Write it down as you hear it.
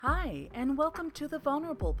Hi, and welcome to the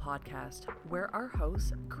Vulnerable Podcast, where our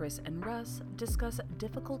hosts, Chris and Russ, discuss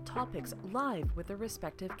difficult topics live with their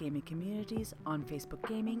respective gaming communities on Facebook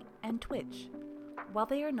Gaming and Twitch. While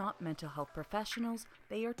they are not mental health professionals,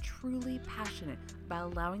 they are truly passionate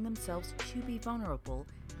about allowing themselves to be vulnerable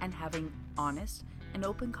and having honest and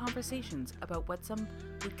open conversations about what some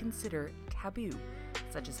would consider taboo,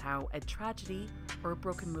 such as how a tragedy or a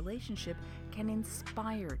broken relationship can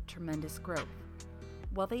inspire tremendous growth.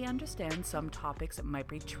 While they understand some topics might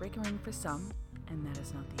be triggering for some, and that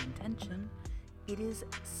is not the intention, it is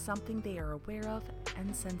something they are aware of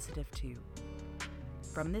and sensitive to.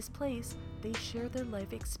 From this place, they share their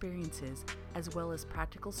life experiences as well as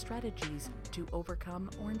practical strategies to overcome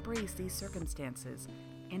or embrace these circumstances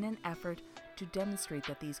in an effort to demonstrate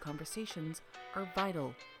that these conversations are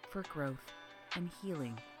vital for growth and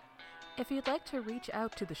healing. If you'd like to reach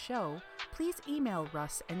out to the show, please email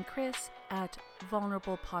Russ and Chris at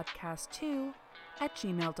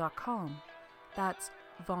vulnerablepodcast2@gmail.com. That's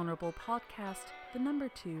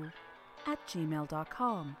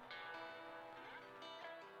vulnerablepodcast2@gmail.com.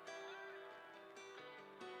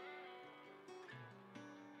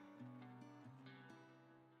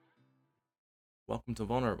 Welcome to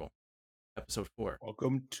Vulnerable, episode 4.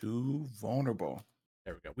 Welcome to Vulnerable.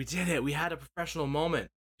 There we go. We did it. We had a professional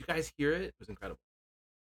moment. Did you guys hear it? It was incredible.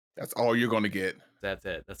 That's all you're going to get. That's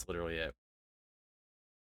it. That's literally it.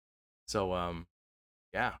 So,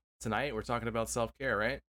 yeah. Tonight we're talking about self-care,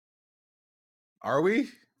 right? Are we?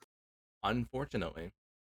 Unfortunately.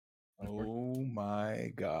 Oh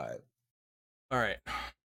my God. All right.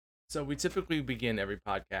 So we typically begin every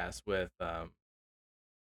podcast with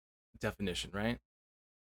definition, right?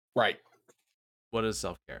 Right. What is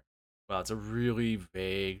self-care? Well, it's a really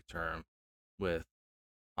vague term with,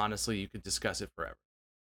 honestly, you could discuss it forever.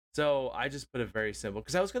 So I just put it very simple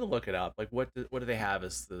because I was going to look it up. Like, what do they have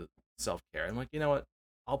as the self-care? I'm like, you know what?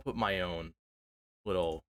 I'll put my own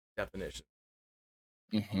little definition.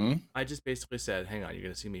 Mm-hmm. I just basically said, hang on, you're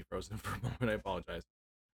going to see me frozen for a moment. I apologize.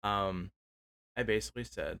 I basically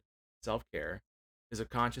said self-care is a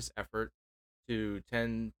conscious effort to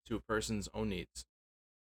tend to a person's own needs.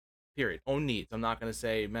 Period. Own needs. I'm not going to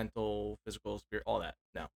say mental, physical, spirit, all that.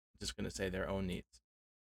 No, I'm just going to say their own needs.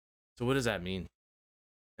 So what does that mean?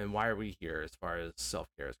 And why are we here as far as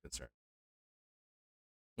self-care is concerned?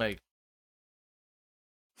 Like,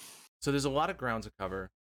 so there's a lot of ground to cover,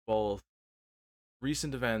 both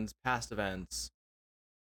recent events, past events,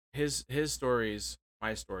 his stories,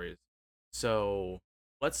 my stories. So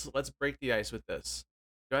let's break the ice with this.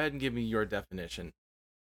 Go ahead and give me your definition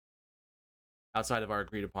outside of our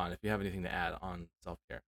agreed upon, if you have anything to add on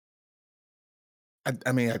self-care.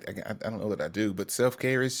 I mean, I don't know that I do, but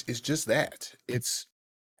self-care is just that. It's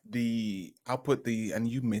I'll put and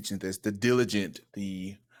you mentioned this, the diligent,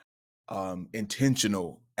 the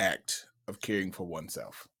intentional act of caring for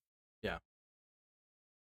oneself. Yeah.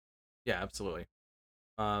 Yeah, absolutely.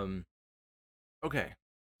 Okay.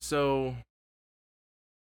 So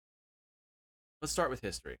let's start with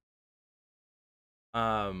history.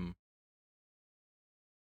 I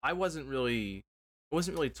wasn't really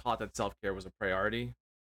taught that self-care was a priority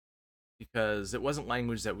because it wasn't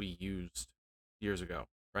language that we used years ago,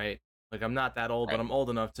 right? Like, I'm not that old, but Right. I'm old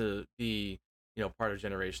enough to be, part of a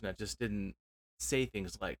generation that just didn't say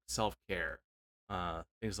things like self-care,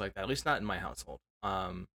 things like that, at least not in my household.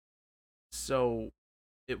 So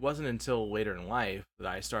it wasn't until later in life that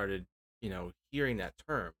I started, hearing that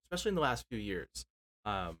term, especially in the last few years.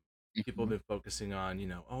 People have been focusing on,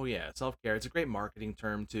 oh yeah, self-care. It's a great marketing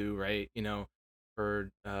term too, right? For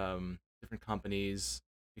different companies,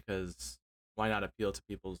 because why not appeal to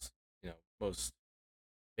people's, most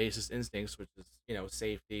basest instincts, which is,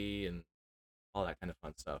 safety and all that kind of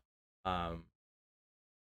fun stuff.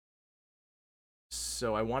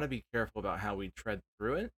 So I want to be careful about how we tread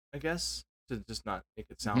through it, I guess, to just not make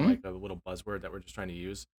it sound like a little buzzword that we're just trying to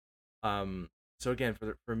use. So again,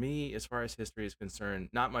 for me, as far as history is concerned,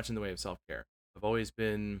 not much in the way of self-care. I've always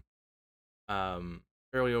been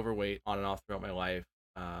fairly overweight on and off throughout my life.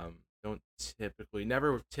 Never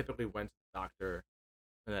typically went to the doctor,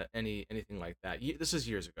 anything like that. This is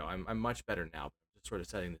years ago. I'm much better now, but I'm just sort of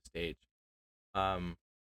setting the stage.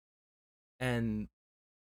 And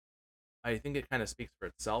I think it kind of speaks for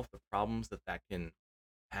itself, the problems that can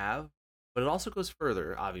have, but it also goes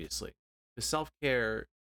further, obviously. The self-care,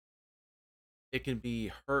 it can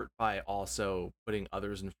be hurt by also putting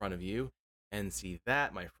others in front of you. And see,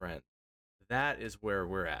 that, my friend, that is where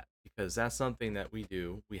we're at, because that's something that we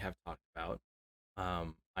have talked about.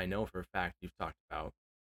 I know for a fact you've talked about.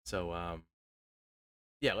 So,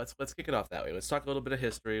 yeah, let's kick it off that way. Let's talk a little bit of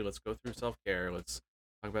history. Let's go through self-care. Let's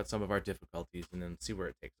talk about some of our difficulties, and then see where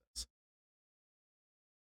it takes us.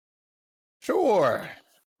 Sure.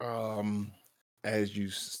 Um, as you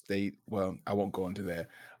state, well, I won't go into that.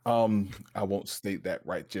 I won't state that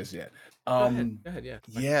right just yet. Go ahead. Um, Go ahead. Yeah.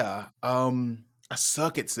 Fine. yeah. I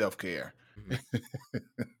suck at self-care. Mhm.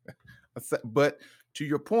 But to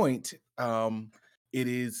your point, it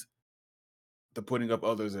is the putting up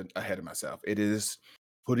others ahead of myself. It is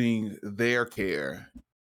putting their care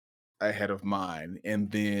ahead of mine, and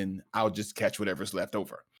then I'll just catch whatever's left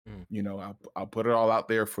over. Mhm. I'll put it all out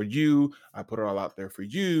there for you. I put it all out there for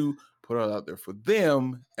you. Put it all out there for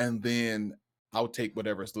them, and then I'll take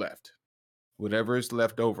whatever's left. Whatever is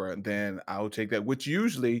left over, and then I'll take that. Which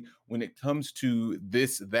usually, when it comes to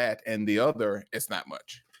this, that, and the other, it's not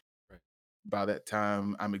much. Right. By that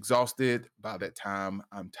time, I'm exhausted. By that time,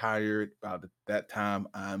 I'm tired. That time,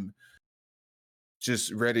 I'm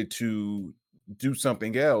just ready to do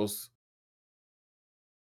something else,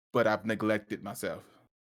 but I've neglected myself.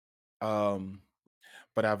 Um,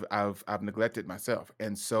 but I've neglected myself,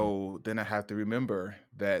 and Mhm. so then I have to remember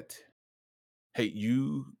that, hey,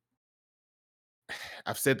 you.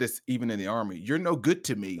 I've said this even in the army. You're no good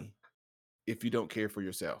to me if you don't care for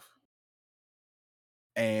yourself,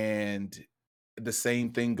 and the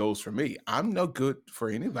same thing goes for me. I'm no good for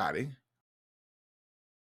anybody.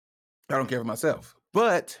 I don't care for myself,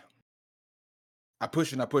 but I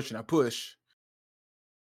push and I push and I push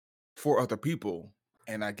for other people,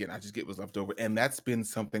 and again, I just get what's left over, and that's been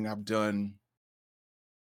something I've done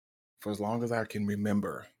for as long as I can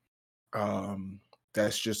remember.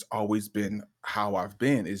 That's just always been how I've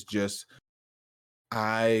been. Is just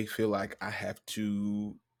I feel like I have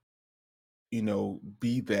to,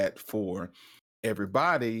 be that for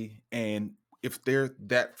everybody, and if they're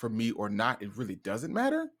that for me or not, it really doesn't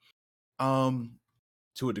matter. Um,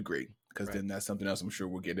 to a degree, because Right. then that's something else I'm sure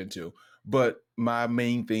we'll get into. But my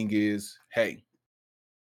main thing is, hey,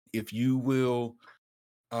 if you will,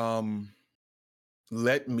 um,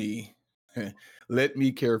 let me let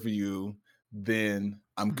me care for you, then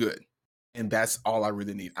I'm good. And that's all I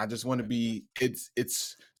really need. I just want to Right. be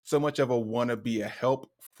it's so much of a want to be a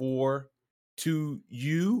help for to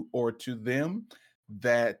you or to them,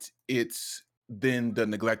 that it's then the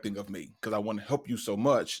neglecting of me, because I want to help you so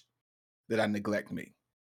much that I neglect me.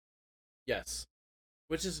 Yes.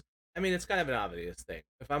 Which is, I mean, it's kind of an obvious thing.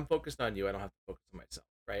 If I'm focused on you, I don't have to focus on myself,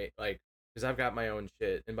 right? Like, because I've got my own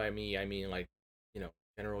shit, and by me, I mean like,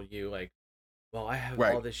 general you, like, well, I have all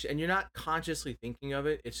Right. this shit, and you're not consciously thinking of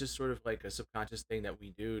it. It's just sort of like a subconscious thing that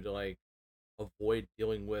we do to like avoid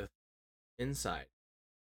dealing with inside.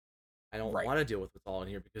 I don't Right. want to deal with what's all in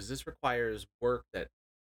here because this requires work that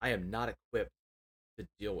I am not equipped to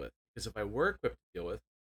deal with. Because if I were equipped to deal with,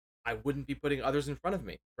 I wouldn't be putting others in front of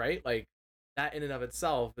me, right? Like that in and of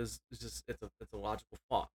itself is just it's a logical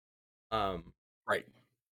flaw. Um, Right.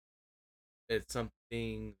 it's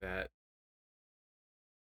something that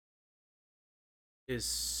is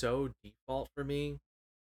so default for me.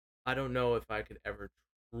 I don't know if I could ever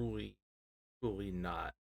truly, truly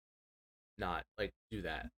not like do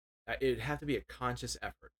that. It'd have to be a conscious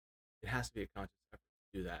effort. It has to be a conscious effort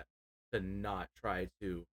to do that, to not try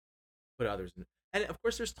to put others in. And of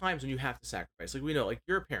course, there's times when you have to sacrifice. Like we know, like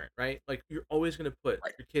you're a parent, right? Like you're always going to put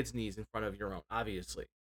Right. your kids' needs in front of your own, obviously.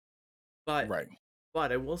 But Right.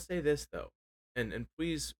 but I will say this though, and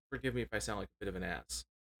please forgive me if I sound like a bit of an ass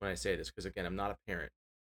when I say this, because again, I'm not a parent.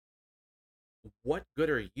 What good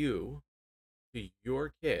are you to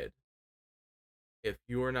your kid if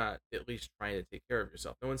you're not at least trying to take care of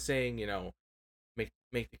yourself? No one's saying,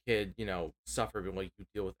 make the kid, suffer while you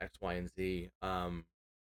deal with X, Y, and Z.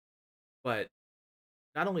 But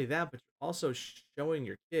not only that, but you're also showing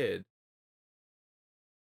your kid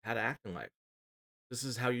how to act in life. This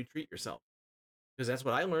is how you treat yourself. Because that's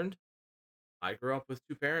what I learned. I grew up with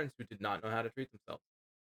two parents who did not know how to treat themselves.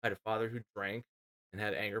 I had a father who drank and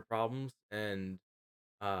had anger problems and,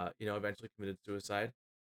 eventually committed suicide.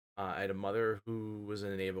 I had a mother who was an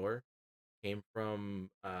enabler, came from,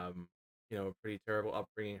 a pretty terrible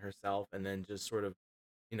upbringing herself, and then just sort of,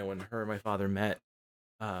 when her and my father met,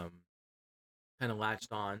 um, kind of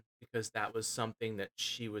latched on because that was something that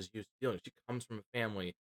she was used to dealing. She'd come from a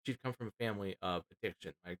family of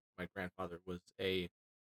addiction. My grandfather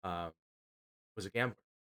uh, was a gambler,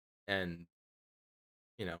 and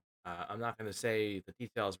I'm not going to say the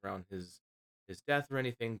details around his death or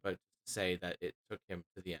anything, but say that it took him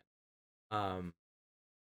to the end. Um,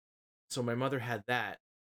 so my mother had that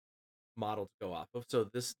model to go off of. So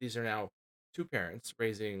these are now two parents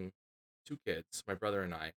raising two kids, my brother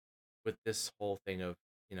and I, with this whole thing of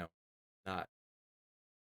not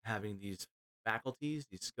having these faculties,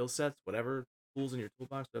 these skill sets, whatever. tools in your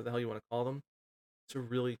toolbox, whatever the hell you want to call them, to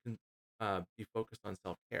really be focused on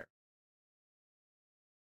self care.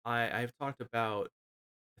 I've talked about,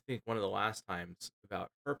 I think one of the last times, about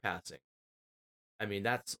her passing. I mean,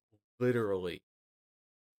 that's literally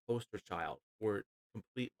poster child for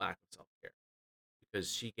complete lack of self care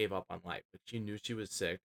because she gave up on life. Like she knew she was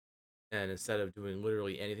sick, and instead of doing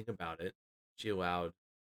literally anything about it, she allowed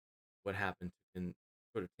what happened to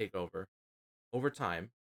sort of take over time,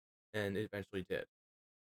 and it eventually did.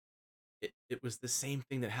 It was the same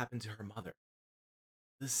thing that happened to her mother.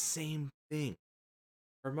 The same thing.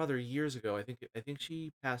 Her mother years ago, I think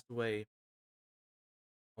she passed away.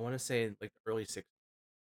 I want to say in like the early 60s.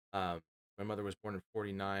 Um, my mother was born in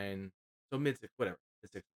 49, so mid six, whatever,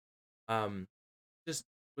 mid 60s. Um, just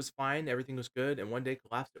was fine. Everything was good, and one day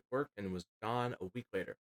collapsed at work and was gone a week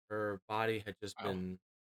later. Her body had just Wow. been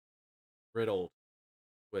riddled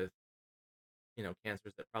with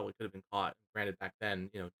cancers that probably could have been caught. Granted, back then,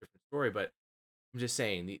 different story, but I'm just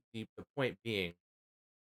saying the point being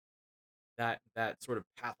that sort of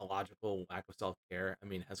pathological lack of self care. I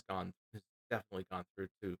mean, has definitely gone through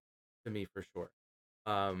to me for sure.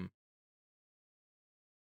 Um,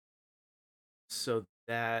 so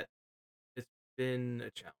that it's been a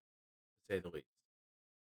challenge to say the least.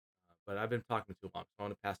 But I've been talking too long, so I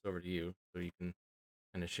want to pass it over to you so you can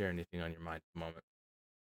kind of share anything on your mind at the moment.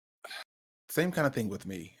 Same kind of thing with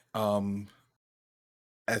me.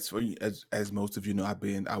 As for as most of you know,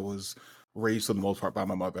 I was raised for the most part by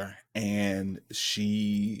my mother, and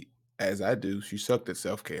she, as I do, she sucked at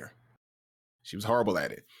self care. She was horrible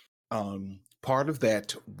at it. Part of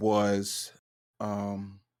that was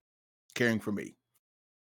um, caring for me.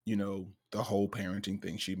 The whole parenting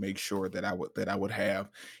thing. She made sure that I would have,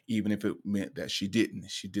 even if it meant that she didn't.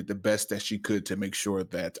 She did the best that she could to make sure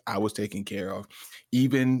that I was taken care of.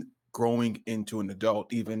 Even growing into an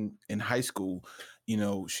adult, even in high school,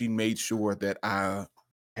 she made sure that I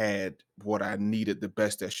had what I needed the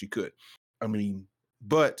best that she could. I mean,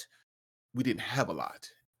 but we didn't have a lot.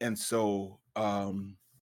 And so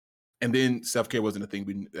and then self-care wasn't a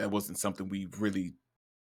thing. That wasn't something we really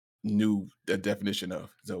knew the definition of.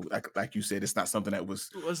 So like you said, it's not something that was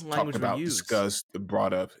It wasn't talked language we about, use. discussed,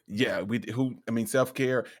 brought up. Yeah,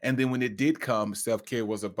 self-care. And then when it did come, self-care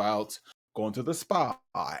was about going to the spa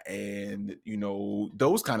and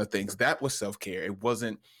those kind of things. That was self-care. It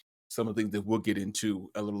wasn't some of the things that we'll get into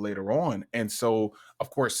a little later on. And so of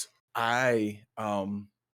course I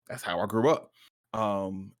that's how I grew up.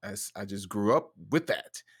 As I just grew up with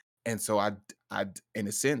that. And so I, in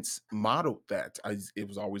a sense, modeled that. It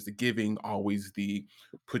was always the giving, always the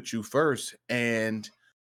put you first,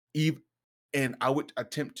 even, and I would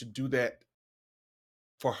attempt to do that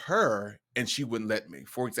for her, and she wouldn't let me.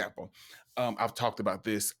 For example, I've talked about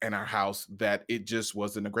this in our house that it just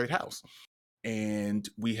wasn't a great house, and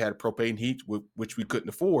we had propane heat, which we couldn't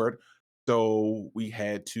afford, so we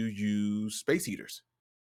had to use space heaters.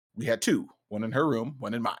 We had two, one in her room,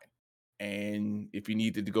 one in mine. And if you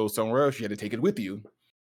needed to go somewhere else, you had to take it with you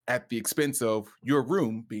at the expense of your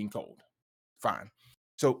room being cold. Fine.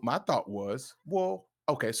 So my thought was, well,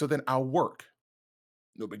 okay, so then I'll work.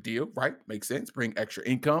 No big deal, right? Makes sense. Bring extra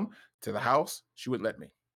income to the house. She wouldn't let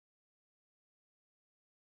me.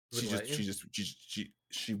 She wouldn't let you.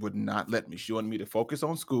 She would not let me. She wanted me to focus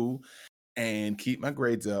on school and keep my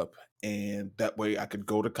grades up, and that way I could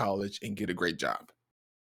go to college and get a great job.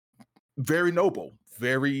 Very noble,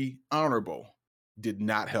 very honorable. Did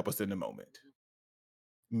not help us in the moment.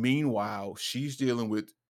 Meanwhile, she's dealing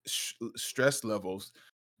with stress levels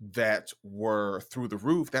that were through the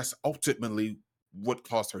roof. That's ultimately what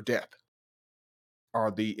caused her death.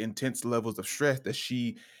 Are the intense levels of stress that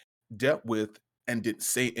she dealt with and didn't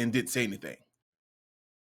say anything.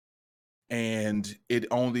 And it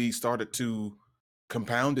only started to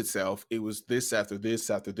compound itself. It was this after this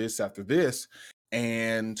after this after this.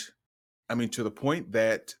 And I mean, to the point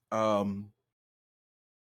that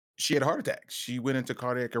she had a heart attack. She went into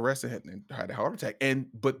cardiac arrest and had a heart attack.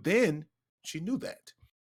 But then she knew that.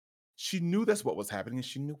 She knew that's what was happening and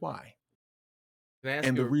she knew why. Can I ask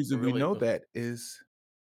And the you a reason we really know that is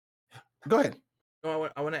go ahead. no?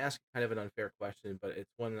 I want to ask you kind of an unfair question, but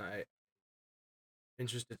it's one that I'm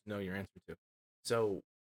interested to know your answer to. So,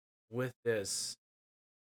 with this,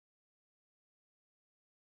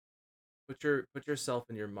 put yourself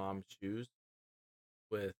in your mom's shoes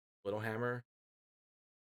with Littlehammer.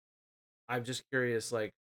 I'm just curious,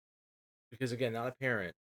 like, because again, not a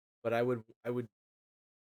parent, but I would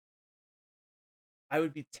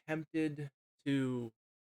be tempted to,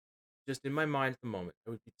 just in my mind at the moment,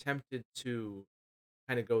 I would be tempted to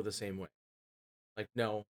kind of go the same way. Like,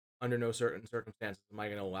 no, under no certain circumstances am I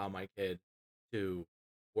going to allow my kid to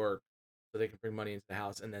work so they can bring money into the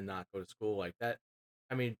house and then not go to school like that.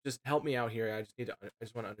 I mean, just help me out here. I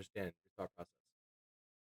just want to understand your thought process.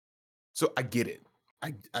 So I get it.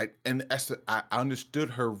 And I understood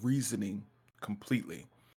her reasoning completely,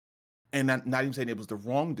 and not even saying it was the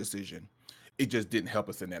wrong decision. It just didn't help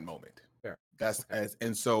us in that moment. Fair. That's Okay. as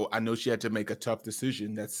and so I know she had to make a tough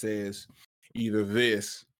decision that says either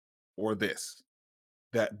this or this.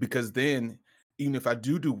 That because then even if I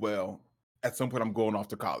do well, at some point I'm going off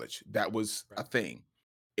to college. That was Right. a thing.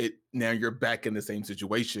 It now you're back in the same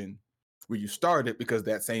situation where you started because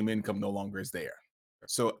that same income no longer is there. Fair.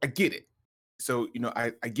 So I get it. So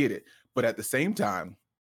I get it, but at the same time,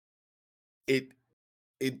 it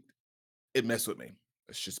it it messed with me.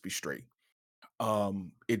 Let's just be straight.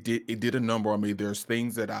 It did a number on me. There's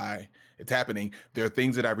things that I it's happening. There are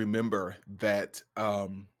things that I remember that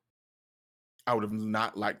I would have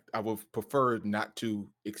not liked, I would have preferred not to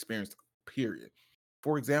experience, period.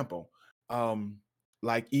 For example,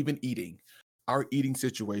 like even eating, our eating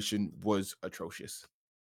situation was atrocious.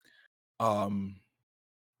 Um,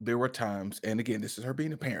 there were times, and again, this is her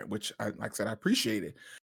being a parent, which like I said, I appreciate it.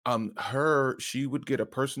 She would get a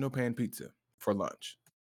personal pan pizza for lunch.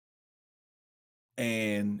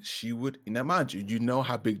 And she would, now mind you, you know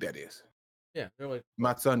how big that is. Yeah, they're like My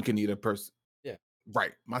what? son can eat a person, Yeah.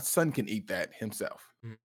 right? My son can eat that himself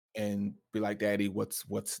Mhm. and be like, "Daddy, what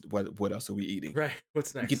else are we eating?" Right.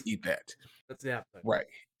 What's He can next? eat that, That's the appetite. right?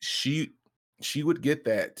 She she would get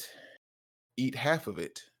that, eat half of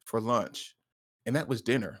it for lunch, and that was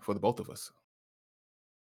dinner for the both of us.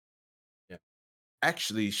 Yeah.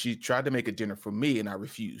 Actually, she tried to make a dinner for me, and I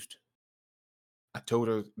refused. I told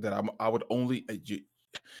her that I would only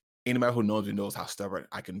anybody who knows me knows how stubborn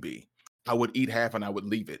I can be. I would eat half and I would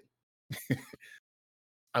leave it.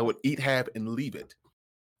 I would eat half and leave it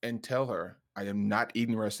and tell her, I am not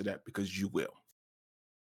eating the rest of that because you will.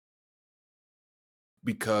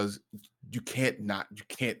 Because you can't not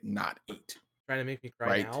eat, Trying to make me cry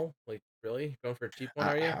right? now? Like, really? Going for a cheap one,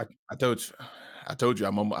 I are you? I, I told you, I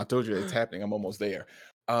told you it's happening. I'm almost there.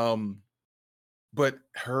 Um, but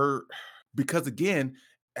her, because again,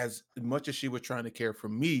 as much as she was trying to care for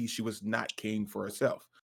me, she was not caring for herself.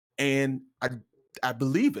 And I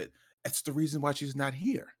believe it. That's the reason why she's not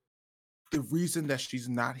here. The reason that she's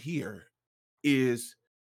not here is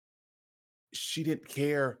she didn't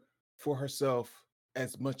care for herself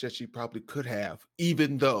as much as she probably could have,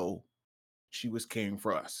 even though she was caring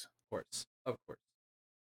for us. Of course. Of course.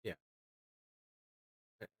 Yeah.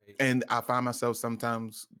 I And I find myself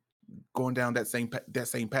sometimes going down that same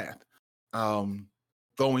path. Um,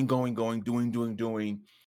 going, doing,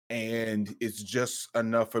 and it's just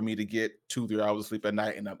enough for me to get 2 3 hours of sleep at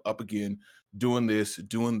night, and I'm up again doing this,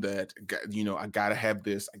 doing that. I gotta have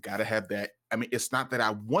this, I gotta have that. I mean, it's not that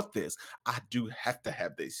I want this; I do have to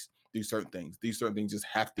have this. These certain things, just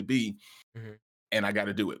have to be, Mhm. and I got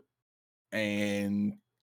to do it. And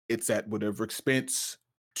it's at whatever expense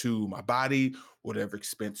to my body, whatever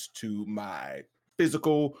expense to my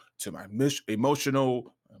physical, to my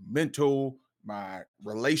emotional, mental, my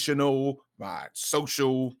relational, my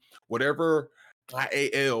social, whatever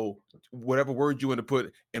IAL, whatever word you want to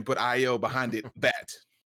put and put IL behind it, that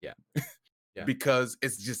Yeah. Yeah. because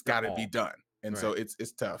it's just For got to be all. done. And so Right.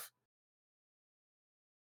 it's tough.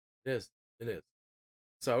 It is. It is.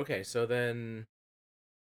 So okay, so then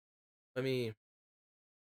let me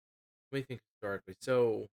let me think historically.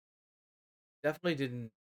 So definitely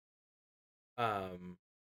um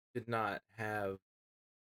did not have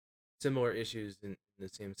similar issues in the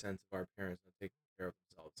same sense of our parents not taking care of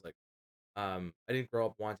themselves. Like I didn't grow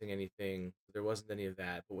up wanting anything. There wasn't any of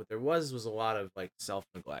that. But what there was a lot of like self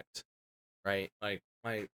neglect, right? Like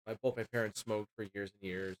my both my parents smoked for years and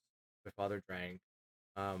years. My father drank.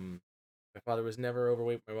 Um, my father was never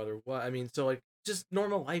overweight. My mother was. I mean, so like just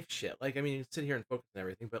normal life shit. Like I mean, you sit here and focus on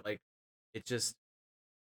everything, but like it's just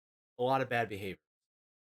a lot of bad behavior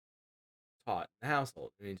taught in the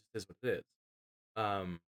household. I mean, it just is what it is.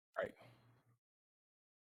 Um, Right.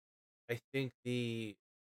 I think the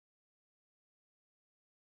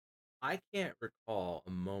I can't recall a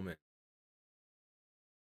moment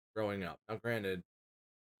growing up. Now, granted,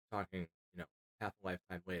 talking half a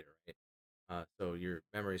lifetime later, right? So your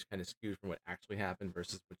memory is kind of skewed from what actually happened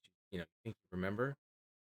versus what you think you remember.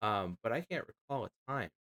 But I can't recall a time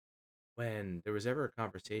when there was ever a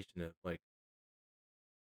conversation of like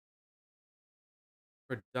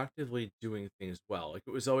productively doing things well. Like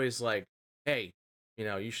it was always like, hey,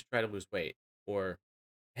 you should try to lose weight, or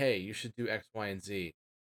hey, you should do X, Y, and Z.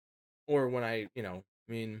 Or when I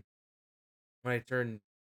mean, when I turned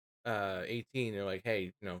 18, they're like,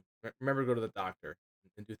 hey, remember to go to the doctor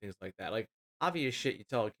and do things like that. Like obvious shit you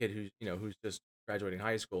tell a kid who's just graduating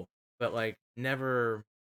high school, but like never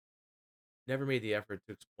made the effort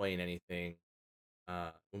to explain anything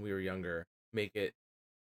when we were younger, make it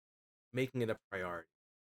making it a priority,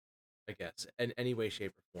 I guess, in any way,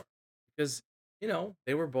 shape, or form. Because,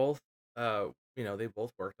 they were both they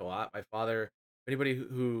both worked a lot. My father, anybody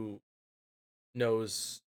who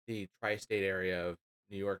knows the tri-state area of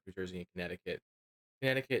New York, New Jersey, and Connecticut.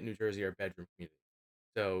 Connecticut and New Jersey are bedroom communities.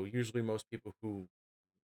 So usually most people who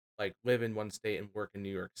like live in one state and work in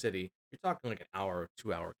New York City, you're talking like an hour or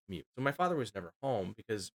 2 hour commute. So my father was never home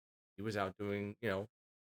because he was out doing,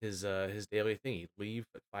 his daily thing. He'd leave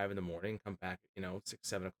at 5 in the morning, come back at, 6,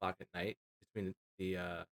 7 o'clock at night between the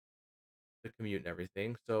commute and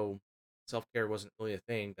everything. So self care wasn't really a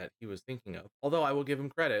thing that he was thinking of. Although I will give him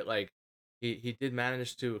credit, like he did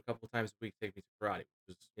manage to a couple times a week take me to karate,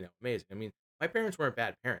 which was amazing. I mean, my parents weren't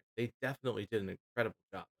bad parents; they definitely did an incredible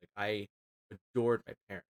job. Like I adored my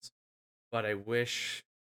parents, but I wish,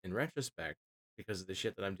 in retrospect, because of the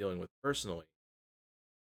shit that I'm dealing with personally,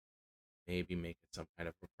 maybe make it some kind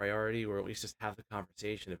of a priority, or at least just have the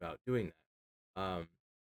conversation about doing that.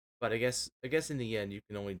 But I guess in the end, you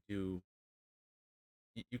can only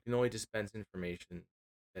dispense information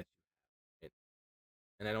that you have,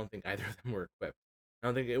 and I don't think either of them were equipped. I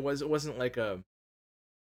don't think it wasn't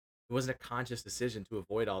a conscious decision to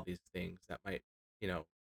avoid all these things that might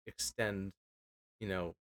extend you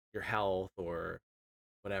know your health or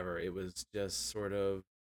whatever. It was just sort of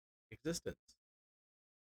existence.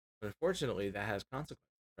 But unfortunately, that has consequences,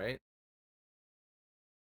 right?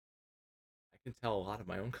 I can tell a lot of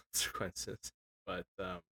my own consequences, but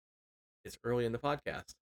it's early in the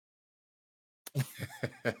podcast.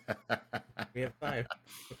 We have time.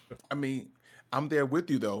 I mean, I'm there with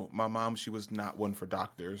you though. My mom, she was not one for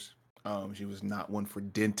doctors. She was not one for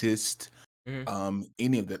dentists. Hmm.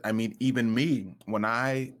 Any of that. I mean, even me, when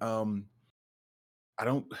I don't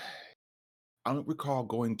I don't recall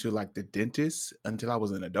going to like the dentist until I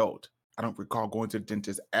was an adult. I don't recall going to the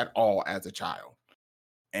dentist at all as a child.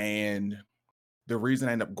 And the reason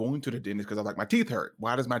I ended up going to the dentist because I was like, my teeth hurt.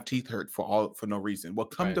 Why does my teeth hurt for no reason? Well,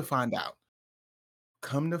 Right. come to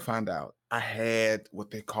find out, I had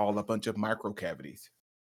what they call a bunch of micro cavities.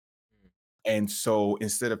 Mm. And so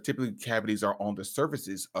instead of typically cavities are on the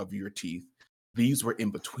surfaces of your teeth, these were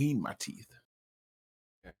in between my teeth.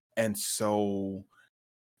 Okay. And so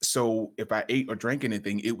if I ate or drank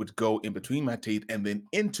anything, it would go in between my teeth and then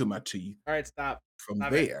into my teeth All right. Stop. from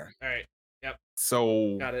Stop it. there. All right. Yep.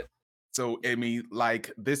 So Got it. I mean,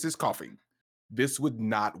 like this is coughing. This would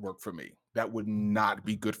not work for me. That would not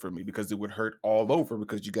be good for me because it would hurt all over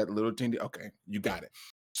because you got a little teeny. Okay, you got it.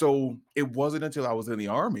 So it wasn't until I was in the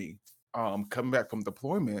army, coming back from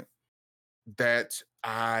deployment, that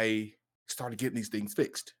I started getting these things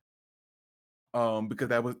fixed. Because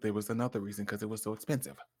there was another reason because it was so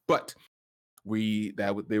expensive. But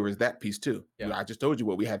there was that piece too. Yeah. I just told you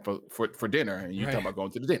what we had for dinner, and you Right. talking about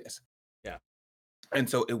going to the dentist. Yeah. And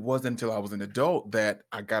so it wasn't until I was an adult that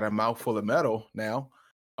I got a mouthful of metal now,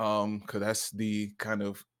 because that's the kind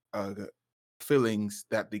of feelings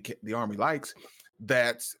that the army likes.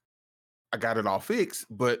 That I got it all fixed,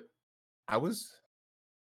 but I was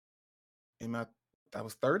in my I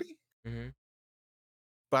was 30 Hmm.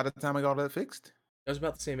 by the time I got that fixed. I was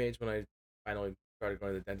about the same age when I finally started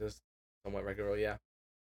going to the dentist somewhat regularly. Yeah.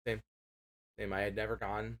 Same. Same. I had never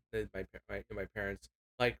gone. My parents,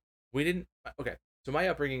 like, we didn't. Okay. So my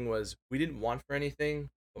upbringing was we didn't want for anything,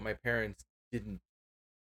 but my parents didn't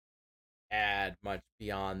add much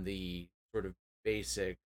beyond the sort of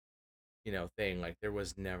basic, thing. Like there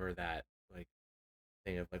was never that like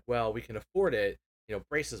thing of like, well, we can afford it.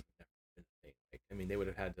 Braces would never have been a thing. Like, I mean, they would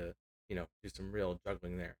have had to, do some real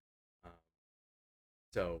juggling there. Um,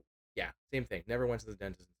 so yeah, same thing. Never went to the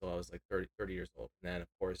dentist until I was like 30 years old. And then of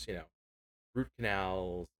course, root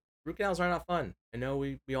canals. Root canals are not fun. I know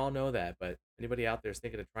we all know that, but anybody out there is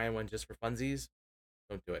thinking of trying one just for funsies,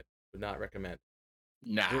 don't do it. Would not recommend.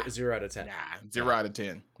 Nah, 0 out of 10. zero out of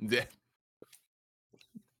 10. Yeah,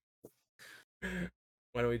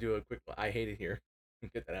 Why don't we do a quick? I hate it here.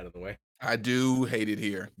 Get that out of the way. I do hate it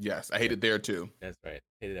here. Yes, I hate Yeah, it there too. that's right.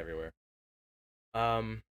 Hate it everywhere.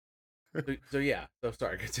 Um. So yeah. So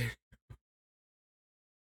sorry. Continue.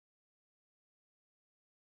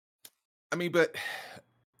 I mean, but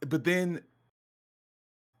then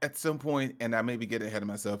at some point, and I may be getting ahead of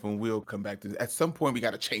myself, and we'll come back to this. At some point, we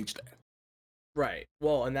got to change that. Right.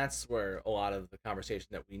 Well, and that's where a lot of the conversation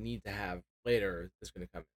that we need to have later is going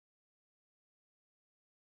to come.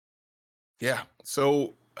 Yeah.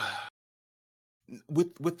 So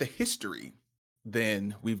with the history,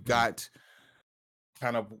 then we've Mhm. got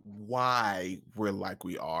kind of why we're like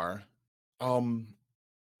we are. Um,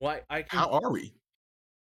 Why I can how are we?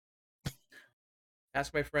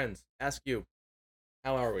 ask my friends, ask you,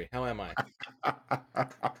 how are we? How am I?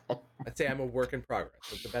 I'd say I'm a work in progress.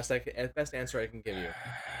 That's the best answer I can give you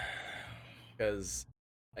because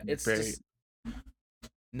it's Very just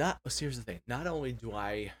not. So here's the thing. Not only do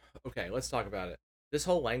I, okay, let's talk about it. This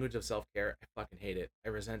whole language of self care, I fucking hate it. I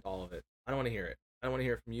resent all of it. I don't want to hear it. I don't want to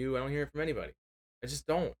hear it from you. I don't hear it from anybody. I just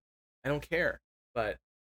don't. I don't care. But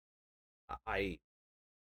I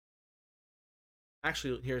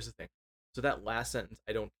actually, here's the thing. So that last sentence,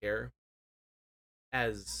 I don't care,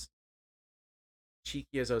 as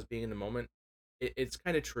cheeky as I was being in the moment, it's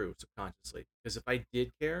kind of true subconsciously. Because if I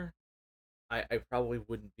did care, I probably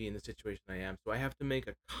wouldn't be in the situation I am. So I have to make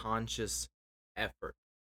a conscious effort,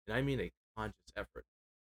 and I mean a conscious effort,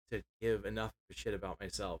 to give enough of a shit about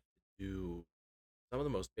myself to do some of the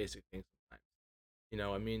most basic things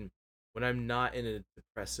sometimes. I mean, when I'm not in a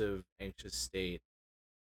depressive, anxious state,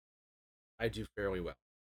 I do fairly well,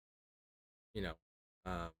 you know,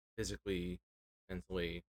 physically,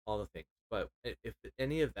 mentally, all the things. But if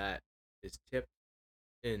any of that is tipped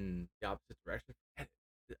in the opposite direction,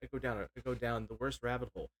 forget it. I go down the worst rabbit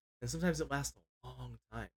hole, and sometimes it lasts a long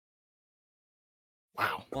time,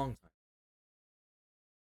 wow. long time.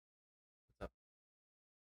 What's up?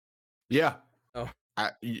 Yeah. Oh,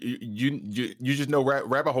 You just know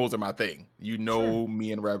rabbit holes are my thing. You sure. know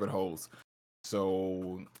me and rabbit holes.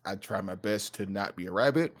 So I try my best to not be a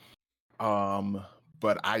rabbit. Um,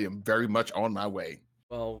 but I am very much on my way.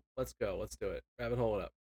 Well, let's go. Let's do it. Rabbit hole it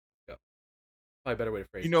up. Go. Probably a better way to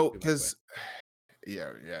phrase You that know, too, by the way. because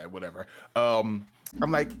yeah, whatever. I'm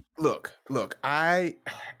like, look,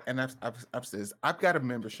 and I've said this, I've got a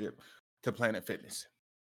membership to Planet Fitness.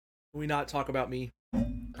 Can we not talk about me?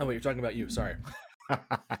 Oh wait, you're talking about you. Sorry.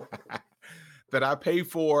 That I pay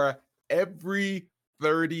for every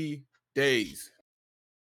 30 days.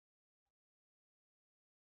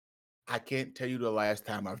 I can't tell you the last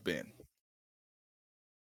time I've been.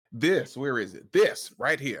 Where is it? This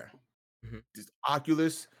right here. Hmm. This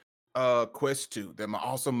Oculus Quest 2 that my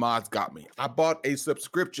awesome mods got me. I bought a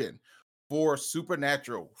subscription for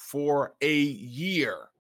Supernatural for a year.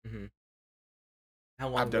 Hmm. How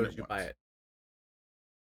long I've done ago it did you buy once. it?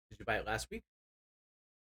 Did you buy it last week?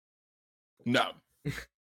 No,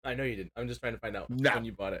 I know you didn't. I'm just trying to find out no. when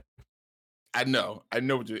you bought it. I know.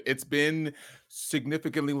 It's been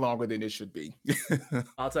significantly longer than it should be.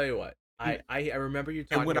 I'll tell you what. I remember you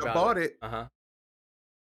And talking about it. Uh huh.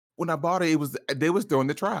 when I bought it, they was doing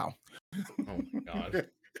the trial. Oh my god.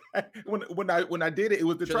 When I did it, it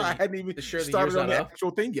was the trial. I hadn't even Sure the year's started on not the up. actual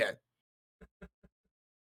thing yet.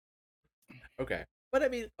 Okay. But I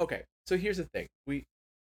mean, okay. So here's the thing. We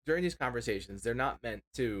During these conversations, they're not meant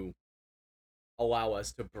to allow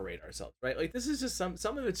us to berate ourselves, right? Like this is just some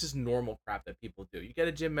of it's just normal crap that people do. You get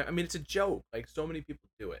a gym. I mean, it's a joke. Like so many people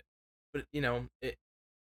do it. But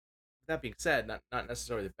that being said, not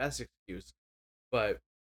necessarily the best excuse, but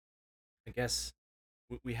I guess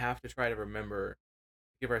we have to try to remember,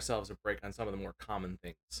 give ourselves a break on some of the more common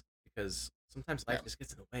things, because sometimes Yeah. life just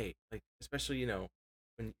gets in the way. Like especially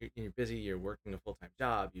when you're busy, you're working a full-time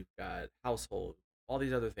job, you've got household, all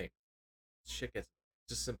these other things. Shit gets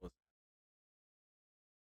just simple.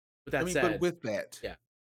 With I that mean, but said, with that, yeah,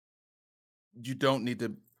 you don't need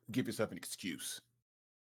to give yourself an excuse.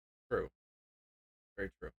 true,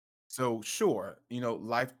 very true. So sure,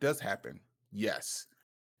 life does happen. Yes.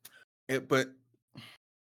 But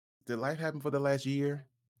did life happen for the last year?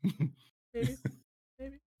 Maybe,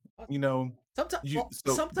 maybe. you know, Sometimes, you well, so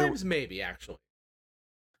there sometimes maybe actually.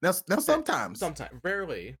 now sometimes Sometimes,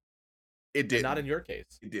 rarely, it and not in didn't. your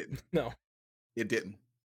case. It didn't. No. It didn't.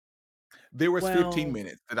 There was 15 Well,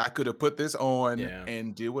 minutes that I could have put this on yeah.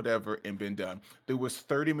 and did whatever and been done. There was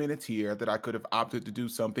 30 minutes here that I could have opted to do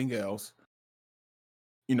something else.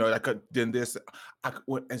 I could done this.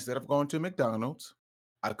 Instead of going to McDonald's,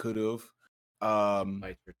 I could have um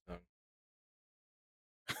Bite your tongue.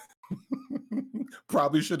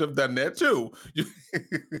 probably should have done that too. Stop you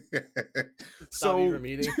So from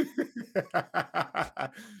eating.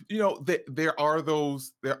 there are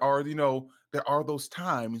those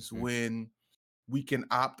times Mm, when we can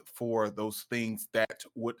opt for those things that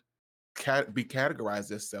would be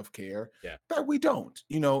categorized as self-care yeah. that we don't,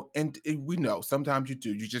 and we know sometimes you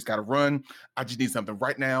do. You just got to run. I just need something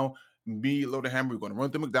right now. Me, Little Hammer, we're going to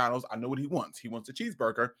run to McDonald's. I know what he wants. He wants a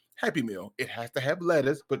cheeseburger, Happy Meal. It has to have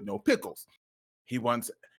lettuce, but no pickles. He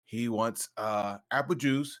wants apple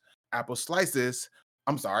juice, apple slices.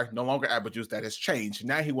 I'm sorry, no longer apple juice. That has changed.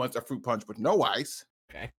 Now he wants a fruit punch with no ice.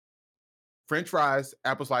 Okay. French fries,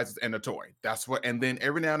 apple slices, and a toy. That's what. And then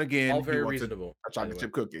every now and again, All he very wants a reasonable, by the chocolate way.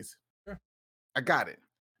 chip cookies. Sure. I got it.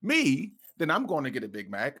 Me, then I'm going to get a Big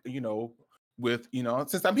Mac, with,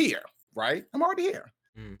 since I'm here, right? I'm already here.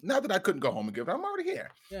 Mm. Not that I couldn't go home and give it, I'm already here.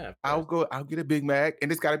 Yeah, of I'll course. I'll get a Big Mac,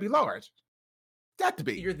 and it's got to be large. Got to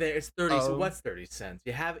be. You're there. It's 30. So Um, what's 30 cents?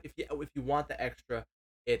 You have if you want the extra,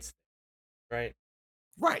 it's right.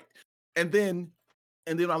 right. And then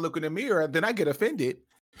I look in the mirror, then I get offended.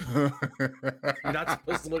 You're not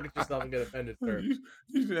supposed to look at yourself and get offended, sir.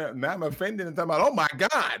 Now I'm offended and talking about, oh my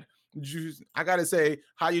God. I gotta say,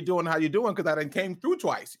 how you doing? How you doing? Because I done came through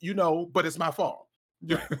twice, but it's my fault.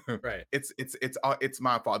 Right. Right. It's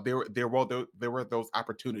my fault. There were those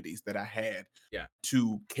opportunities that I had Yeah.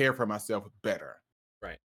 to care for myself better.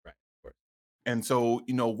 Right. Right. Of course. And so,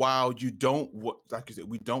 while you don't, like you said,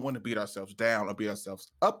 we don't want to beat ourselves down or beat ourselves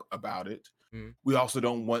up about it. Mhm. We also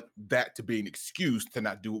don't want that to be an excuse to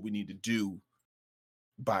not do what we need to do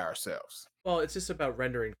by ourselves. Well, it's just about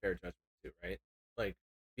rendering fair judgment too, right? Like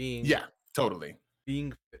being Yeah, totally.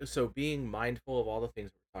 being being mindful of all the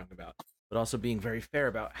things we're talking about, but also being very fair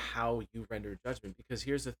about how you render judgment. Because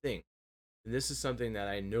here's the thing, and this is something that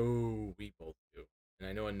I know we both do, and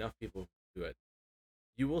I know enough people who do it.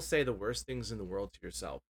 You will say the worst things in the world to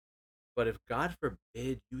yourself, but if God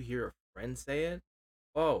forbid you hear a friend say it,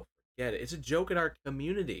 oh, forget it. It's a joke in our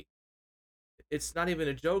community. It's not even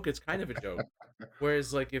a joke, it's kind of a joke.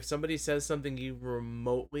 Whereas, like, if somebody says something you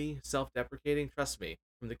remotely self-deprecating, trust me,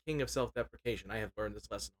 from the king of self-deprecation, I have learned this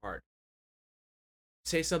lesson hard.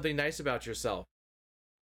 Say something nice about yourself.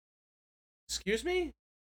 Excuse me?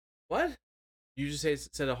 What? You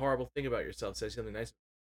just said a horrible thing about yourself. Say something nice.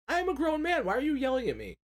 I'm a grown man. Why are you yelling at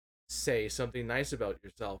me? Say something nice about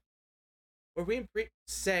yourself. Or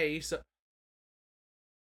say so.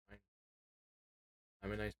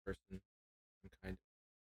 I'm a nice person. I'm kind.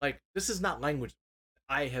 Like, this is not language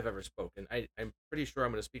I have ever spoken. I'm pretty sure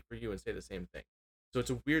I'm going to speak for you and say the same thing. So it's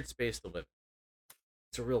a weird space to live in.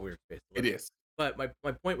 It's a real weird space to live It in. is. But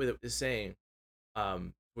my point with it is saying,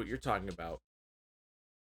 what you're talking about,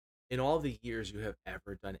 in all the years you have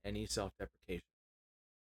ever done any self-deprecation,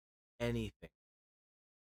 anything,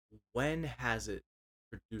 when has it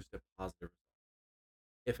produced a positive result?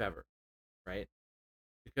 If ever, right?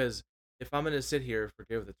 Because if I'm going to sit here,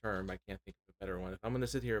 forgive the term, I can't think of a better one. If I'm going to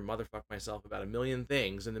sit here and motherfuck myself about a million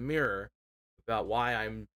things in the mirror about why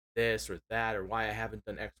I'm this or that or why I haven't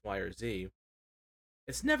done X, Y, or Z,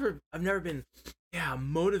 I've never been, yeah,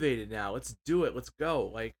 I'm motivated now. Let's do it. Let's go.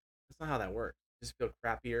 Like, that's not how that works. You just feel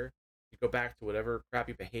crappier. You go back to whatever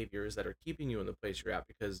crappy behaviors that are keeping you in the place you're at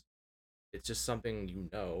because it's just something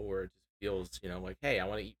or it just feels, like, hey, I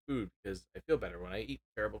want to eat food because I feel better when I eat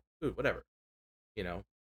terrible food, whatever, you know,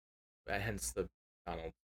 hence the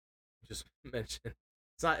Donald just mentioned.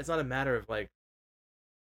 It's not a matter of like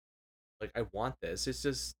I want this. It's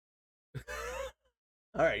just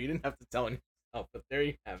all right. You didn't have to tell anyone else, but there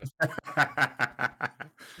you have it.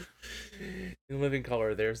 In living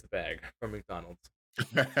color, there's the bag from McDonald's.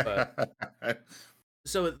 But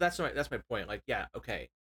so that's my point. Like, yeah, okay,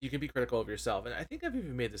 you can be critical of yourself, and I think I've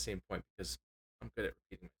even made the same point because I'm good at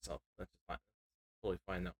repeating myself. That's fine, totally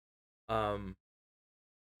fine though.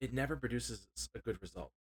 It never produces a good result,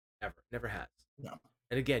 ever, never has. No.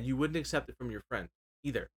 And again, you wouldn't accept it from your friend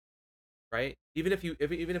either, right? Even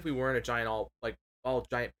if we weren't a giant all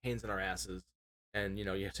giant pains in our asses, and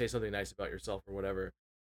you say something nice about yourself or whatever.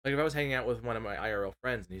 Like if I was hanging out with one of my IRL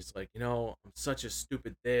friends and he's like, I'm such a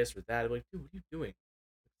stupid this or that. I'm like, dude, what are you doing?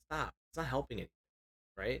 Stop. It's not helping anything,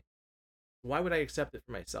 right? Why would I accept it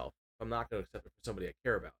for myself if I'm not going to accept it for somebody I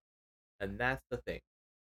care about? And that's the thing,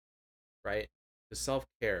 right? The self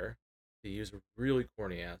care, to use a really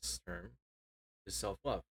corny ass term, is self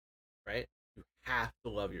love, right? You have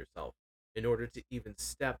to love yourself in order to even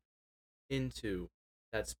step into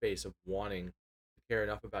that space of wanting to care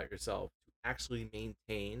enough about yourself to actually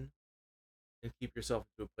maintain and keep yourself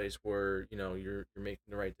into a place where you're making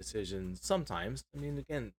the right decisions. Sometimes, I mean,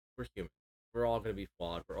 again, we're human. We're all going to be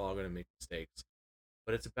flawed. We're all going to make mistakes.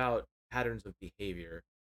 But it's about patterns of behavior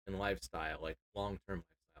and lifestyle, like long-term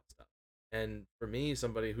lifestyle stuff. And for me,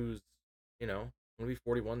 somebody who's, I'm gonna be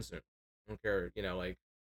 41 soon. I don't care, like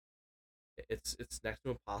it's next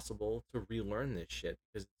to impossible to relearn this shit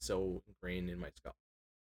because it's so ingrained in my skull.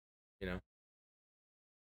 You know,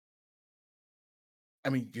 I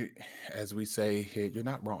mean, as we say here, you're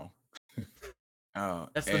not wrong.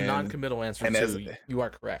 that's the and non-committal answer and as too. You are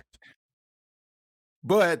correct.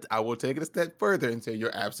 but I will take it a step further and say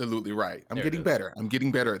you're absolutely right. I'm There it getting is. better. I'm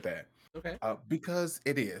getting better at that. Okay. Because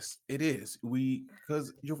it is. We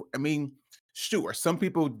because you're. I mean, Sure, some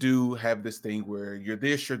people do have this thing where you're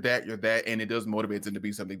this, you're that, and it does motivate them to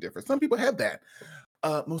be something different. Some people have that.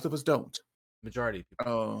 Most of us don't. Majority of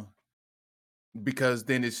people. Uh, because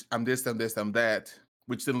then it's I'm this, I'm this, I'm that,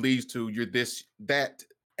 which then leads to you're this, that,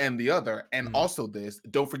 and the other, and Mhm. also this.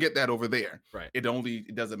 Don't forget that over there. Right. It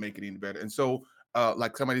doesn't make it any better. And so,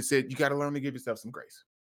 like somebody said, you got to learn to give yourself some grace.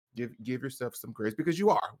 Give yourself some grace because you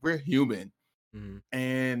are. We're human, Mhm.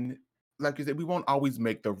 and like you said, we won't always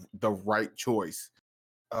make the right choice.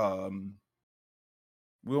 Um,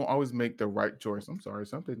 we won't always make the right choice. I'm sorry,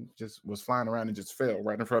 something just was flying around and just fell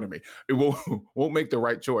right in front of me. It won't won't make the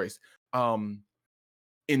right choice.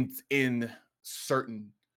 In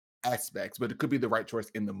certain aspects, but it could be the right choice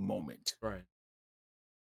in the moment. Right.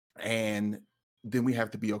 And then we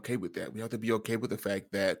have to be okay with that. We have to be okay with the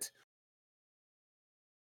fact that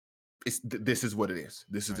this is what it is.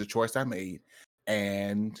 This is Right. the choice I made,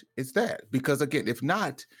 and it's that. Because again, if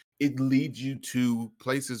not, it leads you to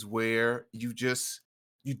places where you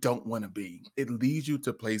don't want to be. It leads you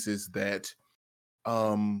to places that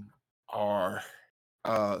are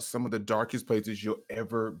some of the darkest places you'll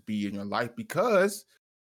ever be in your life because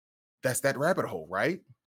that's that rabbit hole, right?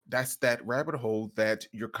 That's that rabbit hole that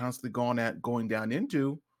you're constantly going down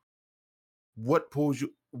into. What pulls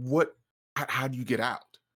you? How do you get out?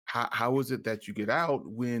 How is it that you get out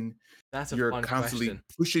when That's a you're fun constantly question.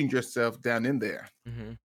 pushing yourself down in there?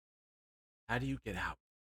 Mhm. How do you get out?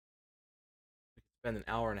 We could spend an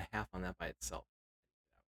hour and a half on that by itself.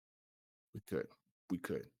 We could, we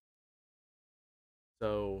could.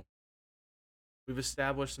 So we've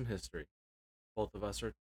established some history. Both of us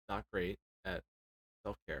are not great at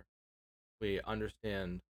self-care. We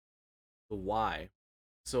understand the why.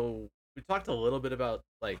 So we talked a little bit about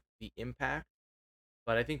like the impact,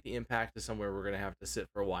 but I think the impact is somewhere we're gonna have to sit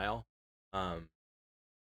for a while. Um,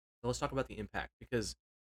 so let's talk about the impact because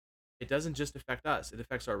it doesn't just affect us; it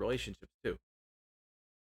affects our relationships too,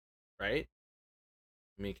 right?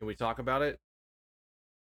 I mean, can we talk about it?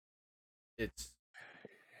 It's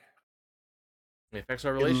It affects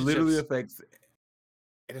our It literally relationships.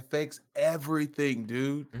 affects everything,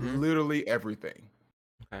 dude. Mm-hmm. Literally everything.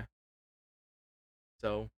 Okay,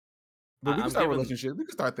 so But we can I'm start giving. relationships. We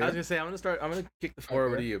can start I was there. gonna say I'm gonna start. I'm gonna kick the floor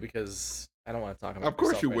over to Okay. you because I don't want to talk about Of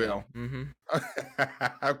course yourself you right will. now.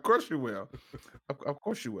 Mm-hmm. Of course you will. Of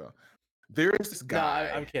course you will. There is this No,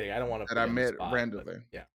 I'm guy kidding. I don't want to that put I you on the met spot, but randomly.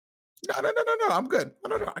 yeah. No. I'm good.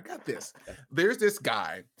 No, All right. I got this. Okay. There's this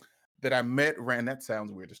guy that I met that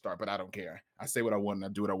sounds weird to start, but I don't care. I say what I want and I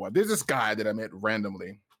do what I want. There's this guy that I met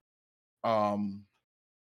randomly, um,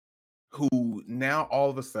 who now all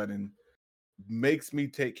of a sudden makes me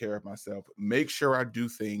take care of myself, make sure I do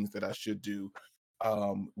things that I should do,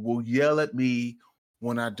 will yell at me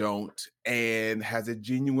when I don't, and has a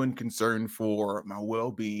genuine concern for my well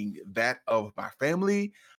being, that of my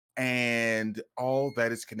family, and all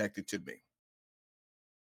that is connected to me.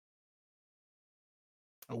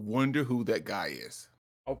 I wonder who that guy is.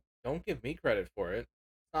 Oh, don't give me credit for it.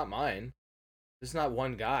 It's not mine. This is not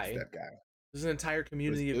one It's guy. that guy. This is an entire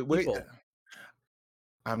community of Wait, people.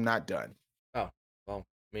 I'm not done. Oh, well,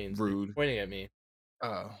 I mean, you're Rude. pointing at me.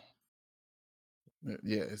 Uh,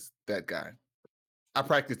 yeah, it's that guy. I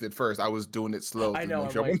practiced it first. I was doing it slow I to know. make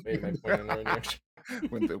I'm sure like, wait, am I pointing in the right direction?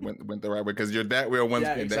 went the right way because you're that way on one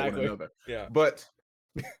Yeah, skin, that one exactly. another. Yeah. But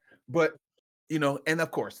but and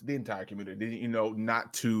of course the entire community,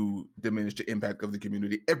 not to diminish the impact of the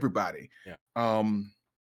community, everybody. Yeah. Um,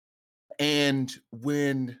 and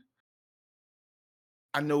when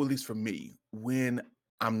I know, at least for me, when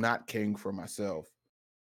I'm not caring for myself,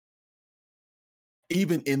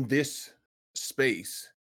 even in this space,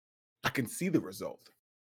 I can see the result.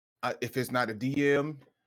 If it's not a DM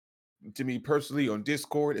to me personally on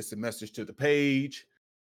Discord, it's a message to the page.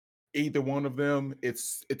 Either one of them,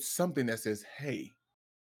 it's something that says, "Hey,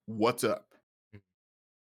 what's up? Mm.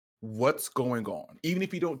 What's going on?" Even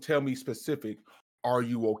if you don't tell me specific, are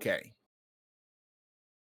you okay?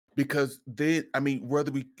 Because then, I mean,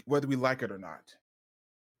 whether we like it or not,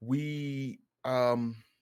 we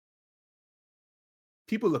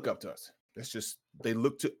people look up to us. That's just they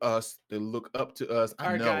look to us. They look up to us. I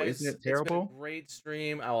All right, know, isn't guys. it It's been a terrible? great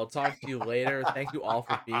stream. I will talk to you later. Thank you all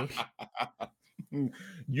for being.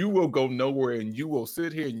 You will go nowhere, and you will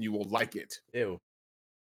sit here, and you will like it. Ew.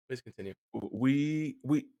 Please continue. We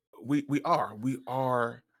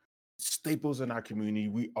are staples in our community.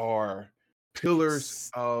 We are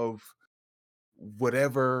pillars of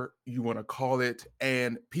whatever you want to call it,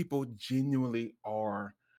 and people genuinely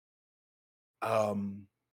are um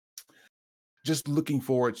just looking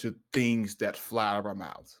forward to things that fly out of our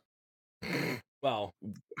mouths. Well,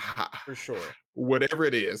 for sure. Whatever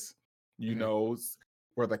it is, you know,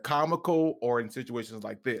 whether comical or in situations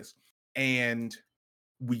like this. And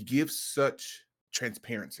we give such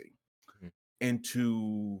transparency Mhm.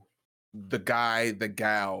 into the guy, the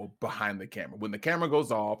gal behind the camera. When the camera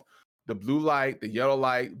goes off, the blue light, the yellow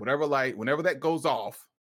light, whenever that goes off,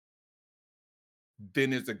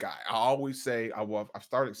 then there's a guy. I always say, I've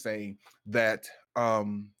started saying that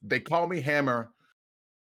they call me Hammer,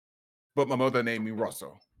 but my mother named me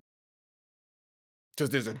Russell. Because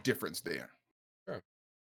there's a difference there. Sure.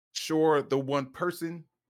 Sure, the one person,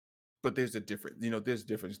 but there's a difference. There's a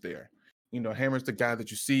difference there. Hammer's the guy that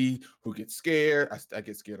you see who gets scared. I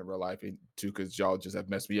get scared in real life too because y'all just have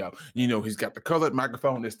messed me up. He's got the colored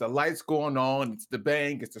microphone. It's the lights going on. It's the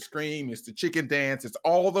bang. It's the scream. It's the chicken dance. It's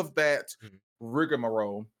all of that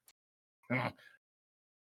rigmarole.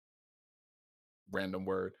 Random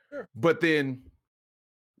word. Sure. But then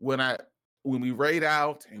when we raid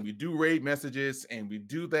out and we do raid messages and we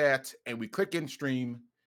do that and we click in stream,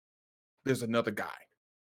 there's another guy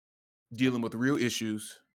dealing with real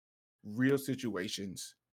issues, real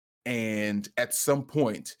situations. And at some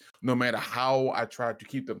point, no matter how I tried to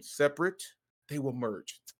keep them separate, they will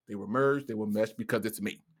merge. They will merge, they will mesh because it's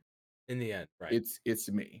me. In the end, right. It's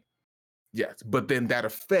me. Yes. But then that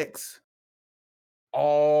affects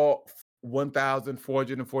all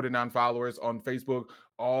 1,449 followers on Facebook,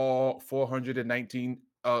 all 419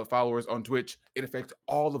 followers on Twitch. It affects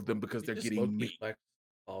all of them because they're getting me. Flex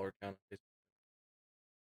follower count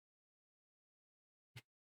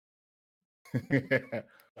on Facebook.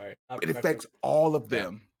 Sorry. It affects all of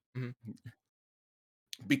them Mm-hmm.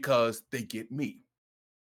 because they get me.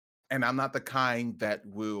 And I'm not the kind that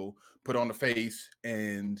will put on a face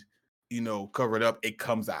and, cover it up. It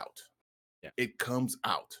comes out. Yeah. It comes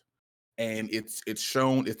out. And it's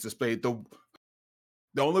shown, it's displayed. The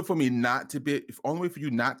only for me not to be, if only for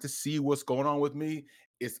you not to see what's going on with me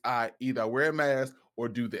is I either wear a mask or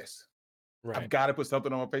do this. Right. I've got to put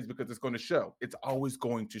something on my face because it's going to show. It's always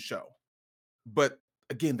going to show. But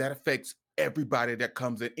again, that affects everybody that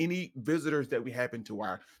comes in. Any visitors that we have into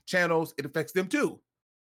our channels, it affects them too.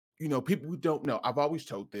 People who don't know. I've always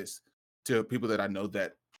told this to people that I know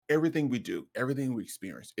that everything we do, everything we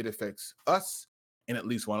experience, it affects us and at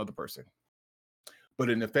least one other person. But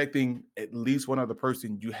in affecting at least one other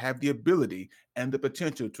person, you have the ability and the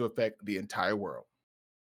potential to affect the entire world.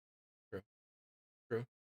 True.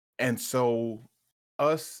 And so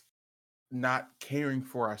us not caring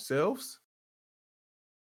for ourselves,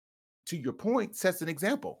 to your point, sets an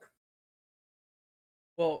example.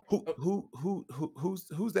 Well,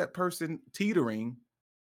 who's that person teetering,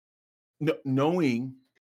 knowing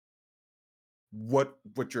what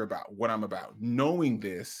you're about, what I'm about, knowing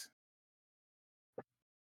this,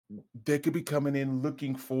 they could be coming in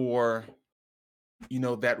looking for,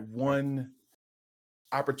 that one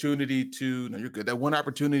opportunity to, no, you're good. That one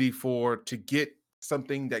opportunity to get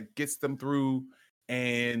something that gets them through,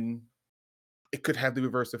 and it could have the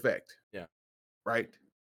reverse effect. Yeah. Right.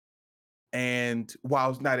 And while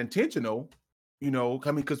it's not intentional,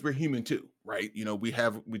 because we're human too, right?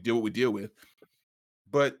 We deal what we deal with,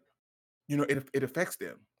 but it affects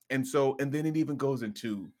them. And then it even goes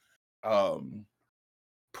into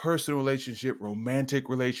personal relationship, romantic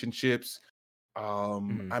relationships.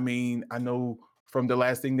 I mean, I know from the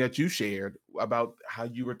last thing that you shared about how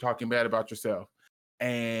you were talking bad about yourself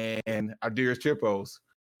and our dearest Chippos,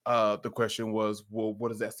 the question was, well, what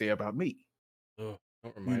does that say about me? Oh,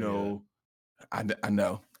 don't remind me of that. I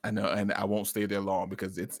know, and I won't stay there long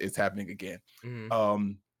because it's happening again.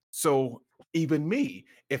 Mm-hmm. So even me,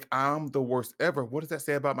 if I'm the worst ever, what does that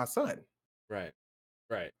say about my son? Right.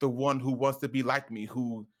 The one who wants to be like me,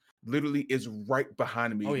 who literally is right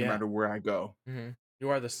behind me no matter where I go. Mm-hmm. You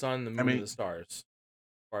are the sun, the moon, and the stars.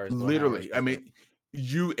 Literally, I mean,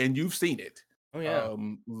 you've seen it. Oh yeah.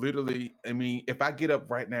 Literally, I mean, if I get up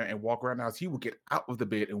right now and walk around the house, he will get out of the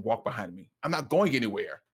bed and walk behind me. I'm not going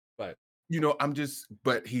anywhere. But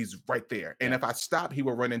but he's right there. And if I stop, he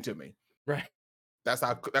will run into me. Right. That's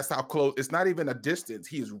how close. It's not even a distance.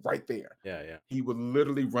 He is right there. Yeah. He would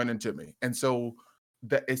literally run into me. And so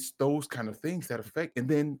that it's those kind of things that affect. And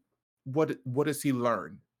then what does he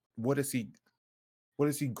learn? What does he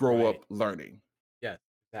grow up learning? Yeah,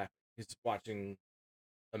 exactly. He's watching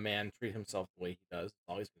a man treat himself the way he does. That's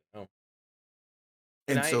all he's gonna know.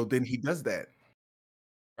 And so then he does that.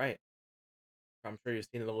 Right. I'm sure you've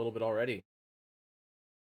seen it a little bit already.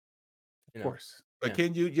 Of course. But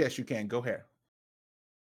can you? Yes, you can. Go ahead.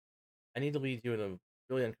 I need to lead you in a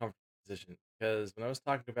really uncomfortable position because when I was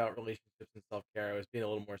talking about relationships and self-care, I was being a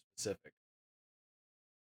little more specific.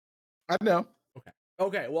 I know.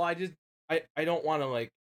 Okay. Well, I don't want to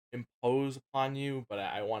impose upon you, but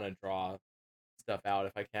I want to draw stuff out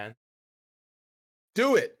if I can.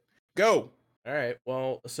 Do it. Go. All right.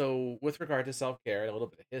 Well, so with regard to self care and a little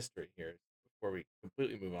bit of history here before we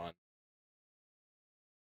completely move on,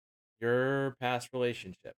 your past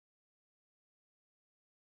relationship.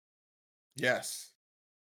 Yes.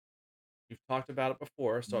 We've talked about it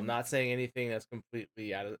before, so I'm Mm, not saying anything that's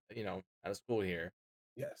completely out of out of school here,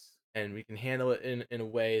 yes. and we can handle it in a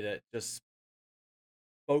way that just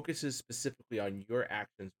focuses specifically on your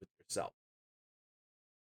actions with yourself.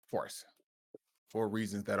 Of course. For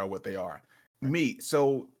reasons that are what they are. Right. Me.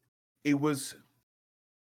 So it was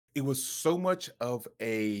so much of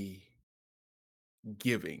a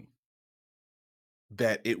giving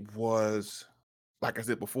that it was, like I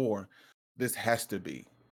said before, this has to be.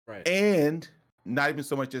 Right. And not even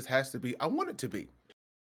so much this has to be, I want it to be.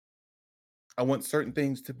 I want certain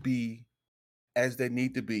things to be as they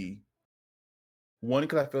need to be. One,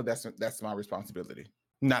 because I feel that's my responsibility.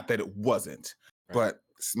 Not that it wasn't, Right. but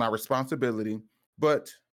it's my responsibility.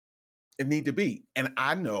 But it need to be. And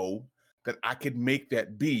I know that I could make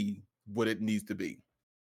that be what it needs to be.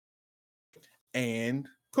 And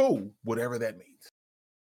cool, whatever that means.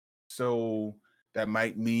 So that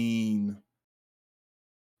might mean,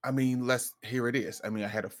 let's here it is. I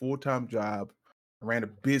had a full-time job, I ran a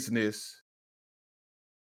business,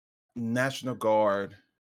 National Guard,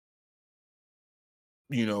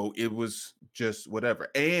 it was just whatever.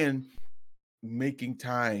 And making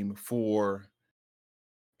time for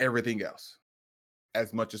everything else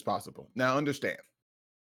as much as possible. Now understand,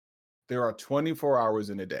 there are 24 hours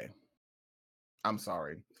in a day. I'm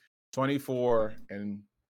sorry. 24 and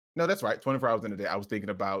no, that's right. 24 hours in a day. I was thinking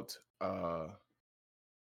about what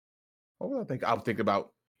was I thinking? I was thinking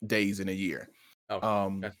about days in a year. Okay.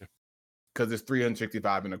 Um, Gotcha. because it's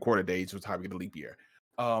 365 and a quarter days, so it's how we get a leap year.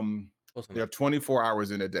 Close There enough. are 24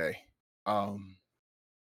 hours in a day. No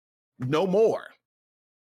more.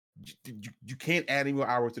 You can't add any more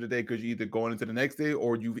hours to the day because you're either going into the next day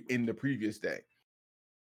or you in the previous day.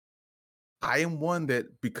 I am one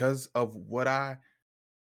that because of what I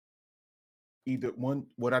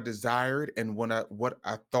what I desired and what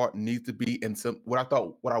I thought needs to be and what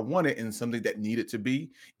I wanted and something that needed to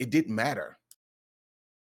be, it didn't matter.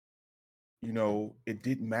 It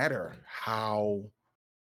didn't matter how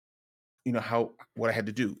what I had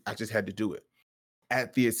to do. I just had to do it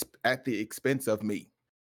at the expense of me.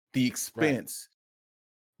 The Right. expense,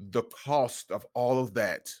 the cost of all of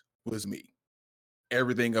that was me.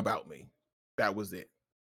 Everything about me. That was it.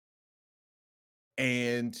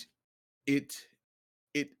 And it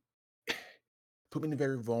it put me in a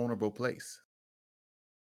very vulnerable place.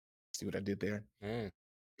 See what I did there? Mm,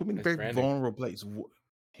 Put me in a nice very branding. vulnerable place.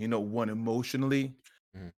 One emotionally,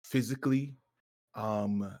 Mhm. physically,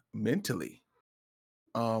 mentally,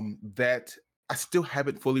 that I still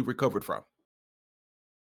haven't fully recovered from.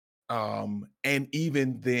 And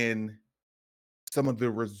even then, some of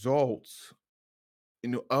the results,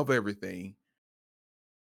 of everything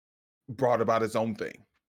brought about its own thing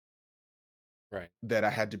Right. that I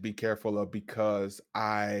had to be careful of because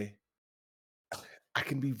I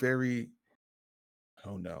can be very,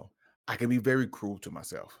 oh no, I can be very cruel to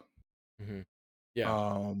myself. Hmm. Yeah.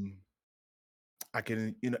 Um, I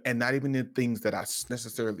can, and not even in things that I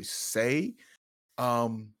necessarily say.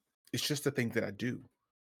 It's just the things that I do.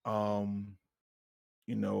 Um,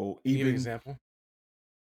 Can you give me an even example?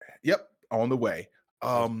 yep, on the way.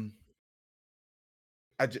 Awesome. Um,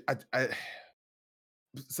 I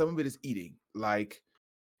some of it is eating. Like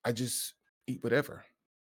I just eat whatever.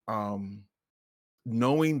 Um,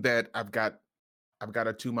 knowing that I've got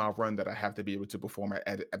a 2 mile run that I have to be able to perform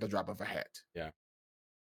at the drop of a hat. Yeah.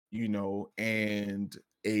 And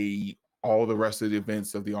a all the rest of the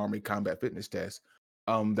events of the Army Combat Fitness Test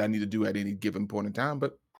that I need to do at any given point in time.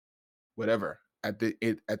 But whatever. At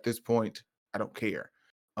this point, I don't care.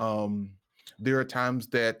 Um, there are times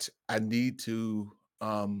that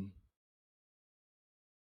um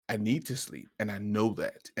I need to sleep, and I know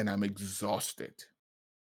that, and I'm exhausted.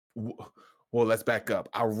 W- Well, let's back up.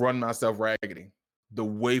 I run myself raggedy. The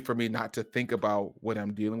way for me not to think about what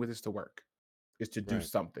I'm dealing with is to work, is to do Right.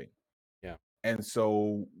 something. Yeah. And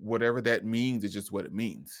so whatever that means is just what it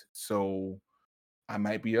means. So I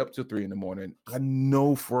might be up till 3 in the morning. I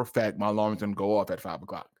know for a fact my alarm's gonna go off at 5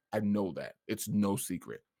 o'clock. I know that. It's no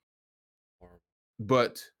secret. Or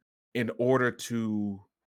But in order to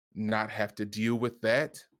not have to deal with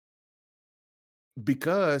that,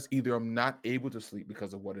 because either I'm not able to sleep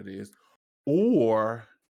because of what it is, or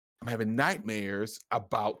I'm having nightmares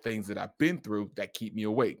about things that I've been through that keep me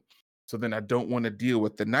awake. So then I don't want to deal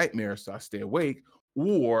with the nightmares, so I stay awake,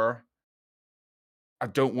 or I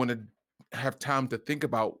don't want to have time to think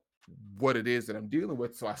about what it is that I'm dealing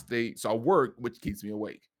with. So I work, which keeps me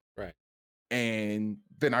awake. Right. And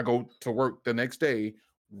then I go to work the next day,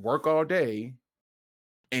 work all day,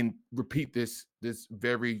 and repeat this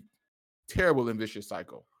very terrible and vicious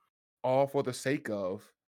cycle, all for the sake of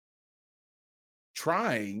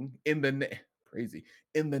trying crazy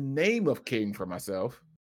in the name of caring for myself,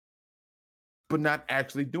 but not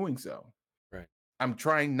actually doing so. Right. I'm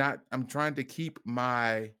trying to keep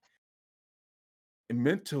my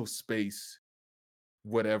mental space,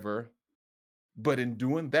 whatever, but in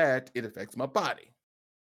doing that, it affects my body.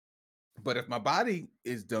 But if my body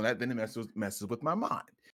is doing that, then it messes with my mind.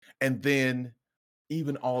 And then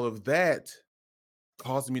even all of that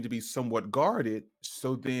causes me to be somewhat guarded.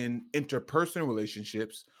 So then interpersonal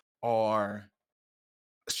relationships are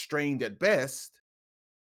strained at best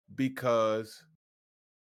because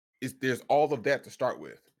there's all of that to start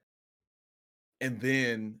with. And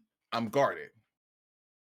then I'm guarded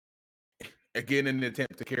again in an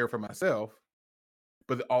attempt to care for myself.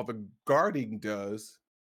 But all the guarding does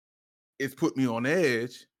is put me on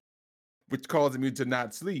edge, which causes me to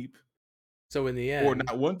not sleep So in the or end,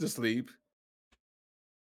 not want to sleep.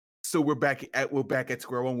 So we're back at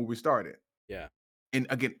square one where we started. yeah. And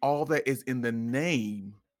again, all that is in the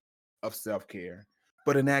name of self-care,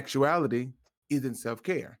 but in actuality isn't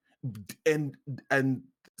self-care. And and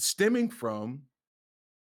stemming from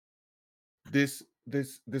this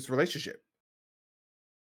relationship.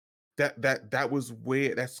 That was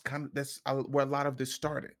where where a lot of this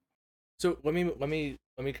started. So let me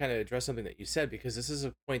kind of address something that you said, because this is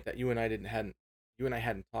a point that you and I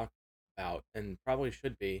hadn't talked about, and probably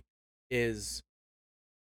should be, is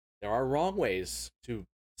there are wrong ways to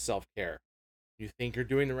self-care. You think you're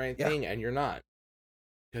doing the right Yeah. thing and you're not,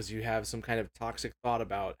 because you have some kind of toxic thought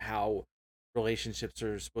about how relationships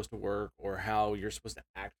are supposed to work, or how you're supposed to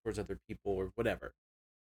act towards other people, or whatever.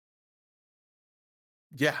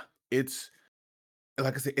 Yeah. It's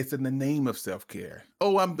like I said, it's in the name of self-care.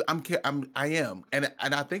 Oh, I am. And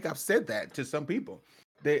I think I've said that to some people.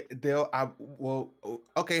 Okay,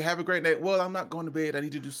 have a great night. Well, I'm not going to bed. I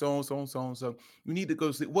need to do so and so and so and so. You need to go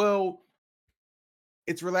to sleep. Well,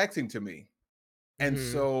 it's relaxing to me. And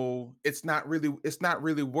Mm-hmm. so it's not really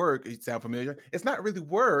work. It sound familiar? It's not really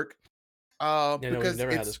work Yeah, no, we've because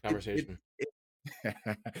never had this conversation.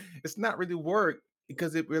 it's not really work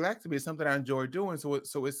because it relaxes me. It's something I enjoy doing. So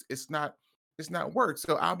it's not work.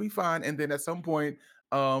 So I'll be fine. And then at some point,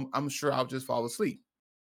 I'm sure I'll just fall asleep.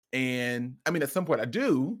 And I mean, at some point I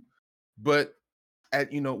do, but at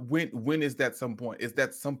when is that some point? Is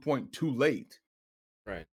that some point too late?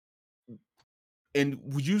 Right. And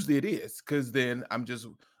usually it is because then I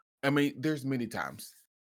mean, there's many times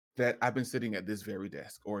that I've been sitting at this very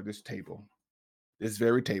desk or this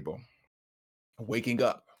very table, waking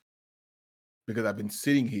up because I've been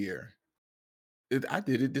sitting here. I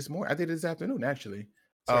did it this morning. I did it this afternoon, actually.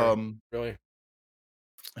 Sorry. Um, Really?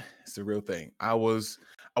 it's a real thing. I was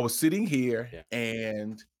sitting here Yeah.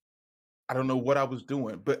 and I don't know what I was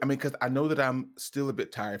doing, but I mean, because I know that I'm still a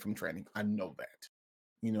bit tired from training. I know that.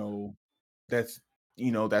 You know, that's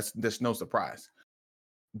that's no surprise.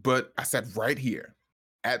 But I sat right here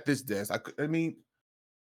at this desk. I mean,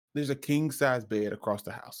 there's a king size bed across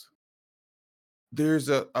the house. There's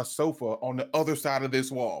a sofa on the other side of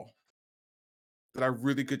this wall that I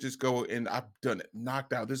really could just go and I've done it,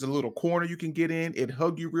 knocked out. There's a little corner you can get in. It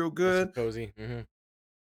hug you real Nice and good. cozy. Mm-hmm.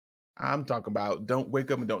 I'm talking about don't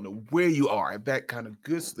wake up and don't know where you are. That kind of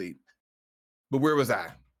good sleep. But where was I?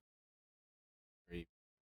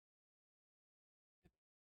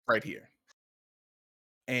 Right here.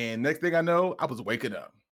 And next thing I know, I was waking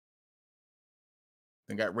up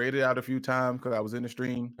and got rated out a few times because I was in the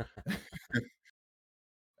stream.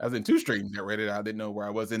 I was in two streams that rated out. I didn't know where I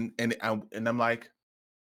was, and I'm like,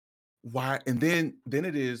 why? And then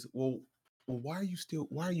it is, well, why are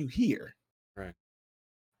you here? Right.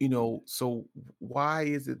 So why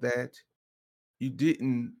is it that you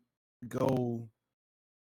didn't go?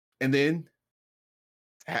 And then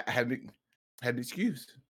I had an excuse.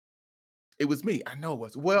 It was me. I know it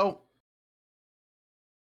was. Well,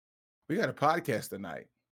 we got a podcast tonight,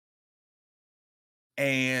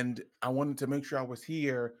 and I wanted to make sure I was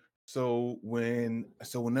here. So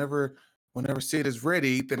whenever Sid is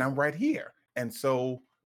ready, then I'm right here, and so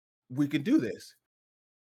we can do this.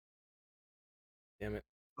 Damn it.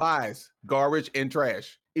 Lies, garbage, and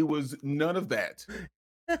trash. It was none of that.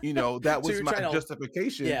 That So was you're my trying to, yeah, I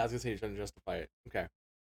justification. was gonna say you're trying to justify it. Okay.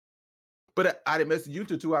 But I didn't message you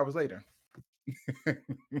till 2 hours later. So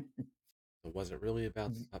was it really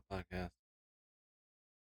about the podcast?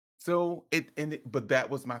 But that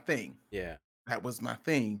was my thing. Yeah. That was my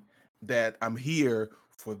thing, that I'm here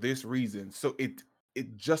for this reason. So it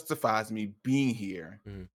justifies me being here.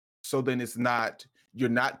 Mhm. So then it's not, you're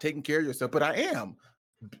not taking care of yourself, but I am,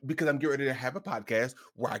 because I'm getting ready to have a podcast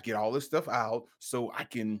where I get all this stuff out so I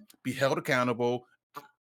can be held accountable.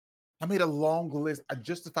 I made a long list. I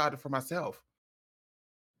justified it for myself,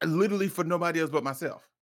 literally for nobody else but myself,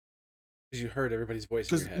 'Cause you heard everybody's voice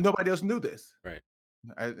in your because head. nobody else knew this. Right.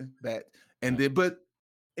 That and Yeah. then, but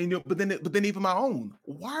and, but then even my own.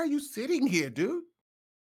 Why are you sitting here, dude?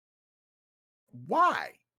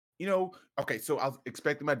 Why? Okay, so I was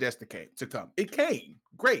expecting my desk to come. It came,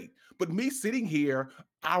 great. But me sitting here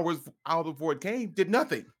hours out before it came did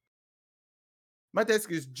nothing. My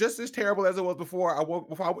desk is just as terrible as it was before I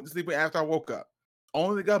went to sleep and after I woke up.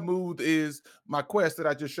 Only thing got moved is my quest that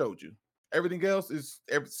I just showed you. Everything else is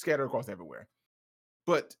scattered across everywhere.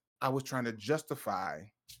 But I was trying to justify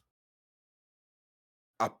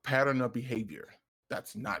a pattern of behavior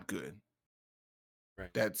that's not good.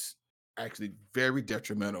 Right. That's actually very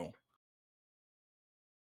detrimental,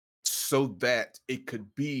 so that it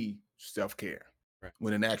could be self-care, Right.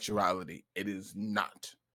 when in actuality it is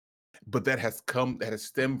not. But that has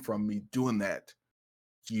stemmed from me doing that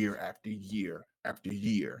year after year after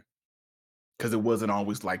year, because it wasn't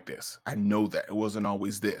always like this. I know that it wasn't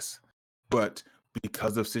always this, but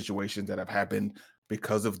because of situations that have happened,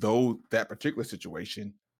 because of that particular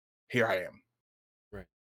situation, here I am. Right.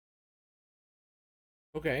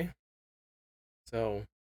 Okay. So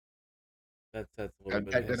that's a little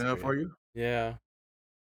bit of That enough history. for you? Yeah.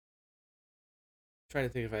 Trying to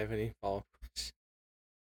think if I have any follow-up questions,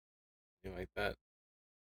 anything like that.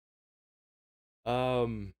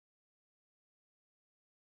 Um,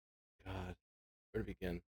 God, where to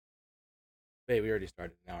begin? Wait, we already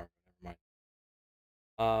started an hour. Never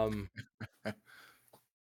mind.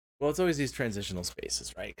 Well, it's always these transitional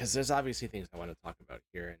spaces, right? Because there's obviously things I want to talk about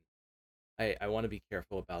here, and I want to be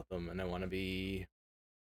careful about them, and I want to be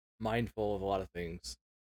mindful of a lot of things.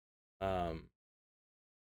 Um,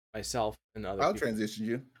 myself and other I'll people. transition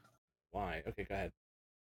you. Why? Okay, go ahead.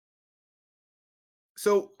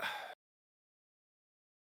 So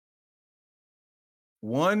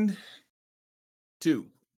 1,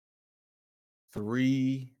 2,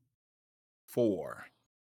 3, 4,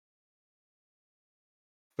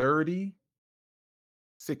 30,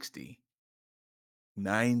 60,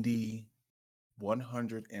 90,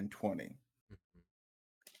 120. Mhm.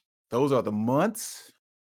 Those are the months,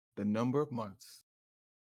 the number of months,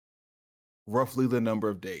 roughly the number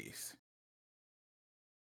of days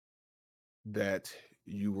that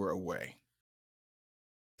you were away.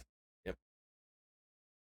 Yep.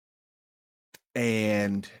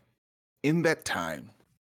 And in that time,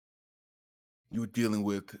 you were dealing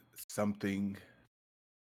with something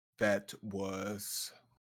that was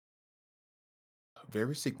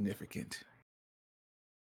very significant.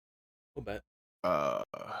 A little bit. A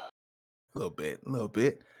a little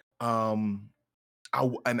bit. Um,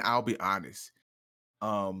 I'll be honest.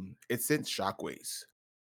 It sent shockwaves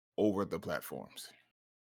over the platforms.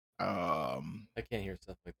 Um, I can't hear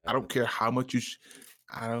stuff like I that. don't care how much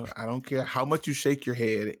I don't care how much you shake your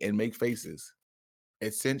head and make faces.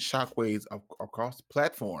 It sent shockwaves across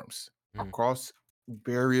platforms, Mhm. across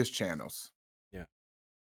various channels. Yeah.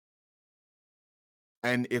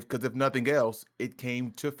 And if nothing else, it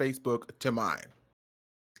came to Facebook, to mine.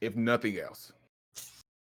 If nothing else,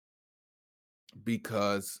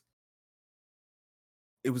 because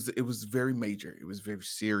it was very major. It was very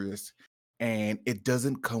serious, and it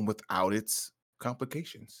doesn't come without its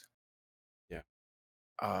complications. Yeah.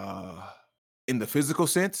 Uh in the physical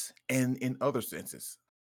sense and in other senses.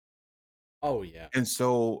 Oh yeah. And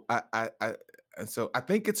so I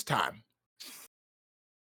think it's time.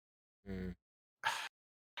 Mm.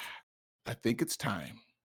 I think it's time.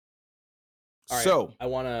 All right. So, I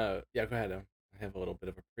want to. Yeah. Go ahead. I have a little bit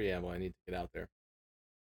of a preamble I need to get out there.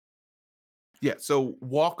 yeah, so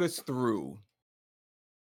walk us through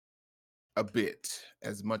a bit,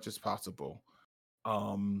 as much as possible,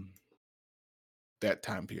 um that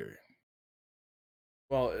time period.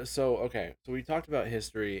 Well, so okay, so we talked about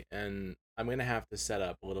history, and I'm gonna have to set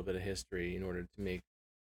up a little bit of history in order to make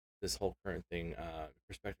this whole current thing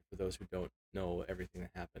perspective for those who don't know everything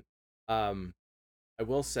that happened. Um, I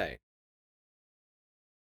will say,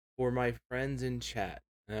 for my friends in chat,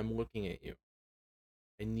 and I'm looking at you,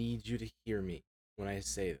 I need you to hear me when I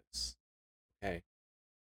say this. Okay,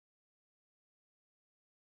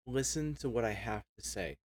 listen to what I have to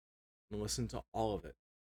say, and listen to all of it,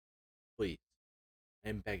 please.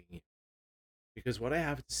 I'm begging you, because what I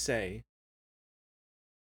have to say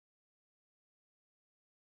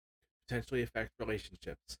potentially affect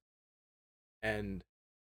relationships. And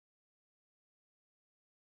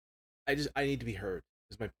I need to be heard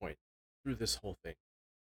is my point through this whole thing.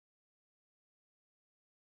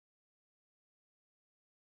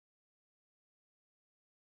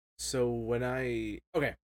 So when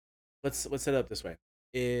okay, let's set it up this way.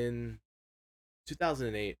 In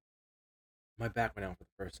 2008, my back went out for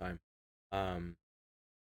the first time. Um,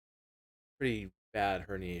 Pretty bad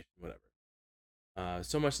herniation, whatever.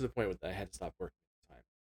 So much to the point that I had to stop working at the time.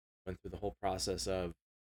 Went through the whole process of,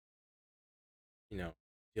 you know,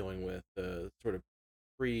 dealing with the sort of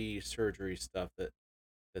pre-surgery stuff that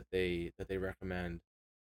they recommend.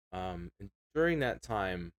 And during that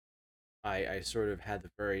time, I sort of had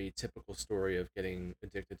the very typical story of getting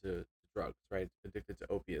addicted to drugs, right? Addicted to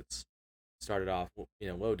opiates. Started off,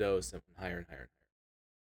 low dose and went higher and higher and higher.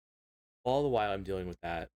 All the while I'm dealing with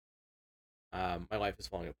that, my life is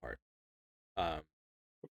falling apart. Um,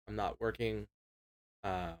 I'm not working.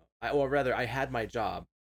 Or rather, I had my job,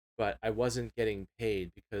 but I wasn't getting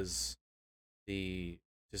paid because the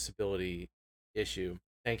disability issue.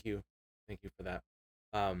 Thank you for that.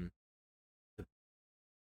 Um, the,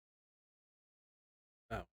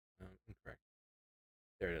 oh, incorrect.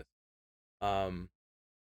 There it is. Um,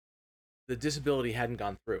 the disability hadn't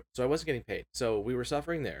gone through, so I wasn't getting paid. So we were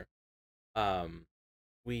suffering there. Um,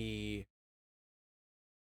 we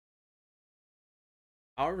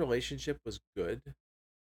Our relationship was good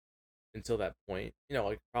until that point.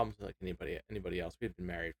 Like problems with like anybody else. We had been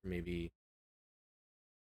married for maybe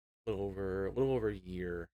a little over a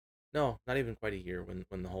year. No, not even quite a year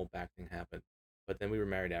when the whole back thing happened. But then we were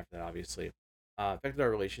married after that, obviously. Affected our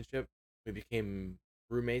relationship. We became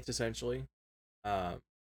roommates essentially. Uh,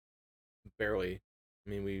 Barely. I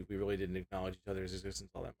mean, we really didn't acknowledge each other's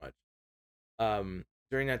existence all that much.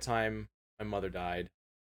 During that time, my mother died.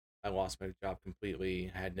 I lost my job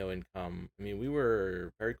completely. I had no income. I mean, we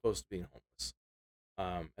were very close to being homeless.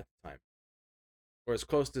 At the time, or as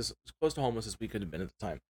close to homeless as we could have been at the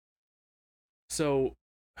time. So,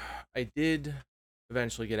 I did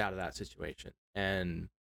eventually get out of that situation, and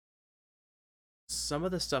some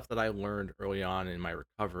of the stuff that I learned early on in my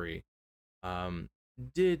recovery, um,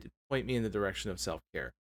 did point me in the direction of self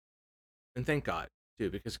care, and thank God too,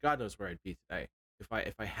 because God knows where I'd be today if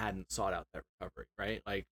I hadn't sought out that recovery, right?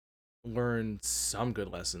 Like learned some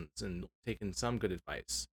good lessons and taken some good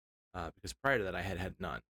advice, because prior to that I had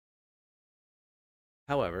none.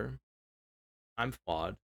 However, I'm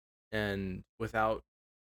flawed, and without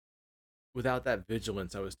that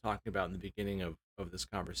vigilance I was talking about in the beginning of this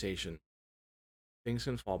conversation, things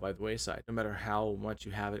can fall by the wayside. No matter how much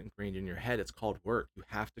you have it ingrained in your head, it's called work. You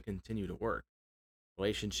have to continue to work.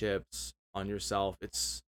 Relationships, on yourself,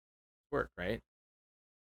 it's work, right?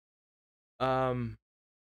 Um,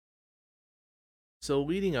 so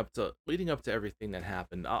leading up to everything that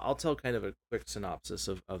happened, I'll tell kind of a quick synopsis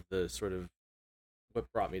of the sort of what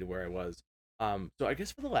brought me to where I was. So I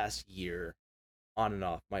guess for the last year, on and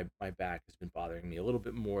off, my back has been bothering me a little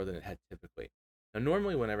bit more than it had typically. Now,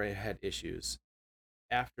 normally, whenever I had issues,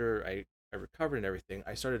 after I recovered and everything,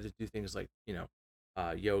 I started to do things like,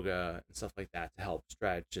 yoga and stuff like that to help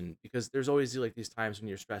stretch. And because there's always like these times when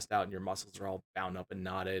you're stressed out and your muscles are all bound up and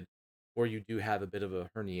knotted, or you do have a bit of a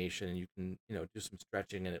herniation, and you can, do some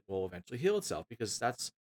stretching and it will eventually heal itself. Because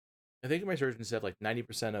that's, I think my surgeon said, like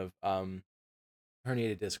 90% of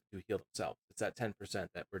herniated discs do heal themselves. It's that 10%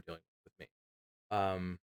 that we're dealing with me.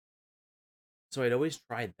 Um, so I'd always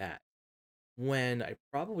tried that when I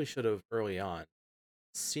probably should have early on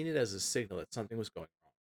seen it as a signal that something was going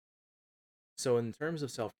wrong. So in terms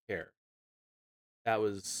of self care, that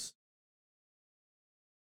was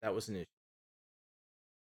an issue.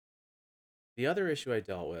 The other issue I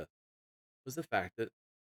dealt with was the fact that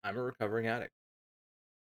I'm a recovering addict,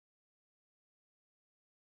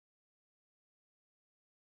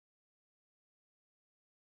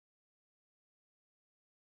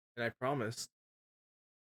 and I promised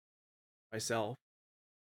myself,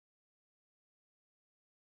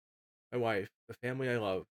 my wife, the family I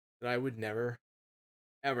love, that I would never,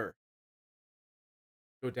 ever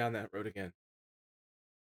go down that road again.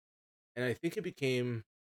 And I think it became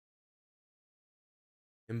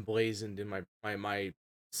emblazoned in my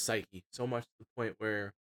psyche so much to the point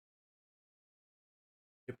where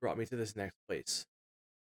it brought me to this next place.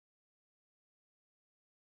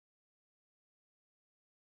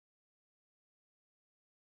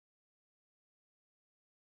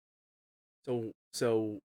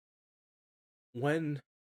 So when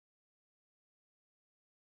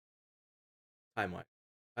timeline,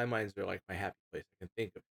 timelines are like my happy place. I can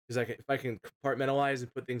think of, because if I can compartmentalize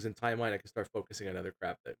and put things in timeline, I can start focusing on other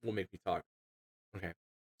crap that will make me talk. Okay,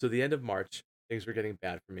 so the end of March, things were getting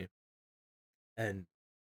bad for me. And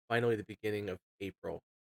finally, the beginning of April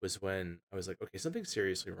was when I was like, okay, something's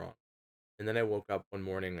seriously wrong. And then I woke up one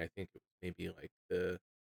morning, I think it was maybe like the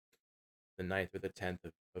 9th or the 10th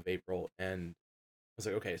of April, and I was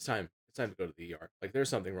like, okay, it's time to go to the ER. Like, there's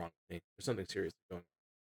something wrong with me. There's something seriously going on.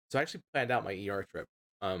 So I actually planned out my ER trip.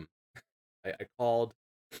 Um, I called.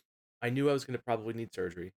 I knew I was going to probably need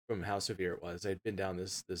surgery from how severe it was. I'd been down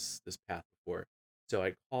this path before, so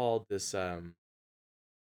I called this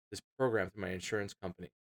program through my insurance company,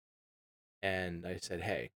 and I said,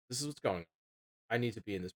 hey, this is what's going on. I need to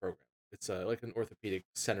be in this program. It's like an orthopedic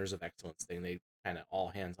centers of excellence thing. They kind of all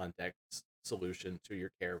hands on deck solution to your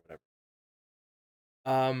care, whatever.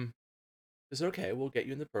 Um, I said, okay, we'll get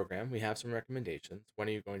you in the program. We have some recommendations. When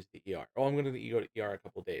are you going to the ER? Oh, I'm going to go to the ER a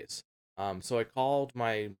couple days. So I called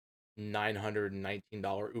my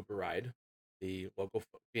 $919 Uber ride, the local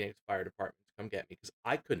Phoenix Fire Department, to come get me because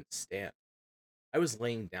I couldn't stand. I was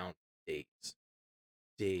laying down days,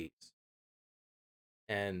 days,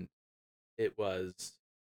 and it was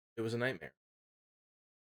it was a nightmare.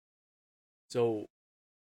 So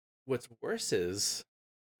what's worse is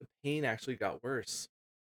the pain actually got worse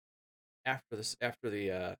after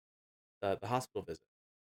the hospital visit.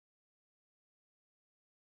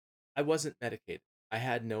 I wasn't medicated. I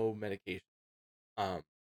had no medication. Um,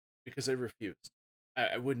 because I refused.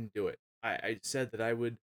 I wouldn't do it. I said that I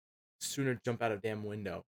would sooner jump out of a damn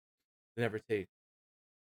window than ever take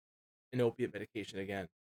an opiate medication again.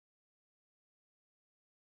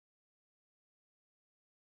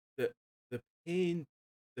 The the pain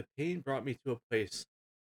the pain brought me to a place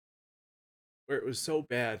where it was so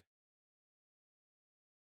bad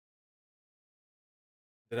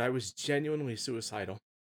that I was genuinely suicidal.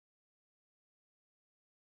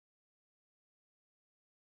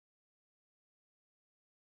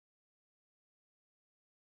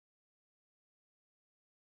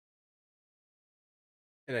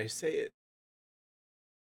 And I say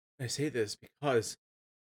this because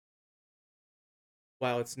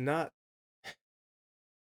while this is not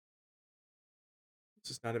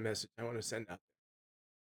a message I want to send out there,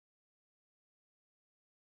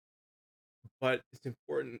 but it's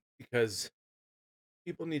important because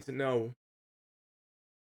people need to know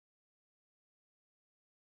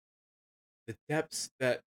the depths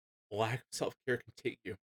that lack of self-care can take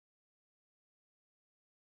you.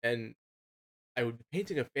 And I would be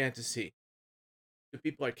painting a fantasy to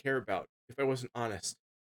people I care about if I wasn't honest,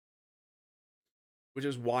 which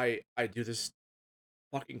is why I do this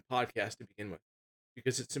fucking podcast to begin with,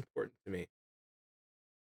 because it's important to me.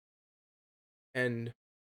 And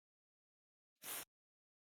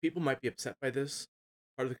people might be upset by this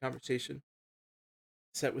part of the conversation,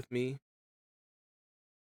 upset with me.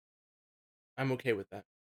 I'm okay with that.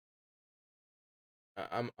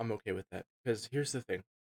 I'm okay with that because here's the thing.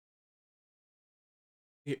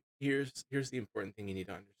 Here's the important thing you need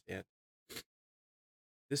to understand.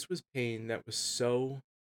 This was pain that was so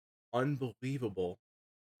unbelievable.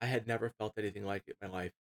 I had never felt anything like it in my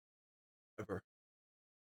life, ever,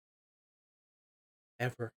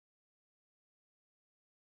 ever.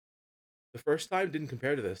 The first time didn't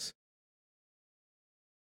compare to this.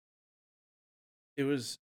 It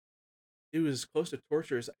was it was as close to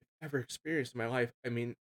torture as I've ever experienced in my life. I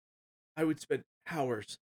mean, I would spend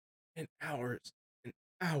hours and hours and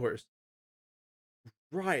hours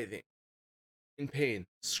writhing in pain,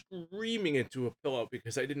 screaming into a pillow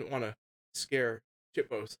because I didn't want to scare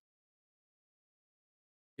Chippos.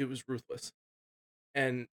 It was ruthless.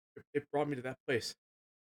 And it brought me to that place.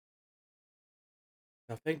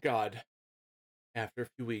 Now, thank God, after a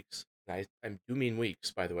few weeks, I do mean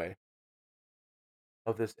weeks, by the way,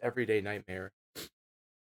 of this everyday nightmare,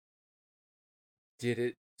 did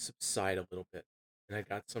it subside a little bit. And I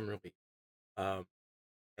got some relief. Um,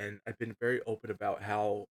 and I've been very open about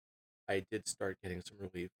how I did start getting some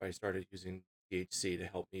relief. I started using THC to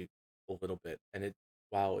help me a little bit. And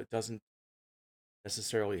while it doesn't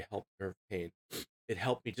necessarily help nerve pain, it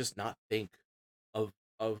helped me just not think of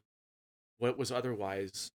of what was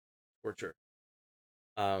otherwise torture.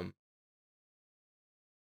 Um,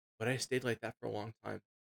 but I stayed like that for a long time,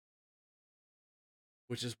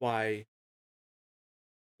 which is why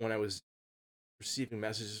when I was receiving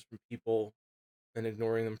messages from people and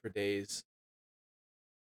ignoring them for days,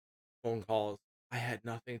 phone calls, I had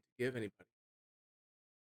nothing to give anybody.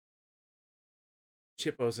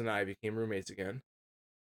 Chippos and I became roommates again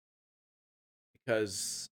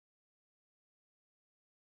because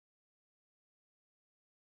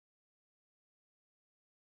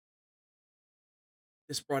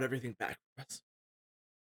this brought everything back for us.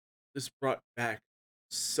 This brought back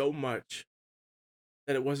so much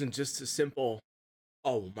that it wasn't just as simple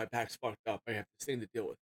oh, my back's fucked up. I have this thing to deal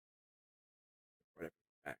with. Whatever.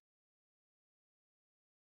 Back.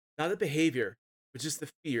 Not the behavior, but just the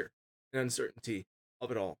fear and uncertainty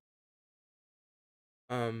of it all.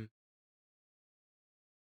 Um,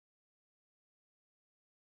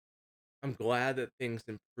 I'm glad that things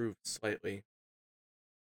improved slightly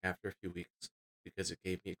after a few weeks because it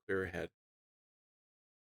gave me a clearer head.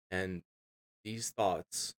 And these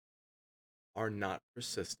thoughts are not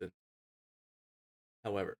persistent.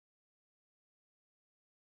 However,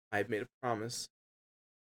 I've made a promise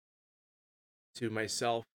to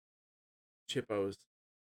myself, Chippos,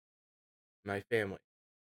 my family,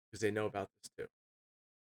 because they know about this too,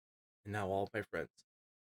 and now all of my friends,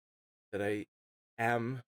 that I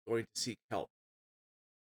am going to seek help.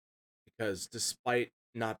 Because despite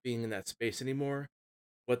not being in that space anymore,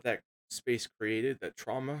 what that space created, that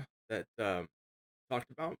trauma that talked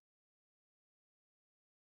about,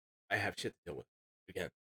 I have shit to deal with again,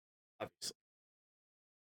 obviously.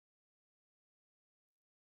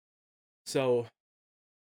 So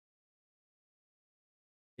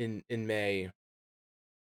in May,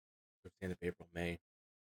 towards the end of April, May,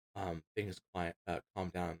 things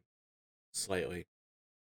calmed down slightly,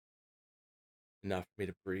 enough for me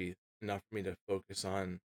to breathe, enough for me to focus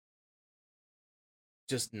on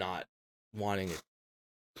just not wanting it.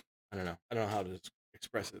 I don't know how to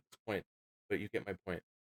express it at this point, but you get my point.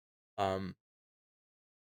 Um,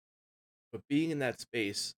 but being in that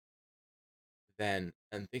space then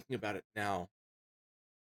and thinking about it now,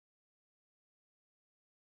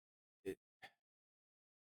 it,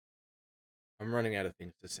 I'm running out of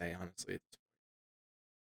things to say, honestly.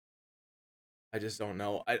 I just don't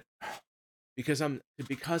know. I because I'm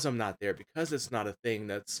not there, because it's not a thing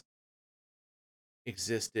that's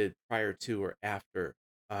existed prior to or after.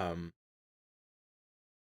 Um,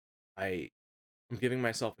 I I'm giving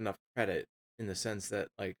myself enough credit in the sense that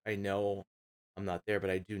like I know I'm not there, but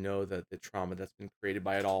I do know that the trauma that's been created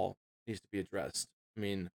by it all needs to be addressed. I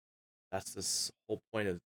mean, that's this whole point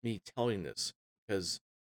of me telling this because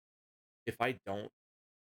if I don't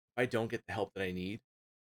get the help that I need,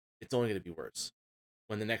 it's only going to be worse.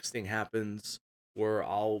 When the next thing happens, where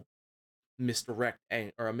I'll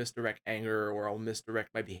or I'll misdirect anger, or I'll misdirect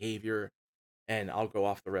my behavior, and I'll go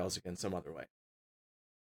off the rails again some other way.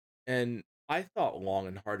 And I thought long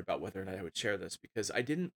and hard about whether or not I would share this because I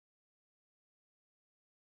didn't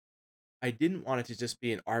want it to just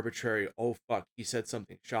be an arbitrary, oh fuck, he said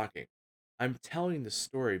something shocking. I'm telling the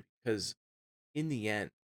story because in the end,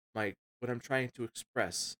 what I'm trying to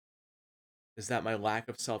express is that my lack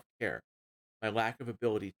of self-care, my lack of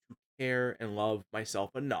ability to care and love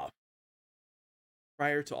myself enough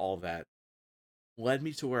prior to all that led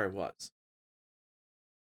me to where I was,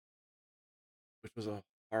 which was a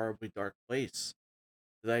horribly dark place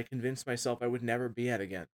that I convinced myself I would never be at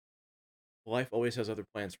again. Life always has other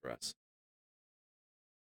plans for us.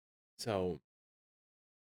 So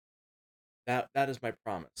that is my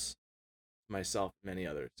promise to myself and many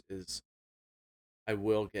others is I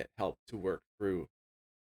will get help to work through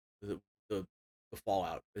the the, the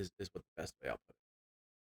fallout is what the best way I'll put it.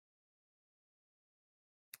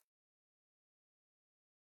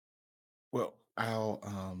 Well,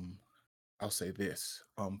 I'll say this.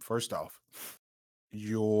 First off,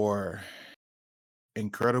 your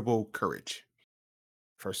incredible courage.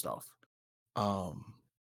 First off, um,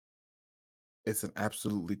 it's an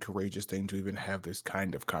absolutely courageous thing to even have this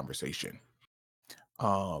kind of conversation.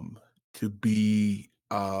 Um, to be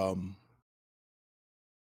um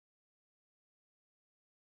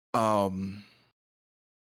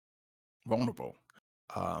vulnerable.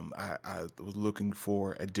 I was looking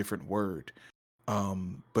for a different word.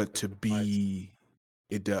 But That to implies be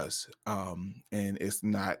it does. And it's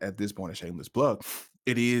not at this point a shameless plug.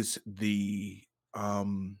 It is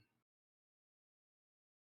um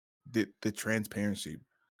the transparency,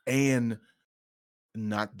 and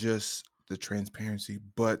not just the transparency,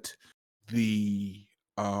 but the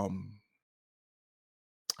um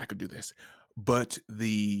I could do this, but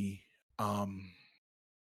um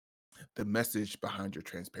the message behind your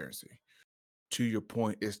transparency. To your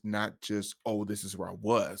point, it's not just, oh, this is where I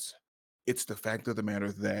was. It's the fact of the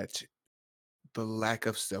matter that the lack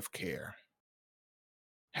of self-care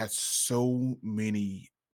has so many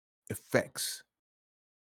effects.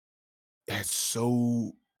 It has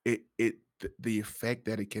so the effect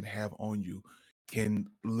that it can have on you can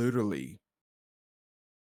literally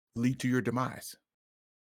lead to your demise.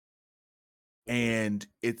 And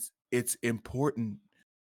it's important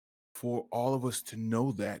for all of us to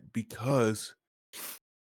know that because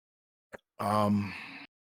um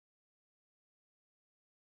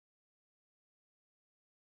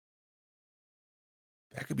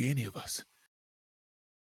That could be any of us.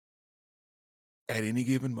 At any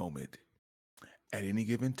given moment, at any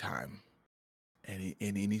given time, and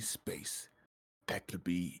in any space, that could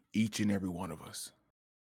be each and every one of us.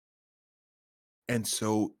 And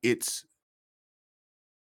so it's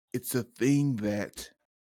a thing that,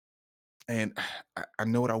 and I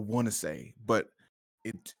know what I want to say, but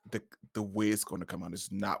it the way it's going to come out is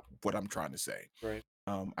not what I'm trying to say. Right.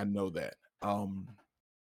 I know that.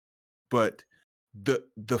 But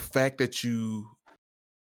the fact that you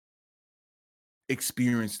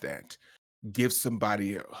experience that gives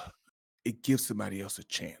somebody it gives somebody else a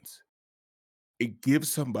chance. It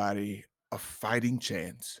gives somebody a fighting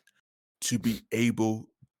chance to be able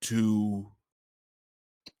to,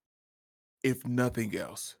 if nothing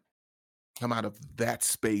else, come out of that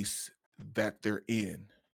space that they're in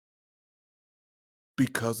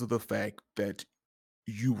because of the fact that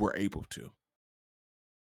you were able to.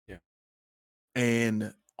 Yeah.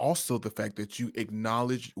 And also the fact that you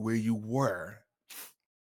acknowledged where you were,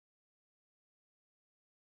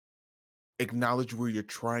 acknowledge where you're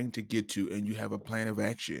trying to get to, and you have a plan of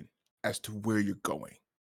action as to where you're going.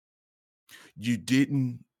 You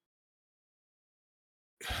didn't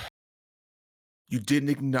you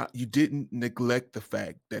didn't neglect the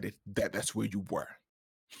fact that that's where you were.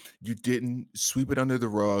 You didn't sweep it under the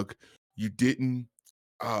rug. You didn't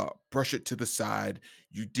brush it to the side.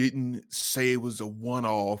 You didn't say it was a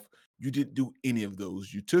one-off. You didn't do any of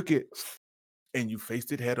those. You took it and you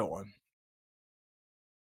faced it head on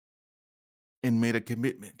and made a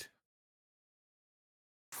commitment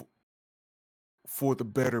for the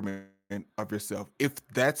betterment of yourself. If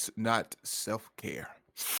that's not self-care,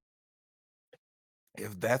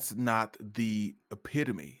 if that's not the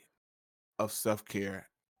epitome of self-care,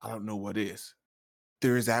 I don't know what is.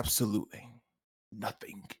 There is absolutely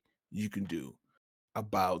nothing you can do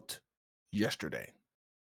about yesterday.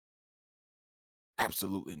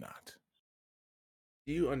 Absolutely not.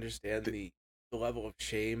 Do you understand Th- the level of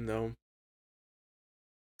shame though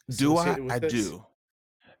Do I? associated I with this? do.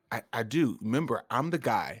 I do. Remember, I'm the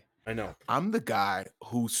guy. I know. I'm the guy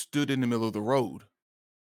who stood in the middle of the road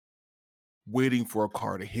waiting for a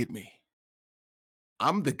car to hit me.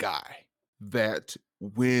 I'm the guy that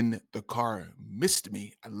when the car missed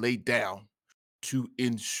me, I laid down to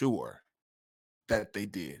ensure that they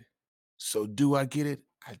did. So do I get it?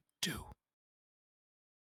 I do.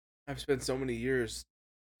 I've spent so many years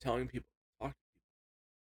telling people to talk to people,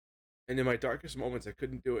 and in my darkest moments, I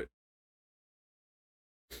couldn't do it.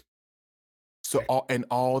 So I,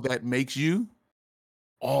 all that makes you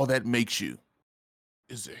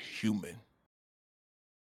is a human.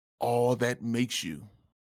 All that makes you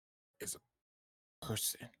is a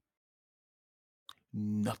person.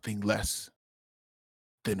 Nothing less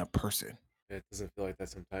than a person. it doesn't feel like that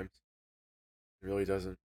sometimes. It really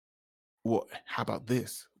doesn't. Well, how about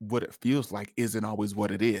this? What it feels like isn't always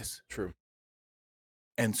what it is. True.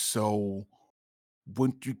 And so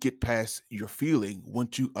once you get past your feeling,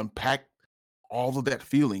 once you unpack all of that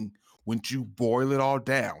feeling, once you boil it all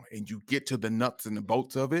down and you get to the nuts and the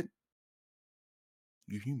bolts of it,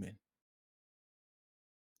 you're human.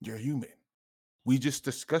 You're human. We just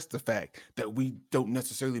discussed the fact that we don't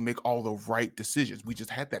necessarily make all the right decisions. We just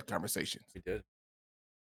had that conversation. We did.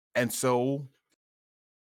 And so,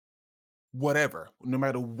 whatever, no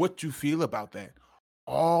matter what you feel about that,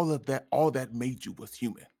 all that made you was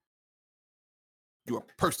human. You're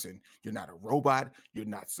a person. You're not a robot. You're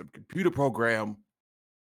not some computer program.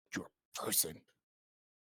 You're a person.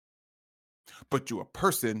 But you're a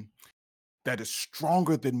person that is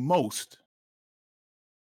stronger than most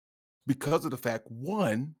because of the fact,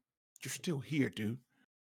 one, you're still here, dude.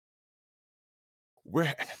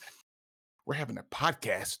 We're we're having a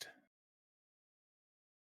podcast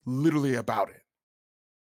literally about it.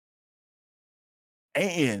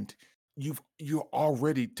 And you're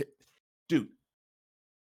already dude,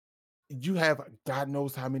 you have God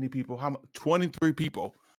knows how many people, 23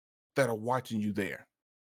 people that are watching you there.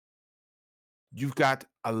 You've got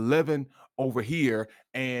 11 over here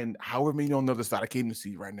and however many on the other side. I can't even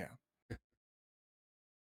see right now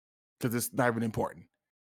because it's not even important.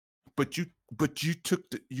 But you took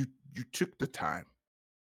you took the time.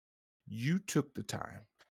 You took the time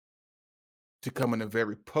to come in a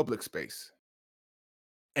very public space.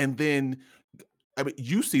 And then I mean,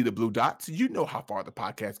 you see the blue dots. You know how far the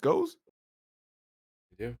podcast goes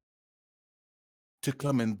We do. to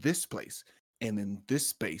come in this place and in this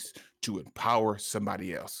space to empower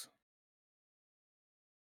somebody else.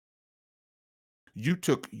 You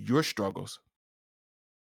took your struggles,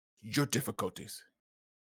 your difficulties,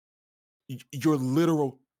 your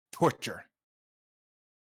literal torture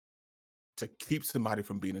to keep somebody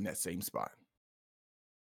from being in that same spot.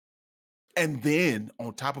 And then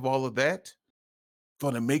on top of all of that,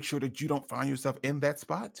 for to make sure that you don't find yourself in that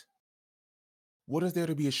spot, what is there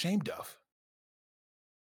to be ashamed of?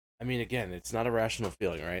 I mean, again, it's not a rational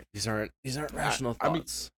feeling, right? These aren't rational I mean,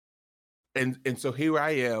 thoughts. and so here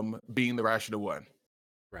I am being the rational one.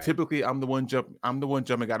 Right. Typically, I'm the one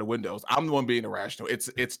jumping out of windows. I'm the one being irrational.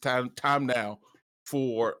 It's time now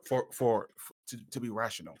to be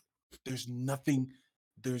rational. There's nothing,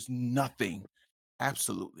 there's nothing,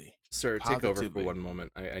 absolutely, Sir, take over for positively. one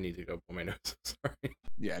moment. I need to go pull my nose. Sorry.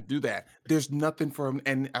 Yeah, do that. There's nothing for him,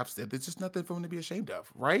 and I've said there's just nothing for him to be ashamed of,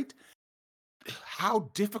 right? How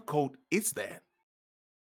difficult is that?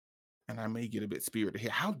 And I may get a bit spirited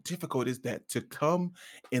here. How difficult is that to come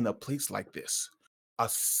in a place like this, a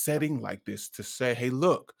setting like this, to say, hey,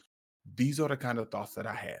 look, these are the kind of thoughts that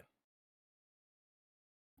I had.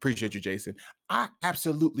 Appreciate you, Jason. I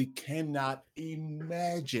absolutely cannot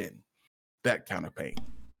imagine that kind of pain.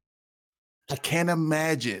 I can't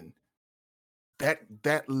imagine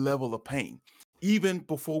that level of pain. Even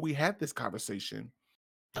before we had this conversation,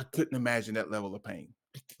 I couldn't imagine that level of pain.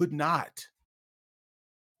 I could not.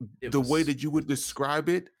 It The way was that you would describe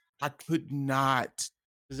it, I could not.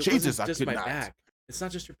 because it Jesus, wasn't I just could my not. back. It's not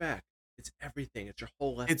just your back. It's everything. It's your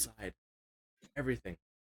whole left It's side. Everything.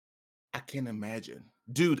 I can't imagine.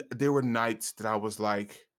 Dude, there were nights that I was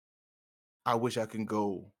like, I wish I can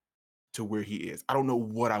go to where he is. I don't know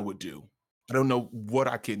what I would do. I don't know what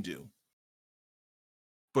I can do.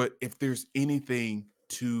 But if there's anything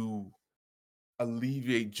to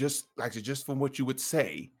alleviate just from what you would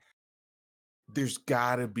say, there's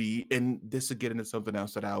gotta be, and this will get into something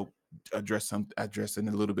else that I'll address in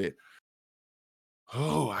a little bit.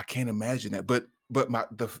 Oh, I can't imagine that. But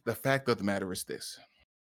the fact of the matter is this,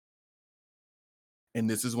 and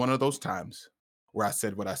this is one of those times where I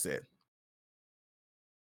said what I said.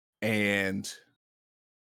 And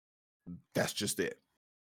that's just it.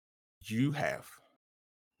 You have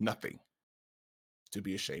nothing to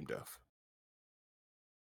be ashamed of.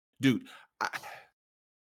 Dude, I,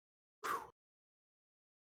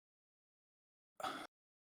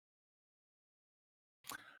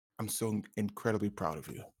 I'm so incredibly proud of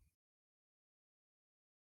you.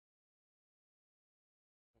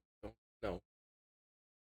 No, no.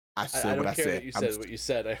 I I said what don't I care that said. you said what you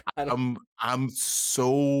said. I don't. I'm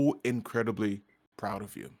so incredibly proud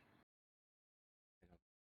of you.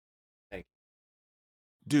 Thank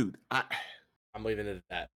you. Dude, I'm leaving it at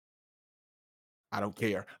that. I don't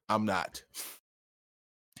care. I'm not.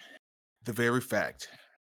 The very fact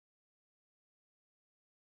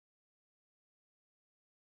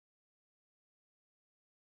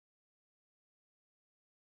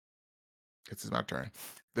this is my turn.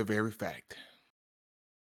 The very fact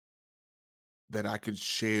that I could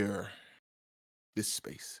share this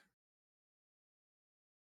space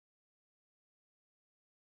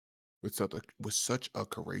with such a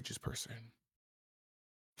courageous person.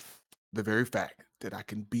 The very fact that I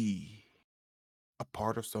can be a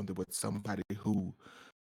part of something with somebody who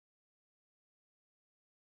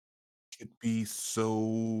could be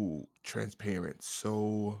so transparent,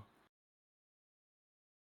 so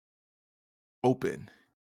open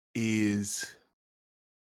is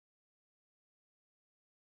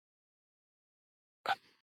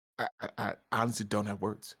I honestly don't have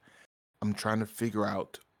words. I'm trying to figure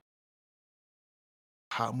out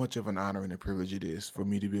how much of an honor and a privilege it is for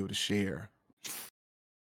me to be able to share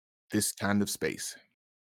this kind of space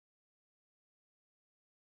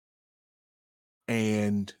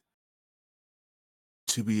and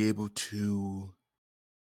to be able to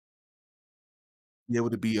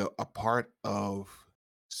be a part of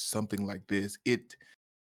something like this. It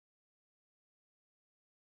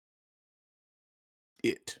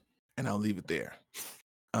and I'll leave it there.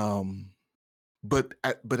 Um but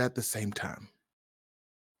at the same time,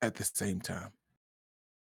 it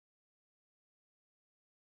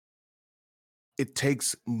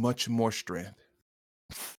takes much more strength.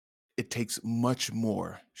 It takes much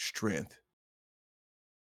more strength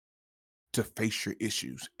to face your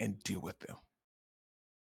issues and deal with them.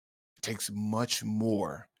 It takes much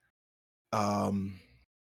more um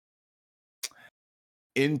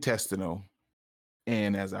intestinal,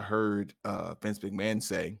 and as I heard Vince McMahon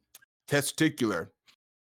say, testicular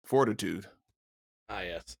fortitude. Ah,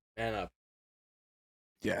 yes. Man up.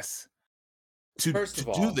 Yes. First To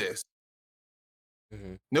of do all, this.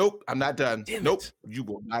 mhm. Nope, I'm not done. Damn Nope, it. you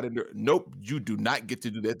will not enter. Nope, you do not get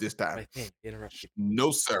to do that this time. My thing interrupted.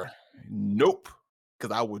 No, sir. Nope.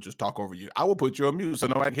 Because I will just talk over you. I will put you on mute so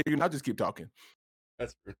nobody can hear you and I'll just keep talking.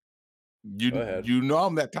 That's rude. Go You ahead. you know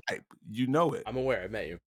I'm that type. You know it. I'm aware. I met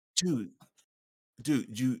you. Dude. dude,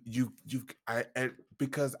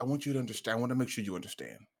 because I want you to understand. I want to make sure you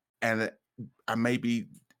understand. And I may be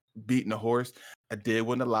beating a horse. I did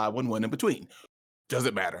win a lie, one in between.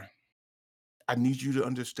 Doesn't matter. I need you to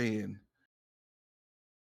understand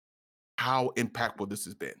how impactful this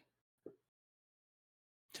has been.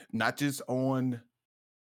 Not just on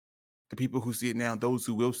the people who see it now, those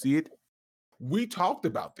who will see it. We talked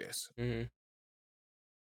about this, Mm-hmm.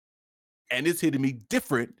 and it's hitting me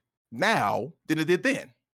different now than it did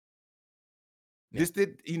then. Yeah.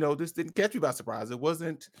 This didn't catch me by surprise. It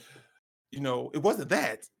wasn't, it wasn't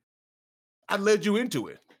that. I led you into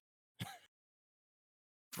it.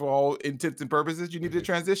 For all intents and purposes, you needed a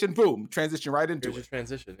transition. Boom, transition right into Here's your it.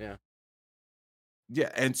 transition. Yeah.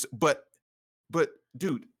 Yeah, but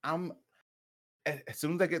dude, I'm as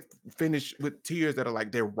soon as I get finished with tears that are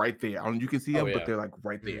like they're right there. I don't, you can see Oh them, but yeah. they're like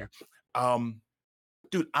right Mm-hmm. there. Um,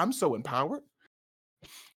 dude, I'm so empowered.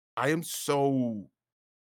 I am so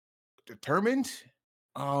determined,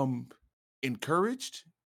 um, encouraged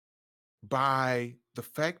by the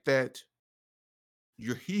fact that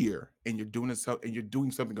you're here and you're doing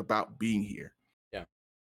something about being here. Yeah.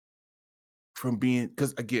 From being,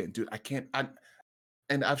 because again, dude, I can't.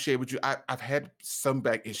 And I've shared with you, I've had some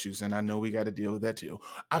back issues, and I know we got to deal with that too.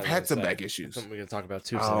 I I've was gonna had some say back that's issues. something we can talk about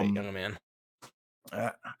too tonight, Um, young man.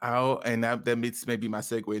 and that meets maybe my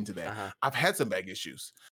segue into that. Uh-huh. I've had some back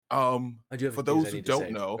issues. I do have a For few things I those who need to don't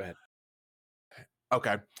say. Go know, ahead.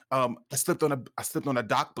 okay, I slipped on a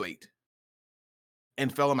dock plate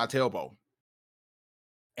and fell on my tailbone,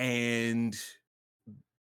 and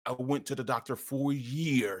I went to the doctor for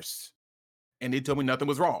years, and they told me nothing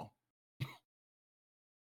was wrong.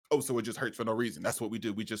 Oh, so it just hurts for no reason. That's what we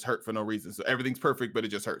do. We just hurt for no reason. So everything's perfect, but it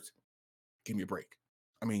just hurts. Give me a break.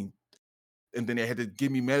 I mean, and then they had to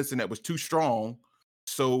give me medicine that was too strong.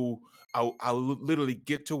 So I'll literally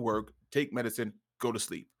get to work, take medicine, go to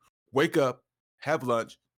sleep, wake up, have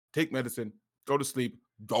lunch, take medicine, go to sleep,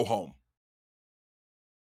 go home.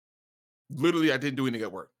 Literally, I didn't do anything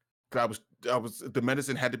at work. 'Cause the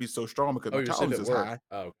medicine had to be so strong because Oh, my you're asleep tolerance at is work. high.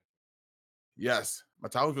 Oh, Yes, my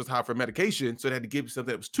tolerance was high for medication, so they had to give me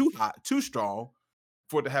something that was too hot, too strong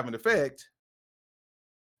for it to have an effect,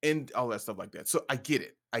 and all that stuff like that. So I get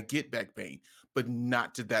it. I get back pain, but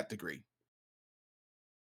not to that degree.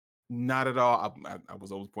 Not at all. I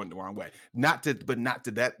was always pointing the wrong way. Not to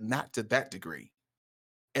that degree.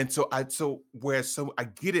 And so I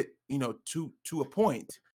get it, to a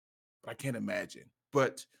point, but I can't imagine.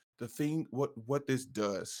 But the thing, what this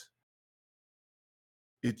does,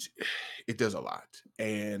 it it does a lot,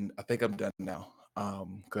 and I think I'm done now.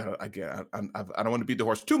 'Cause again, I don't want to beat the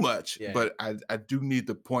horse too much, yeah, yeah. but I do need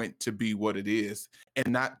the point to be what it is,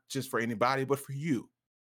 and not just for anybody, but for you.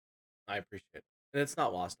 I appreciate it, and it's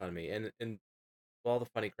not lost on me. And all the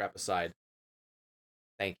funny crap aside,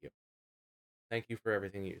 thank you for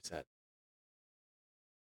everything you said.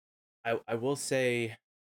 I will say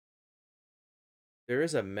there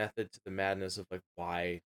is a method to the madness of like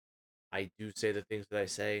why I do say the things that I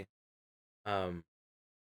say. Um,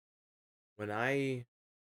 when I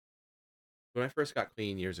first got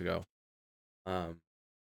clean years ago, um,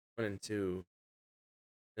 went into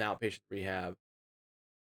an outpatient rehab,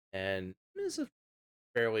 and this is a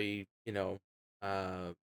fairly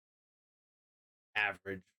uh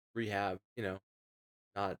average rehab,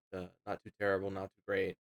 not too terrible, not too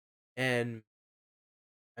great. And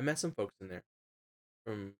I met some folks in there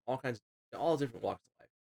from all different walks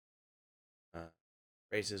of life,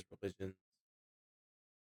 races, religions,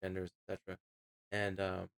 genders, etc. And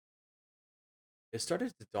it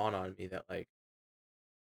started to dawn on me that like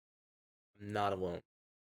I'm not alone.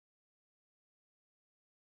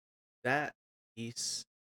 That piece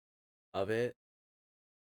of it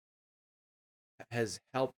has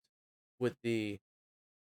helped with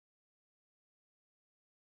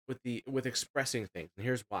with expressing things, and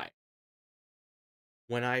here's why.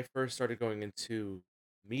 When I first started going into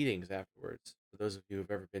meetings afterwards, for those of you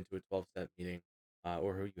who've ever been to a 12-step meeting,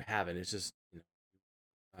 or who you haven't, it's just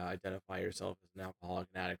identify yourself as an alcoholic,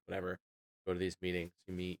 an addict, whatever. Go to these meetings,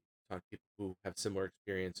 you meet, talk to people who have similar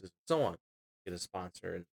experiences, and so on. Get a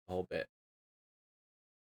sponsor and the whole bit.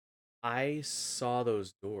 I saw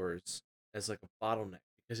those doors as like a bottleneck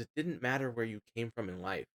because it didn't matter where you came from in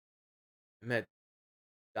life. I met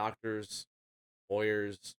doctors,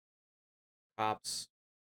 lawyers, cops,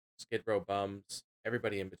 skid row bums,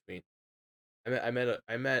 everybody in between. I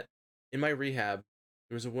met in my rehab.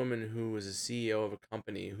 There was a woman who was a CEO of a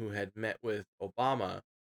company who had met with Obama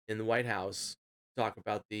in the White House to talk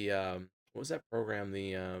about the what was that program,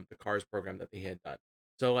 the cars program that they had done.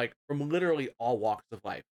 So like from literally all walks of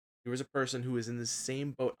life, there was a person who was in the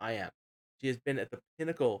same boat I am. She has been at the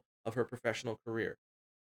pinnacle of her professional career,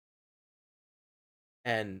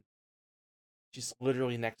 and she's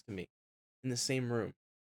literally next to me in the same room,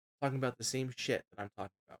 talking about the same shit that I'm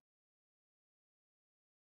talking about.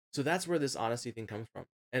 So that's where this honesty thing comes from,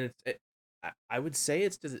 and I would say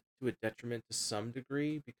it's to a detriment to some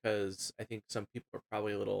degree, because I think some people are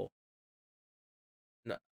probably a little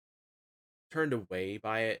turned away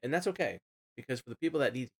by it, and that's okay, because for the people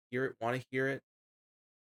that need to hear it, want to hear it,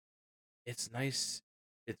 it's nice,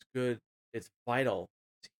 it's good, it's vital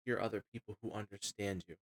to hear other people who understand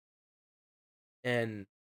you. And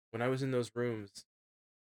when I was in those rooms,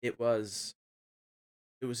 it was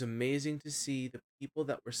it was amazing to see the people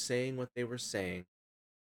that were saying what they were saying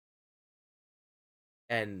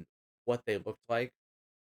and what they looked like,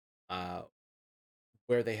 uh,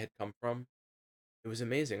 where they had come from. It was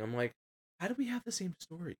amazing. I'm like, how do we have the same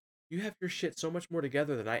story? You have your shit so much more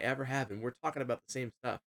together than I ever have, and we're talking about the same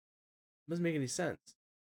stuff. It doesn't make any sense.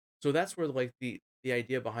 So that's where, like, the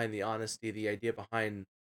idea behind the honesty, the idea behind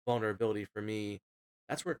vulnerability for me,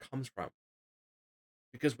 that's where it comes from.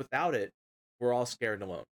 Because without it, we're all scared and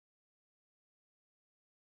alone,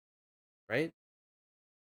 right?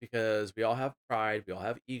 Because we all have pride, we all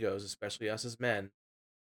have egos, especially us as men. I'm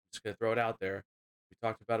just gonna throw it out there. We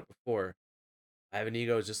talked about it before. I have an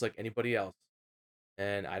ego just like anybody else,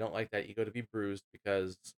 and I don't like that ego to be bruised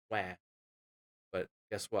because wah. But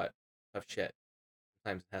guess what? Tough shit.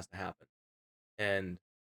 Sometimes it has to happen. And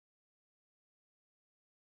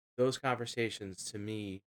those conversations to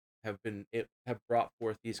me have brought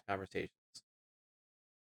forth these conversations.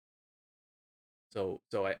 So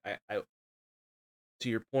I to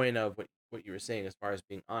your point of what you were saying as far as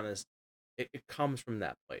being honest, it comes from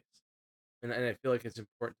that place. And I feel like it's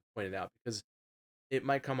important to point it out, because it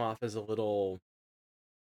might come off as a little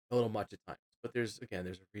much at times. But there's a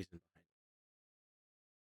reason behind it.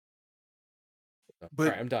 So, all But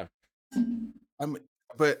right, I'm done.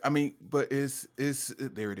 I mean, but it's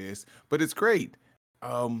there it is. But it's great.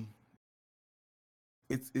 Um,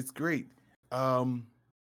 it's great. Um,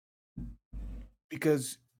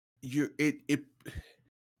 because your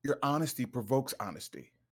honesty provokes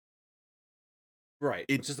honesty. Right,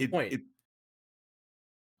 which is the point. It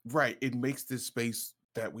right. It makes this space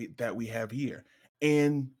that we have here,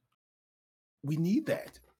 and we need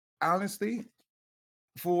that. Honestly,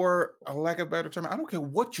 for a lack of a better term, I don't care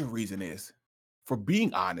what your reason is for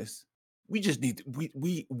being honest. We just need to,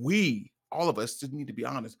 we all of us just need to be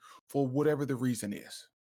honest for whatever the reason is.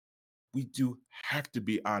 We do have to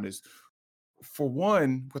be honest for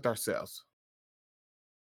one with ourselves,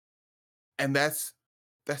 and that's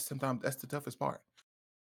sometimes that's the toughest part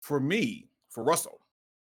for me. For Russell,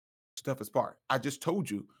 it's the toughest part. I just told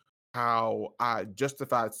you how I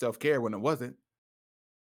justified self care when it wasn't,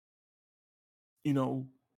 you know,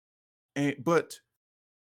 and but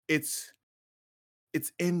it's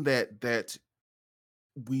it's in that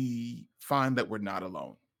we find that we're not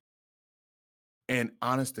alone. And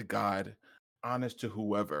honest to God, honest to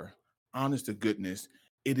whoever, honest to goodness,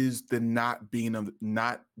 it is the not being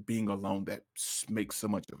alone that makes so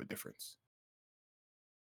much of a difference.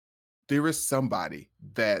 There is somebody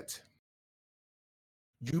that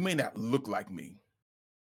you may not look like me,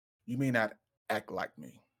 you may not act like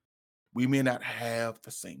me, we may not have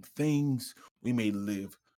the same things, we may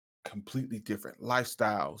live completely different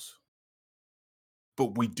lifestyles,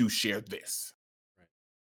 but we do share this.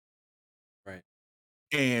 Right, right,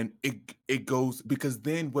 And it goes because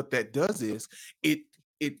then what that does is it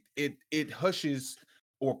it hushes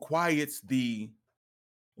or quiets the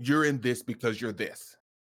you're in this because you're this.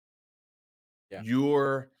 yeah,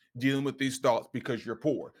 You're dealing with these thoughts because you're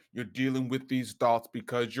poor. You're dealing with these thoughts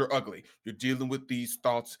because you're ugly. You're dealing with these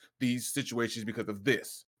thoughts, these situations because of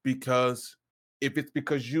this. Because if it's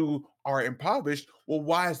because you are impoverished, well,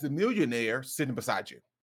 why is the millionaire sitting beside you?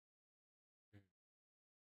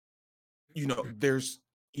 You know, there's,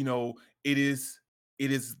 you know, it is,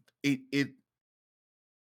 it is, it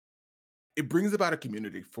brings about a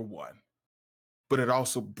community for one, but it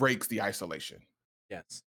also breaks the isolation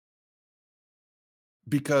yes,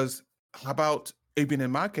 because how about even in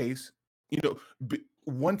my case, you know,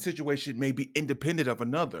 one situation may be independent of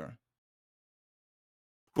another,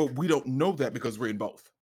 but we don't know that because we're in both.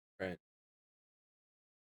 right,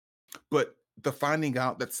 But the finding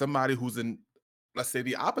out that somebody who's in, let's say,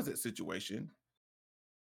 the opposite situation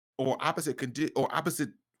or opposite or opposite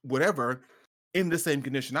whatever in the same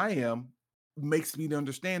condition I am makes me to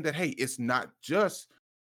understand that hey, it's not just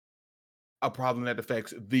a problem that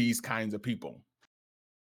affects these kinds of people.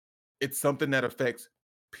 It's something that affects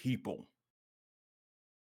people,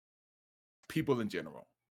 people in general.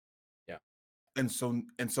 yeah, and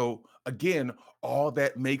so again, all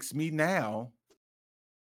that makes me now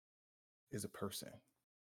is a person,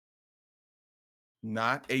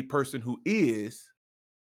 not a person who is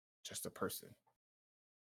just a person.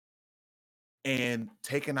 And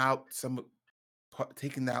taking out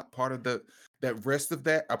part of that rest of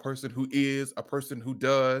that, a person who is, a person who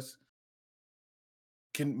does,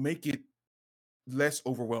 can make it less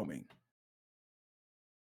overwhelming.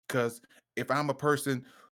 Because if I'm a person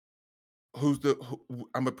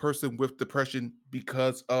I'm a person with depression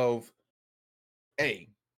because of A.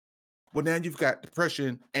 Well, now you've got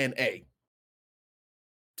depression and A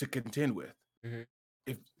to contend with. Hmm.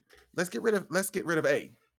 If let's get rid of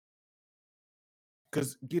A,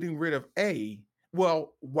 because getting rid of A,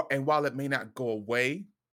 well, and while it may not go away,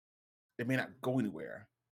 it may not go anywhere.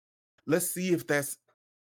 Let's see if that's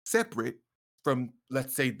separate from,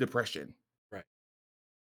 let's say, depression. Right.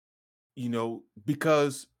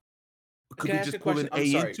 Because could Can I we ask a just pull question? an I'm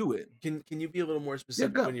A sorry. into it? Can you be a little more Yeah,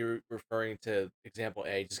 specific when go. you're referring to example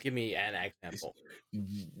A? Just give me an It's example.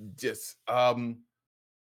 just okay.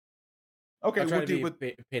 I'm trying We'll to deal be a with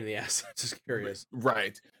pain in the ass. Just curious.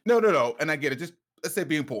 right. No, no, no. And I get it. Just let's say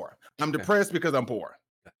being poor. I'm Okay. depressed because I'm poor.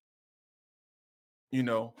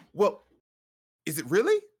 Okay. Well, is it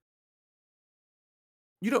really?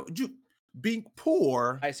 You being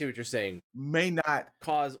poor I see what you're saying. may not Root may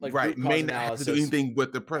cause not have to do analysis. anything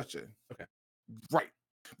with depression. Okay. Right.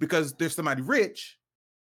 Because there's somebody rich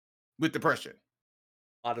with depression.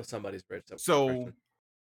 A lot of somebody's bridge that So depression.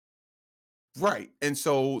 right. And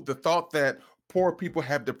so the thought that poor people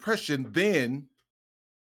have depression then,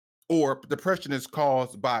 or depression is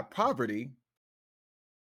caused by poverty,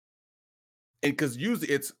 and because usually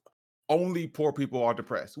it's only poor people are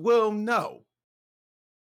depressed. Well, no,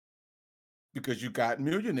 because you got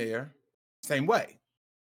millionaire, same way.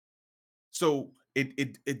 So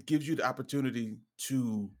it gives you the opportunity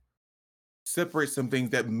to separate some things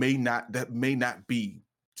that may not be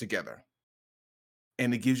together.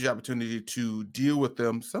 And it gives you the opportunity to deal with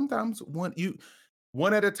them sometimes one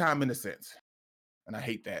at a time, in a sense. And I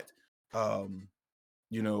hate that. Um,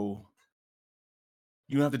 you know,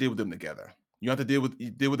 you don't have to deal with them together. You have to deal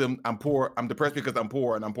with them. I'm poor. I'm depressed because I'm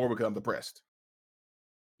poor, and I'm poor because I'm depressed.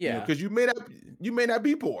 Yeah. Because you may not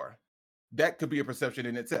be poor. That could be a perception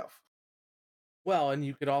in itself. Well, and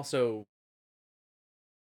you could also,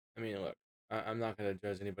 I mean, look, I'm not going to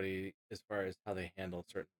judge anybody as far as how they handle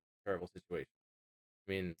certain terrible situations.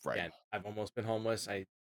 I mean, Right. again, I've almost been homeless. I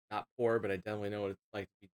not poor, but I definitely know what it's like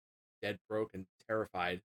to be dead broke and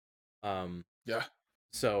terrified. Um, Yeah.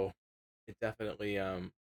 so it definitely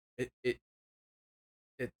it it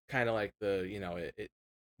it's kind of like it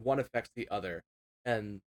one affects the other,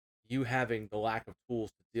 and you having the lack of tools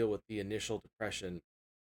to deal with the initial depression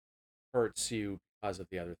hurts you because of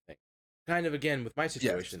the other thing. Kind of again with my Yes.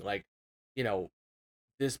 situation, like, you know,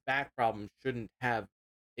 this back problem shouldn't have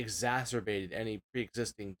exacerbated any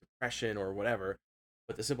pre-existing depression or whatever,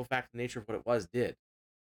 but the simple fact, the nature of what it was did,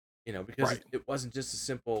 because Right. it wasn't just a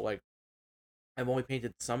simple like I've only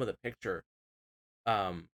painted some of the picture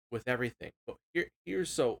with everything. But here's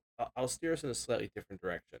so I'll steer us in a slightly different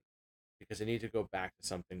direction because I need to go back to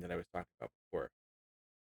something that I was talking about before,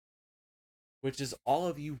 which is all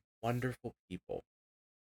of you wonderful people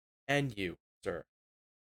and you, sir.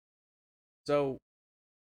 So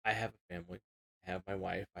I have a family, I have my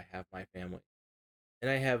wife, I have my family,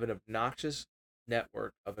 and I have an obnoxious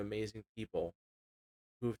network of amazing people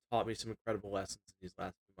who have taught me some incredible lessons in these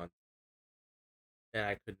last 2 months, and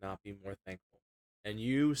I could not be more thankful. And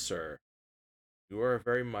you, sir, you are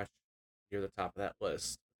very much near the top of that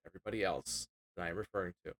list. Everybody else that I am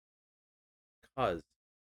referring to, because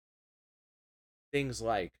things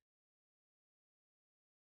like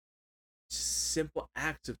simple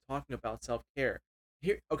acts of talking about self care.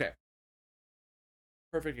 Here, okay,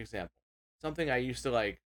 perfect example. Something I used to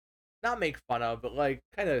like not make fun of, but like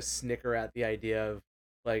kind of snicker at the idea of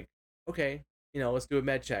like, okay, let's do a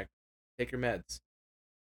med check, take your meds.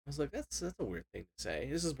 I was like, that's a weird thing to say.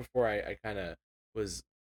 This is before I kind of was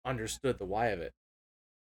understood the why of it.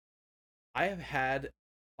 I have had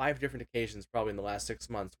 5 different occasions, probably in the last 6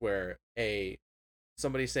 months, where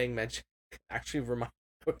somebody saying med check actually remind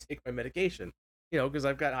me to go take my medication. Because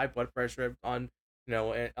I've got high blood pressure. I'm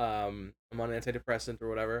on, I'm on an antidepressant or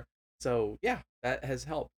whatever. So yeah, that has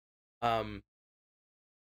helped. Um,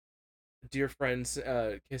 dear friends,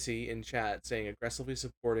 Kissy in chat saying aggressively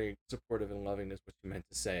supportive and loving is what you meant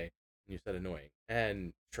to say. And you said annoying.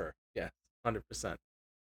 And sure, yeah, 100%.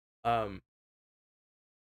 Um,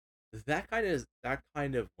 that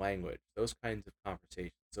kind of language, those kinds of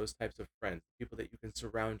conversations, those types of friends, people that you can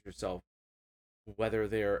surround yourself whether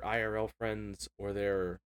they're IRL friends or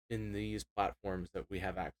they're in these platforms that we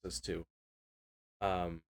have access to.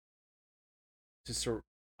 Um, to sur-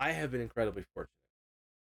 I have been incredibly fortunate.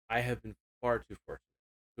 I have been far too fortunate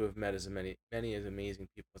to have met as many as amazing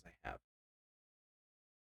people as I have.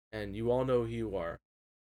 And you all know who you are.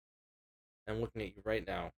 I'm looking at you right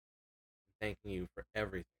now and thanking you for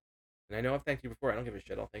everything. And I know I've thanked you before. I don't give a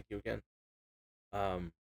shit. I'll thank you again.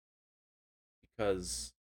 Um,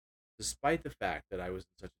 because despite the fact that I was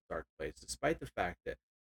in such a dark place, despite the fact that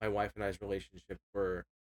my wife and I's relationship were,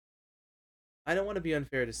 I don't want to be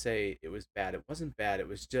unfair to say it was bad. It wasn't bad. It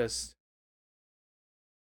was just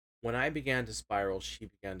when I began to spiral, she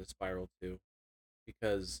began to spiral too,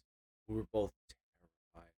 because we were both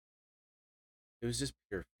terrified. It was just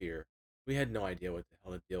pure fear. We had no idea what the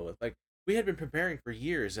hell to deal with. Like, we had been preparing for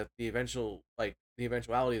years at the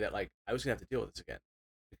eventuality that like I was gonna have to deal with this again.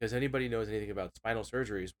 Because anybody knows anything about spinal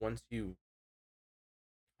surgeries, once you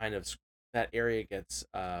kind of that area gets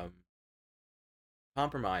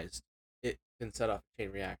compromised, it can set off a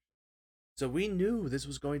chain reaction. So we knew this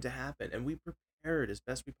was going to happen, and we prepared as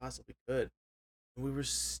best we possibly could. And we were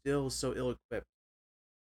still so ill equipped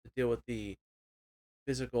to deal with the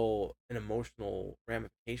physical and emotional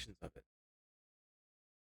ramifications of it.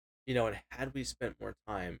 And had we spent more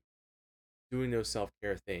time doing those self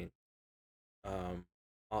care things, um,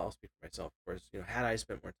 I'll speak for myself, of course. Had I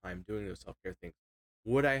spent more time doing those self care things,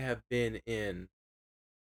 would I have been in?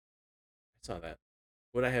 I saw that.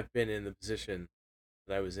 Would I have been in the position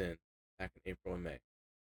that I was in back in April and May?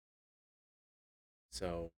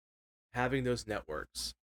 So, having those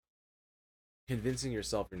networks, convincing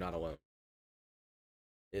yourself you're not alone,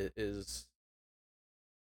 is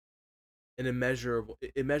an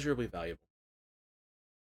immeasurably valuable.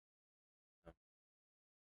 So,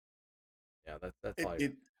 yeah, that's all.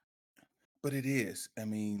 it but it is. I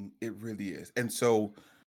mean, it really is. And so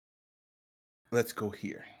let's go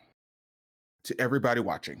here. To everybody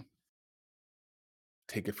watching,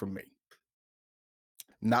 take it from me.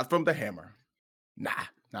 Not from the hammer. Nah,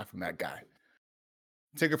 not from that guy.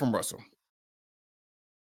 Take it from Russell.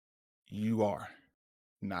 You are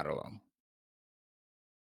not alone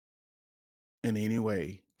in any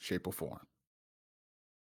way, shape, or form.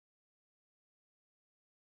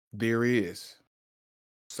 There is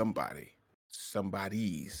somebody's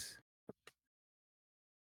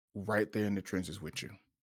right there in the trenches with you.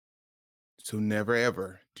 So never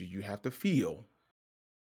ever do you have to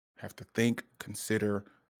think, consider,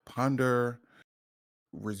 ponder,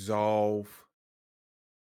 resolve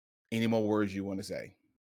any more words you want to say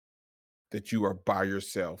that you are by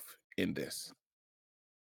yourself in this.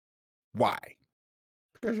 Why?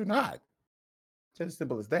 Because you're not. It's as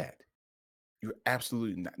simple as that. You're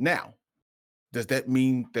absolutely not. Now, does that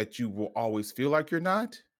mean that you will always feel like you're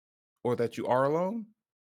not or that you are alone?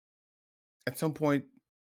 At some point,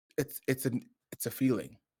 it's a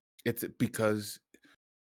feeling. It's because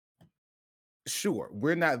sure,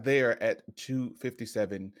 we're not there at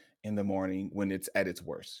 2:57 in the morning when it's at its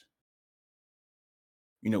worst.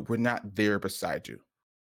 We're not there beside you.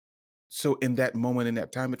 So in that moment, in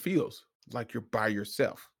that time, it feels like you're by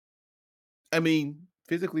yourself. I mean,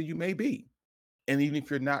 physically, you may be. And even if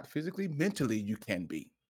you're not physically, mentally, you can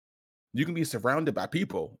be. You can be surrounded by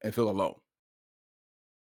people and feel alone.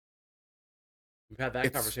 We've had that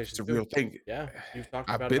It's conversation a too. real thing. Yeah, you've talked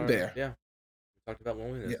I've about it been on. there. Yeah, we've talked about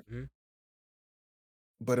loneliness. Yeah. Mm-hmm.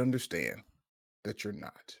 But understand that you're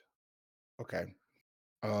not. Okay.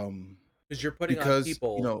 Because you're putting on Because,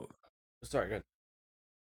 people. Sorry, good.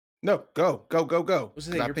 no, go. I was Because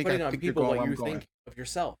saying I you're think putting on you're people going what where I'm you going. think of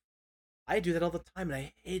yourself. I do that all the time, and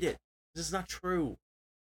I hate it. This is not true.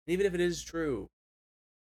 And even if it is true,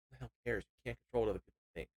 who the hell cares? You can't control what other people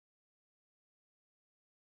think.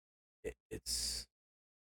 It's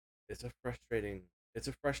a frustrating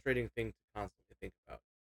thing to constantly think about.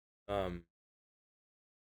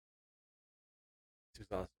 It's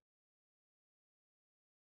exhausting.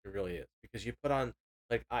 It really is because you put on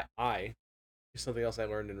like I is something else I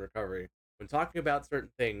learned in recovery. When talking about certain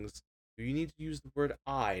things, you need to use the word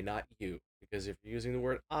I, not you, because if you're using the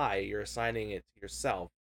word I, you're assigning it to yourself,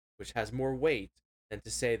 which has more weight than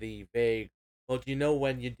to say the vague. Well, do you know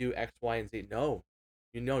when you do X, Y, and Z? No,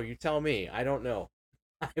 you tell me. I don't know.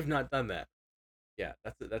 I have not done that. Yeah,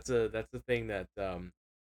 that's a thing that one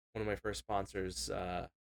of my first sponsors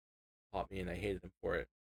taught me, and I hated him for it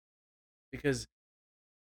because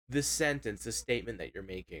this sentence, this statement that you're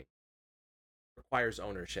making, requires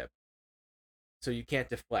ownership. So you can't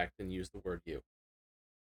deflect and use the word you.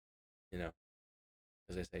 You know,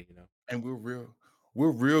 as I say, And we're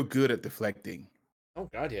real good at deflecting. Oh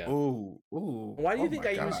God, yeah. Ooh, ooh, Why do you oh think my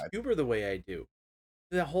I use God. humor the way I do?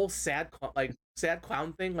 The whole sad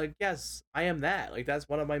clown thing. Like, yes, I am that. Like, that's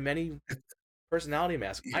one of my many personality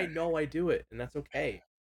masks. Yeah, I know I do it, and that's okay.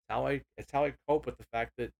 It's how I cope with the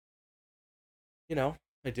fact that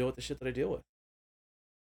I deal with the shit that I deal with.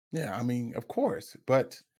 yeah. I mean, of course,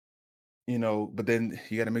 but but then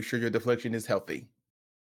you got to make sure your deflection is healthy.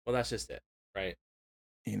 Well, that's just it, right?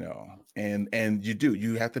 And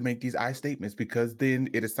you have to make these I statements because then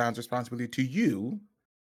it assigns responsibility to you,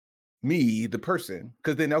 me, the person.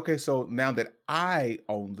 Because then, okay, so now that I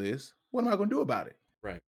own this, what am I going to do about it?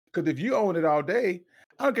 Right, Because if you own it all day,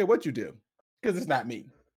 I don't care what you do, because it's not me.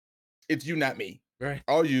 It's you, not me. right.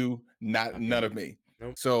 All you, not Not me. none of me.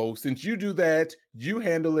 Nope. So since you do that, you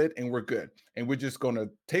handle it, and we're good. And we're just gonna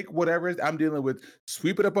take whatever I'm dealing with,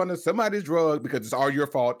 sweep it up under somebody's rug because it's all your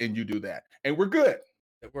fault, and you do that, and we're good,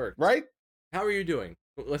 It works. right? How are you doing?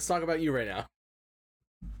 Let's talk about you right now.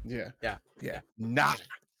 Yeah, Yeah, yeah. yeah. Not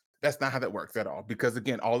That's not how that works at all. Because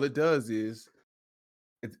again, all it does is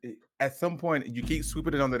at some point you keep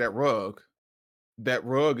sweeping it under that rug. That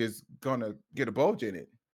rug is gonna get a bulge in it.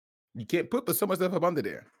 You can't put so much stuff up under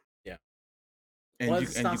there, Yeah. and Well, you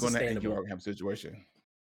it's and not you're gonna and you sustainable. are gonna have a situation.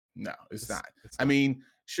 No, it's not. It's I not. mean,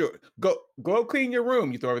 sure, go clean your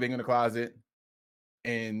room. You throw everything in the closet,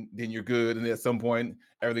 and then you're good. And then at some point,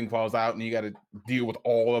 everything falls out, and you got to deal with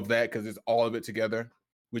all of that because it's all of it together,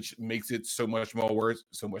 which makes it so much more worse.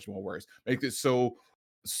 So much more worse. Makes it so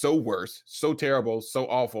worse, so terrible, so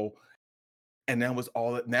awful. And now it's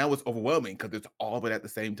overwhelming because it's all of it at the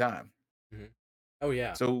same time. Hmm. Oh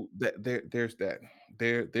yeah. So there's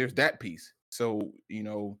that piece. So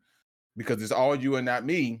because it's all you and not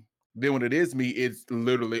me. Then when it is me, it's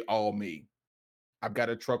literally all me. I've got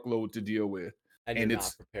a truckload to deal with, And you're and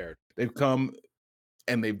not prepared. they've come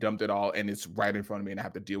and they've dumped it all, and it's right in front of me, and I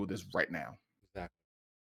have to deal with this right now. Exactly.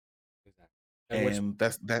 Exactly. And which And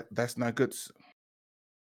that's not good.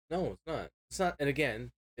 no, it's not. It's not. And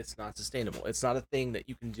again, it's not sustainable. It's not a thing that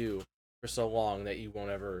you can do for so long that you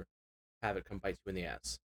won't ever have it come bite you in the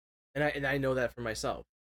ass. And I know that for myself.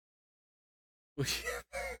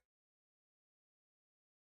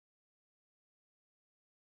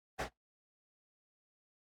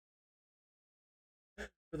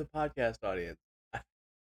 For the podcast audience, I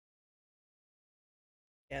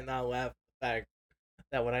cannot laugh at the fact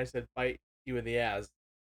that when I said bite you in the ass,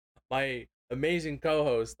 my amazing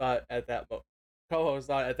co-host thought at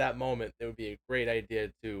that moment it would be a great idea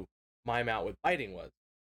to mime out what biting was,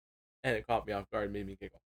 and it caught me off guard and made me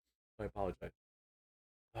giggle. So I apologize.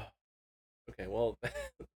 Okay, well,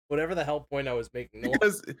 whatever the hell point I was making, no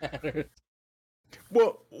Because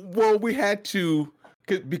longer matters. we had to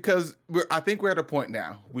because I think we're at a point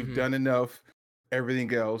now. We've Hmm. done enough.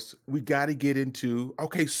 Everything else, we got to get into.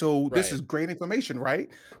 Okay, so this Right, is great information, right?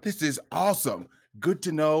 This is awesome. Good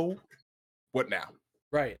to know. What now?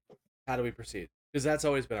 right. How do we proceed? Because that's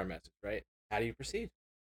always been our message, right? How do you proceed?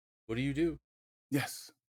 What do you do?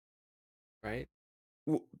 Yes. Right?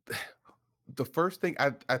 Well, the first thing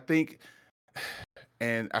I think,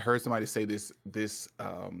 and I heard somebody say this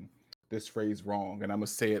phrase wrong, and I'm gonna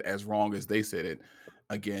say it as wrong as they said it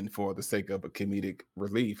again for the sake of a comedic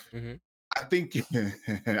relief. Mm-hmm. I think you,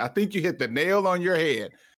 I think you hit the nail on your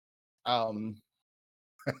head. Um,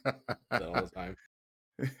 That all the time.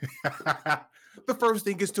 the first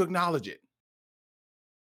thing is to acknowledge it.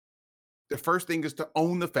 The first thing is to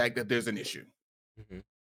own the fact that there's an issue. Mm-hmm.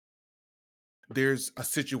 There's a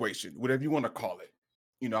situation, whatever you want to call it.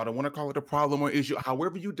 I don't want to call it a problem or issue,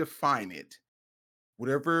 however you define it,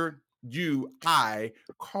 whatever I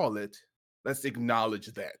call it, let's acknowledge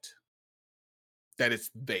that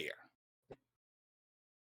it's there.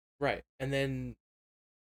 Right. And then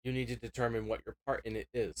you need to determine what your part in it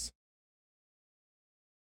is.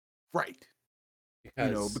 Right.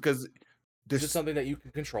 Because Because is it this, something that you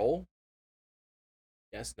can control?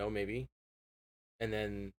 Yes, no, maybe. And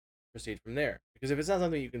then proceed from there. Because if it's not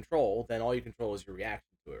something you control, then all you control is your reaction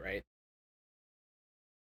to it, right?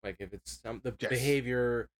 Like if it's the yes,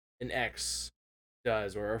 behavior an ex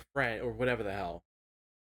does or a friend or whatever the hell,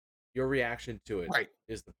 your reaction to it right.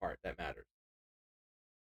 is the part that matters.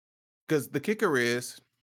 Because the kicker is,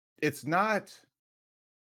 it's not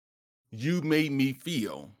you made me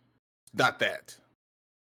feel, not that.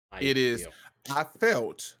 I It is, feel. I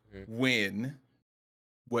felt Mhm. when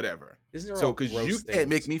whatever. These are So, all because you gross can't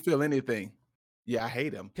make things. me feel anything. Yeah, I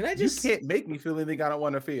hate him. Can I You just? can't make me feel anything I don't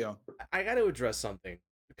want to feel. I got to address something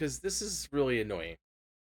because this is really annoying.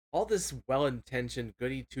 All this well-intentioned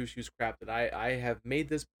goody two shoes crap that I have made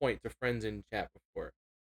this point to friends in chat before.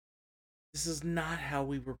 This is not how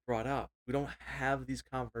we were brought up. We don't have these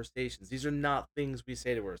conversations. These are not things we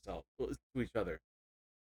say to ourselves, to each other.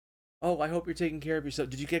 Oh, I hope you're taking care of yourself.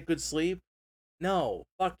 Did you get good sleep? No,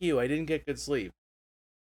 fuck you. I didn't get good sleep.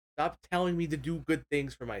 Stop telling me to do good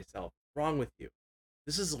things for myself. What's wrong with you?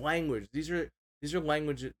 This is language. These are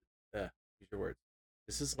language. These are words.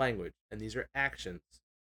 This is language, and these are actions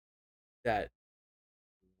that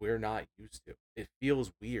we're not used to. It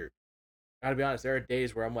feels weird. Gotta be honest. There are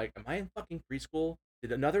days where I'm like, "Am I in fucking preschool?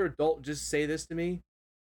 Did another adult just say this to me?"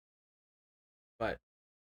 But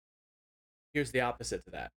here's the opposite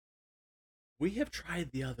to that. We have tried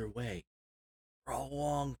the other way for a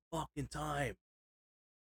long fucking time.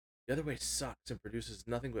 The other way sucks and produces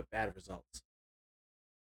nothing but bad results.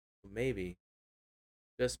 So maybe,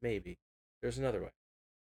 just maybe, there's another way.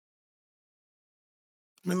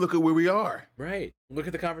 I mean, look at where we are. Right. Look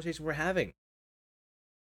at the conversation we're having.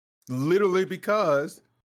 Literally because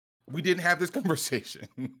we didn't have this conversation.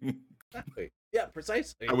 Exactly. Yeah,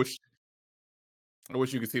 precisely. I wish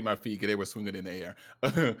you could see my feet because they were swinging in the air.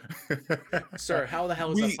 Sir, how the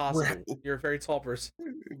hell is that possible? You're a very tall person.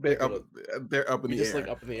 They're up, they're up in You the just air. like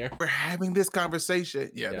up in the air. We're having this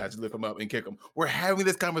conversation. Yeah, Yeah. I just lift them up and kick them. We're having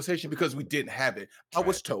this conversation because we didn't have it. I Right.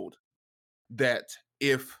 was told that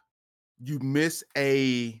if you miss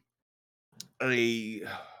a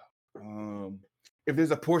if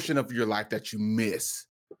there's a portion of your life that you miss,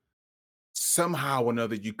 somehow or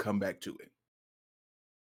another you come back to it.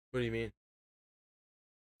 What do you mean?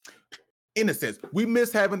 In a sense, we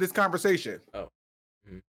miss having this conversation. Oh.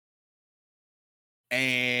 Mm-hmm.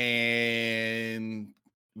 And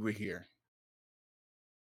we're here.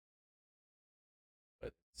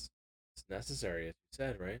 But it's necessary, as you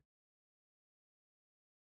said, right?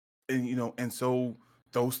 And and so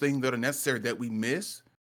those things that are necessary that we miss,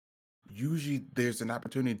 usually there's an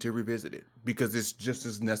opportunity to revisit it because it's just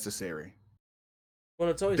as necessary. Well,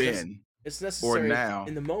 it's always then it's or necessary now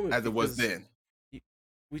in the moment as it was because then.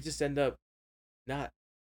 we just end up not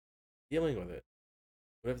dealing with it,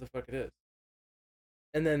 whatever the fuck it is.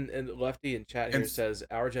 And then Lefty in chat here And says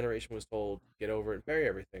our generation was told get over it and bury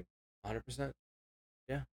everything. 100%.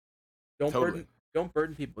 Yeah. Don't totally.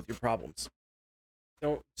 burden people with your problems.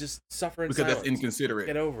 Don't just suffer in Because silence. that's inconsiderate.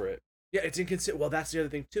 Get over it. Yeah, it's inconsiderate. Well, that's the other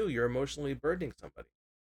thing too. You're emotionally burdening somebody.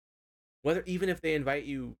 Whether even if they invite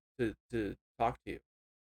you to talk to you.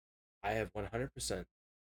 I have 100%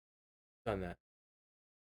 done that.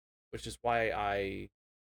 Which is why I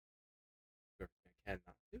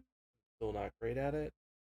cannot do. Still not great at it.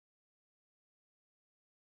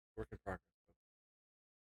 Work in progress.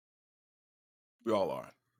 We all are.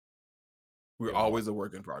 We're always a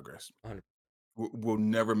work in progress. 100%. We'll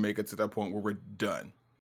never make it to that point where we're done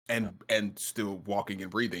and still walking and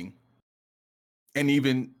breathing. And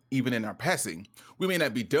even in our passing, we may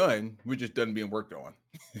not be done. We're just done being worked on.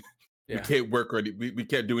 Yeah. We can't work or we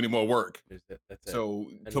can't do any more work. That's so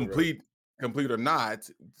complete or not,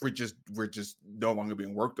 we're just no longer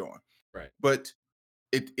being worked on. Right. But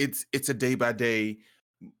it's a day by day,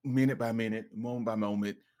 minute by minute, moment by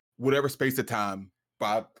moment, whatever space of time,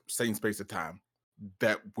 by same space of time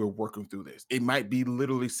that we're working through this. It might be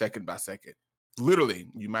literally second by second. Literally,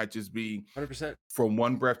 you might just be 100% from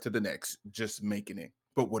one breath to the next, just making it.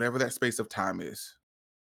 But whatever that space of time is,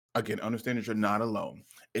 again, understand that you're not alone.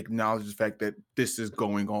 Acknowledge the fact that this is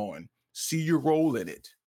going on. See your role in it.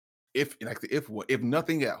 If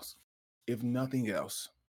nothing else,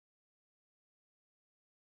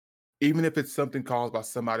 even if it's something caused by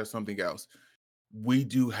somebody or something else, we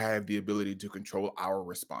do have the ability to control our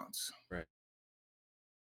response. Right.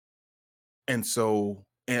 And so,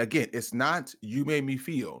 and again, it's not you made me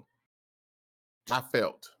feel. I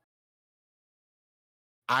felt.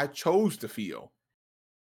 I chose to feel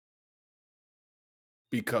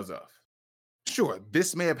because of. Sure,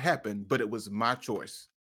 this may have happened, but it was my choice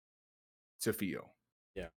to feel.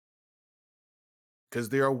 Yeah. Because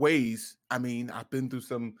there are ways, I've been through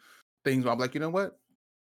some things where I'm like, you know what?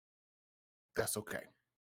 That's okay.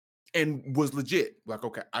 And was legit. Like,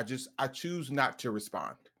 okay, I choose not to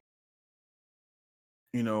respond.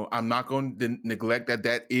 I'm not going to neglect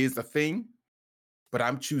that is a thing, but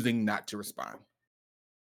I'm choosing not to respond.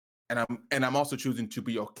 And I'm also choosing to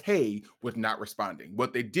be okay with not responding.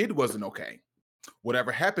 What they did wasn't okay.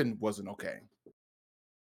 Whatever happened wasn't okay.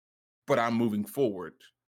 But I'm moving forward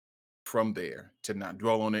from there to not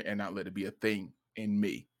dwell on it and not let it be a thing in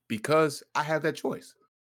me because I have that choice.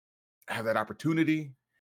 I have that opportunity.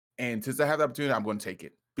 And since I have the opportunity, I'm going to take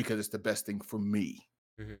it because it's the best thing for me.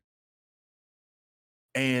 Mm-hmm.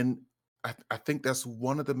 And I think that's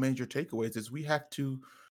one of the major takeaways is we have to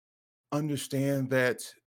understand that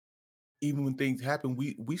even when things happen,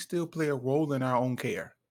 we still play a role in our own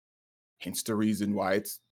care. Hence the reason why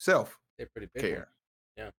it's self A pretty big one. care.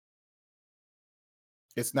 Yeah.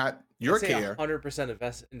 It's not I'd your say care 100%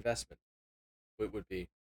 investment would be.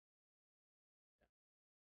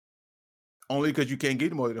 only because you can't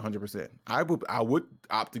get more than 100%. I would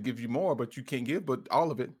opt to give you more, but you can't give but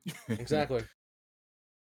all of it. Exactly.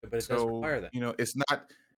 But it does So, require that.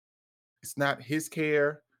 it's not his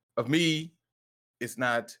care of me, it's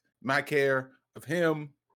not my care of him,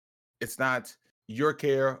 it's not your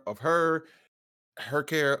care of her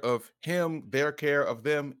care of him, their care of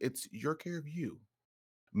them. It's your care of you,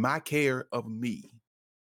 my care of me.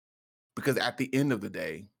 Because at the end of the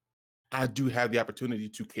day, I do have the opportunity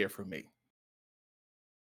to care for me.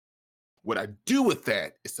 What I do with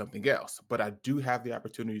that is something else, but I do have the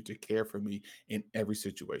opportunity to care for me in every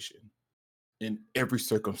situation, in every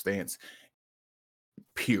circumstance,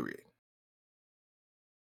 period.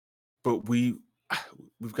 But we've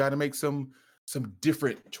got to make some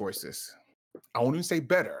different choices. I won't even say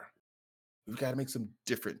better. We've got to make some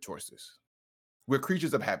different choices. We're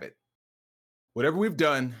creatures of habit. Whatever we've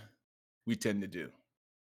done, we tend to do.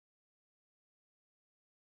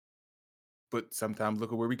 But sometimes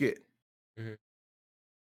look at where we get. Mhm.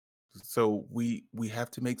 So we have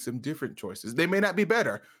to make some different choices. They may not be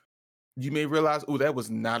better. You may realize, oh, that was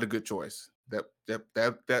not a good choice.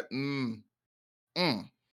 Mm.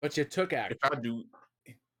 But you took If action. I do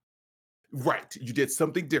right, you did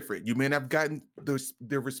something different. You may not have gotten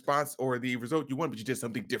the response or the result you want, but you did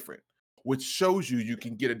something different, which shows you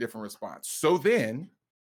can get a different response. So then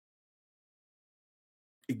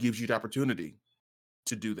it gives you the opportunity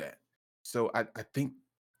to do that. So I think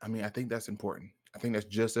that's important. I think that's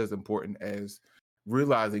just as important as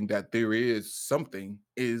realizing that there is something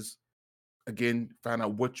is again, find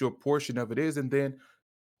out what your portion of it is, and then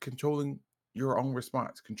controlling your own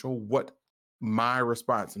response. Control what my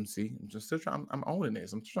response. And see, I'm just still trying. I'm owning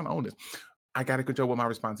this. I'm just trying to own this. I got to control what my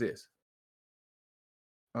response is.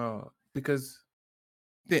 Because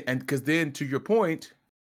then to your point,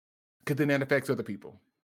 because then that affects other people.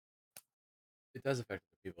 It does affect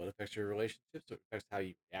other people. It affects your relationships. It affects how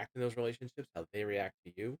you react in those relationships, how they react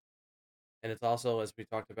to you. And it's also, as we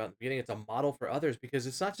talked about in the beginning, it's a model for others because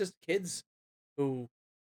it's not just kids who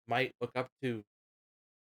might look up to,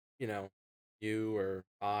 you know, you or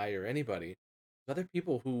I or anybody. There's other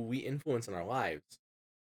people who we influence in our lives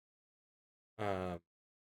um,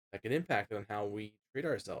 that can impact on how we treat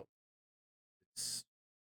ourselves. It's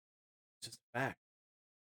just a fact.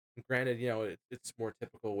 And granted, it's more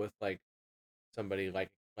typical with like somebody like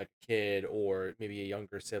a kid or maybe a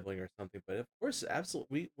younger sibling or something. But of course,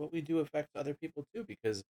 absolutely, what we do affects other people too.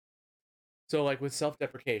 Because so, like with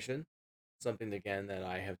self-deprecation, something again that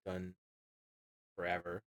I have done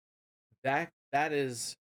forever. That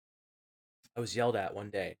is, I was yelled at one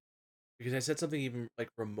day because I said something even like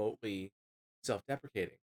remotely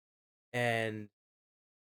self-deprecating, and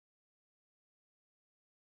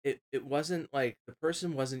it wasn't like the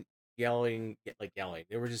person wasn't yelling.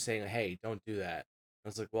 They were just saying, "Hey, don't do that." I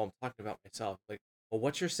was like, "Well, I'm talking about myself." Like, well,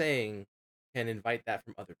 what you're saying can invite that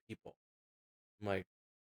from other people. I'm like,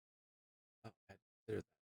 oh, I consider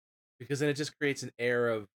that because then it just creates an air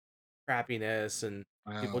of crappiness and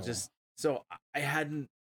people Wow. just. So I hadn't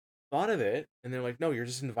thought of it, and they're like, "No, you're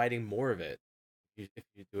just inviting more of it if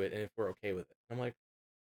you do it, and if we're okay with it." I'm like,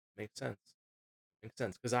 makes sense, makes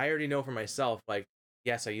sense, because I already know for myself, like,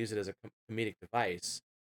 yes, I use it as a comedic device,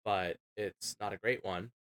 but it's not a great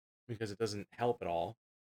one because it doesn't help at all,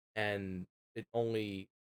 and it only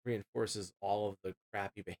reinforces all of the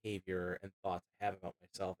crappy behavior and thoughts I have about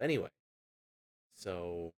myself anyway.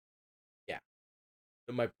 So yeah,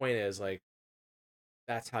 but my point is like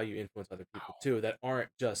that's how you influence other people too that aren't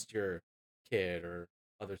just your kid or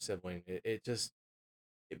other sibling. It just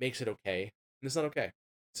it makes it okay, and it's not okay.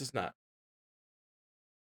 It's just not.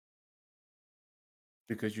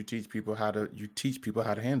 Because you teach people how to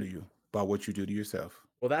handle you by what you do to yourself.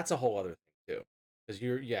 Well, that's a whole other thing too, because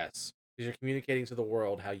because you're communicating to the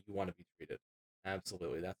world how you want to be treated.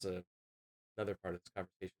 Absolutely, that's another part of this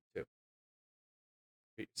conversation too.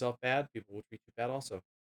 Treat yourself bad, people will treat you bad also. It's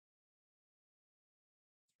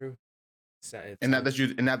true. It And not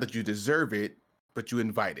sounds that you deserve it, but you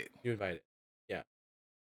invite it. you invite it. Yeah,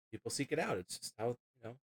 people seek it out. It's just how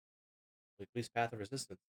like least path of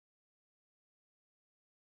resistance.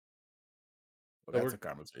 Well, So that's a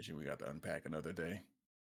conversation we got to unpack another day.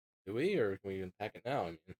 do we or can we unpack it now? I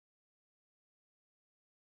mean,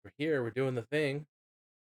 we're here. We're doing the thing.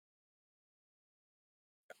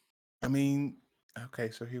 I mean, okay,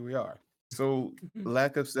 so here we are. So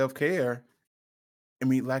lack of self-care, I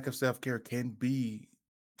mean, lack of self-care can be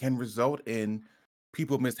can result in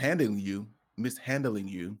people mishandling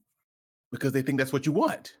you because they think that's what you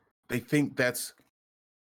want. They think that's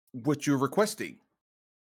what you're requesting.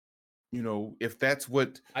 If that's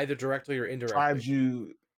what Either directly or indirectly. drives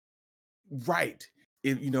you right.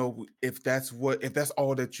 If that's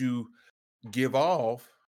all that you give off,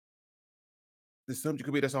 the subject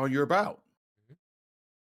could be that's all you're about. Mhm.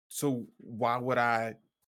 So why would I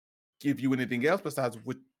give you anything else besides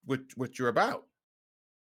what you're about?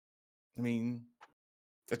 I mean,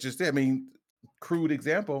 that's just it. I mean, crude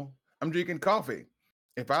example. I'm drinking coffee.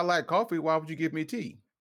 If I like coffee, why would you give me tea?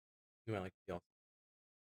 You might like the else.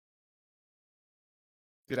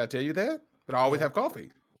 Did I tell you that? But I always No. have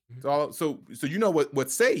coffee. Mhm. So you know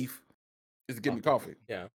what's safe is to give me coffee.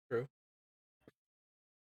 Yeah, true.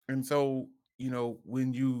 And so,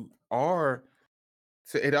 when you are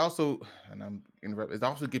so it also and I'm interrupt it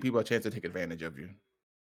also give people a chance to take advantage of you.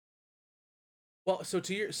 Well, so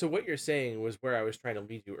what you're saying was where I was trying to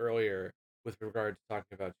lead you earlier with regard to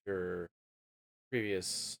talking about your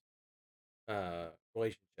previous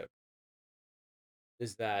relationship.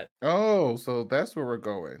 Is that Oh, so that's where we're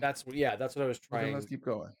going. that's what I was Well, then let's trying. keep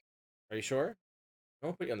going. Are you sure? I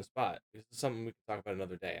won't put you on the spot. This is something we can talk about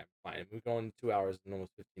another day. I'm fine. We've gone 2 hours and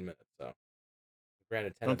almost 15 minutes. So,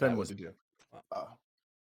 granted, 10 Don't of tell me that what was to do. well, Uh,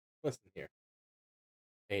 listen here,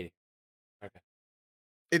 80. Okay.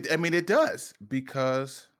 I mean, it does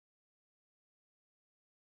because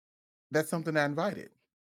that's something I invited.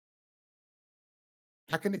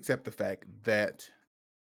 I can accept the fact that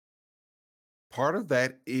part of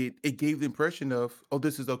that it gave the impression of, oh,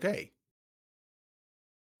 this is okay.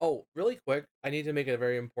 Oh, really quick, I need to make a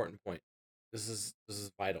very important point. This is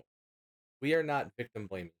vital. We are not victim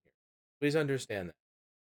blaming here. Please understand that.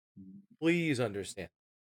 Please understand.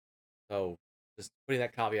 So, just putting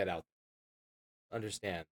that caveat out.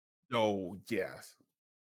 Understand. Oh, yes.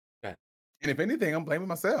 Okay. And if anything, I'm blaming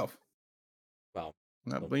myself. Well,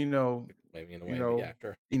 Not, still but victim blaming in a you way, but know, yeah,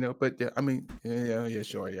 sure. but yeah, I mean, yeah,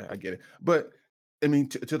 sure, yeah, I get it. But I mean,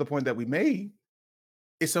 to the point that we made,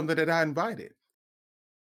 it's something that I invited.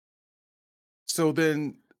 So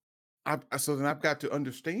then, I've got to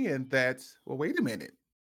understand that. Well, wait a minute.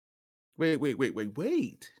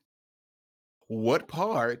 Wait. What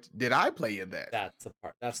part did I play in that? That's the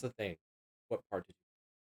part. That's the thing. What part did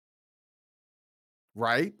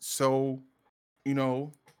Right. So you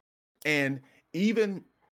know, and even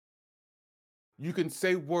you can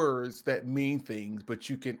say words that mean things, but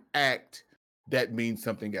you can act that means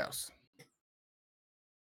something else.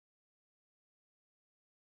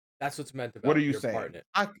 That's what's meant What are about you your part saying? in it.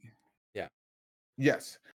 I Yeah.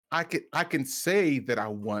 Yes, I can say that I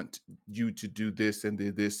want you to do this and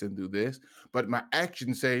do this and do this, but my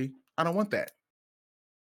actions say I don't want that.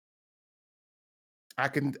 I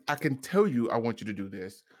can tell you I want you to do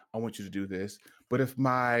this. I want you to do this, but if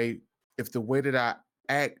the way that I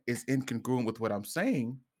act is incongruent with what I'm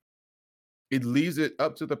saying, it leaves it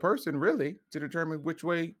up to the person really to determine which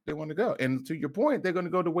way they want to go. And to your point, they're going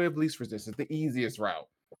to go the way of least resistance, the easiest route.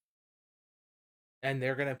 And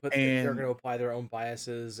they're And gonna apply their own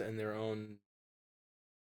biases and their own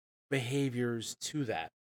behaviors to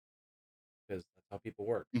that because that's how people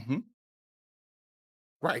work. mhm,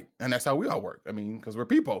 right, and that's how we all work. I mean, because we're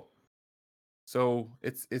people. So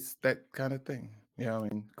it's that kind of thing. Yeah, I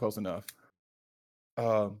mean, close enough.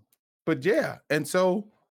 Um, but yeah, and so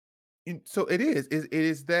it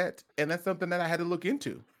is that, and that's something that I had to look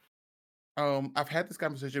into. I've had this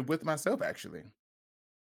conversation with myself actually.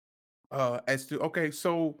 As to okay,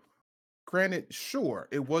 so granted, sure,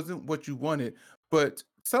 it wasn't what you wanted, but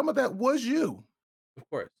some of that was you. Of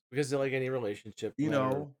course, because like any relationship, no You matter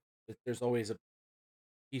know, there's always a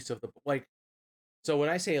piece of the like. So when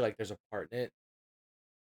I say like there's a part in it,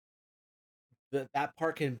 that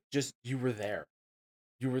part can just you were there,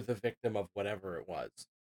 you were the victim of whatever it was,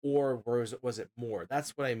 or was it more?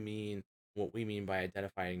 That's what I mean. What we mean by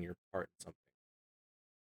identifying your part in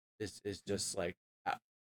something is just like uh,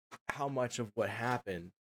 how much of what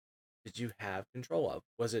happened did you have control of?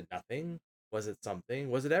 Was it nothing? Was it something?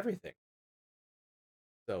 Was it everything?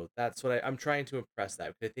 So that's what I'm trying to impress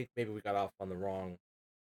that because I think maybe we got off on the wrong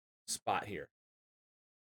spot here.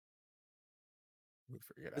 we'll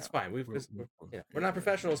figure it It's out. fine. We're Yeah, not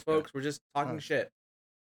professionals, yeah. folks. We're just talking Uh, shit.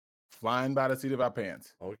 flying by the seat of our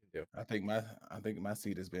pants. All we can do. I think my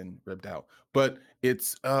seat has been ripped out. But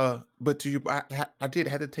but to you I did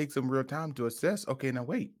have to take some real time to assess. Okay, now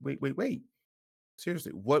wait.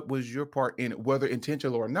 Seriously, what was your part in it, whether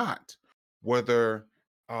intentional or not? Whether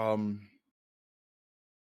um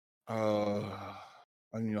uh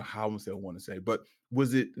I don't know how much I want to say, but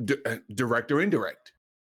was it direct or indirect?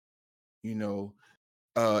 You know,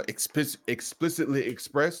 explicitly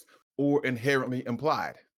expressed or inherently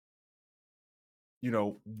implied.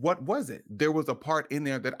 What was it? There was a part in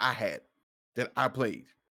there that I had, that I played.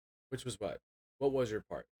 Which was what? What was your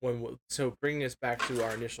part? So bringing us back to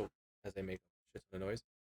our initial, as I make shit ton of noise.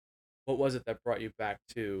 What was it that brought you back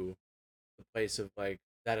to the place of like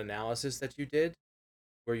that analysis that you did,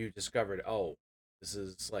 where you discovered, oh, this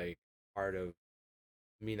is like part of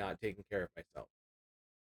me not taking care of myself?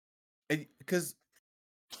 Because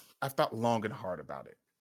I thought long and hard about it.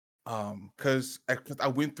 Because I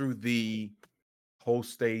went through the whole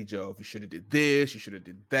stage of you should have did this, you should have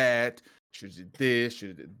did that, should have did this, should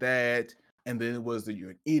have did that, and then it was that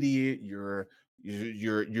you're an idiot, you're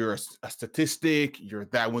a statistic, you're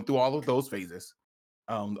that. I went through all of those phases.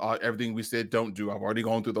 Everything we said don't do, I've already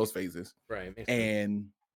gone through those phases, Right, makes sense. and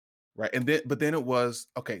right, and then it was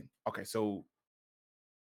okay, so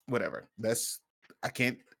whatever. I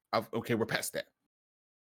can't. Okay, we're past that.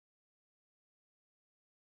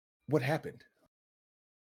 What happened?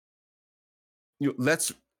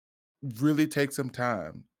 Let's really take some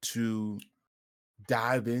time to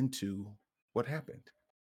dive into what happened.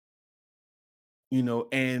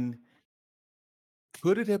 And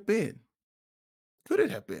could it have been? Could it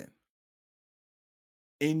have been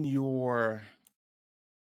in your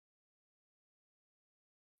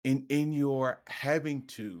in your having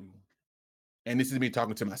to? And this is me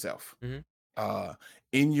talking to myself. Mm-hmm. Uh,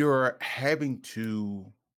 in your having to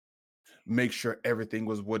make sure everything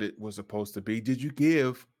was what it was supposed to be. Did you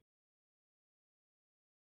give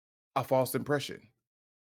a false impression?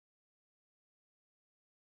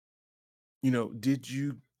 Did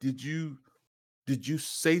you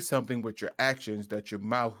say something with your actions that your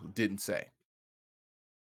mouth didn't say?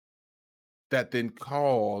 That then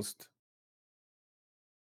caused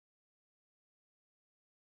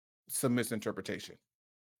some misinterpretation.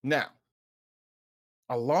 Now,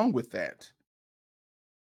 along with that,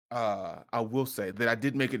 I will say that I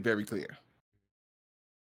did make it very clear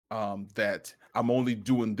that I'm only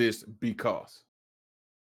doing this because.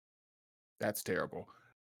 That's terrible.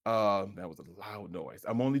 That was a loud noise.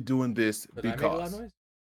 I'm only doing this Did I make a loud because. noise?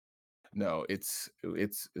 No, it's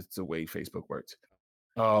the way Facebook works.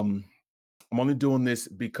 Um, I'm only doing this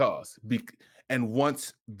because. And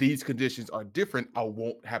once these conditions are different, I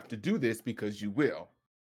won't have to do this because you will.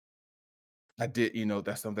 I did,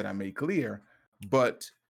 that's something I made clear. But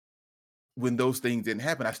when those things didn't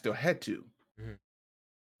happen, I still had to Mm-hmm.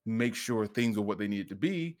 make sure things are what they needed to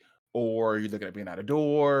be, or you're looking at being out of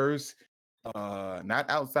doors, not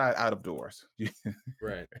outside, out of doors.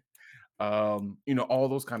 Right. All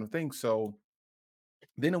those kind of things. So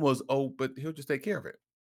then it was, oh, but he'll just take care of it.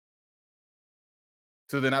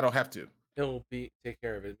 So then I don't have to. He'll take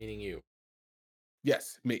care of it, meaning you.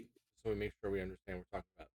 Yes, me. So we make sure we understand what we're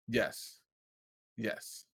talking about. Yes.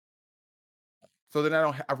 Yes. So then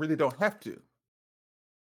I really don't have to.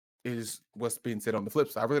 Is what's being said on the flip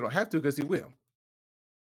side. I really don't have to because he will.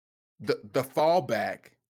 The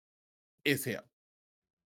fallback is him.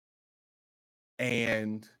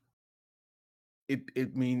 And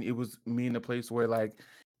it was me in a place where, like,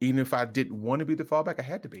 even if I didn't want to be the fallback, I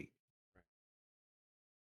had to be.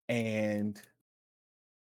 And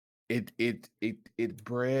it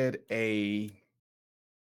bred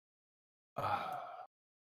uh,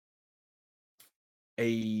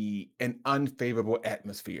 an unfavorable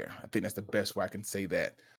atmosphere. I think that's the best way I can say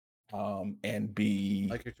that. And be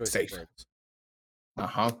Like your choice of safe. words.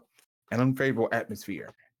 Uh-huh. An unfavorable atmosphere,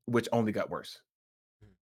 which only got worse.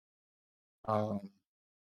 Um,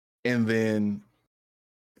 and then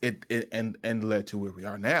it led to where we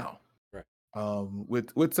are now. Right.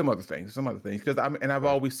 With some other things, because I've Right.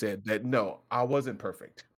 always said that no, I wasn't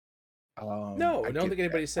perfect. No, I I don't get think that.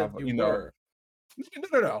 anybody said you No, were.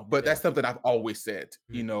 no. But Yeah. that's something I've always said.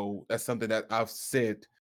 Mhm. That's something that I've said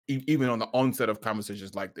even on the onset of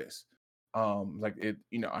conversations like this. Like it,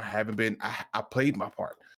 I haven't been. I played my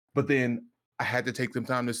part, but then I had to take some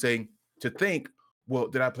time to think. Well,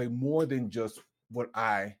 did I play more than just what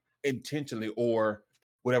I intentionally, or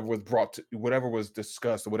whatever was whatever was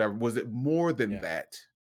discussed, or whatever? Was it more than Yeah. that?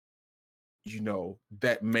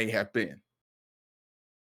 That may have been.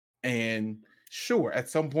 And sure, at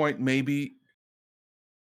some point, maybe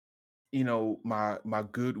my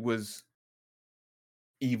good was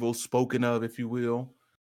evil spoken of, if you will,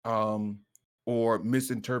 um, or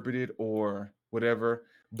misinterpreted or whatever.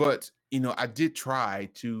 But I did try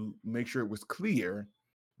to make sure it was clear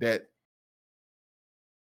that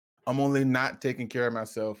I'm only not taking care of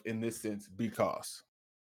myself in this sense because.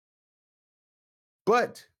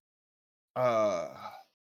 But uh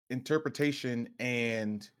interpretation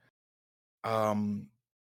and um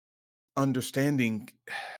understanding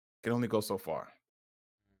can only go so far.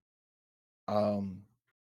 Um,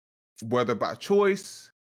 whether by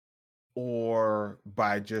choice or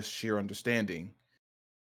by just sheer understanding,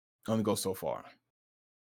 only go so far.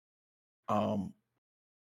 Um,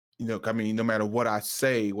 I mean, no matter what I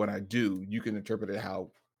say, what I do, you can interpret it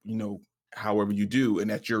you know, however you do, and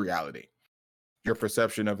that's your reality. Your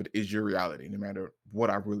perception of it is your reality, no matter what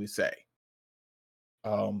I really say.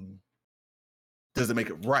 Um, doesn't make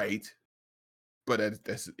it right, but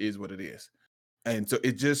that's is what it is. And so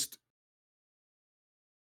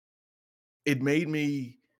it made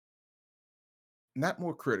me not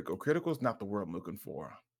more critical. Critical is not the word I'm looking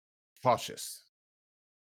for. Cautious,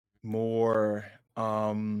 more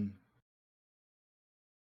I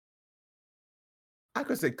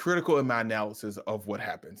could say critical in my analysis of what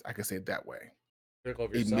happens. I could say it that way. Critical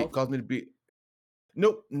of It yourself? caused me to be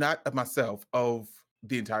nope, not of myself, of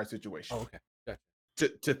the entire Oh, situation. okay.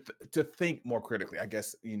 Gotcha. To think more critically, I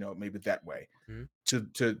guess, maybe that way. Mhm.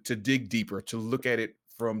 To dig deeper, to look at it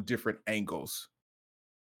from different angles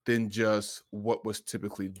than just what was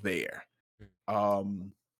typically there. Mm.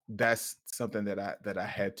 Um, that's something that I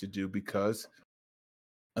had to do because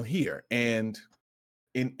I'm here, and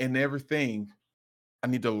in everything I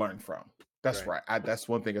need to learn from. That's Right. right. That's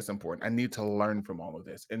one thing that's important. I need to learn from all of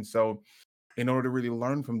this, and so in order to really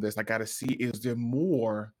learn from this, I got to see, is there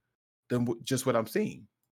more than just what I'm seeing?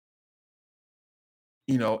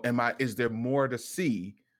 Is there more to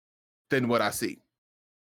see than what I see?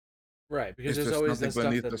 Right, because Is there's there always something that stuff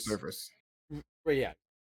beneath the that's surface? right, yeah.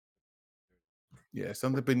 Yeah,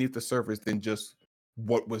 something beneath the surface than just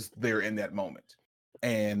what was there in that moment.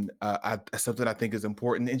 And that's something I think is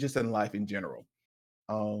important, and just in life in general.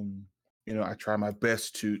 Um, I try my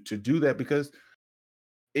best to do that because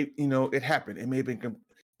it happened. It may have been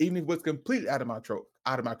even if it was completely out of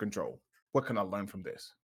my control. What can I learn from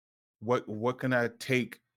this? What can I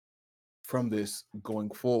take from this going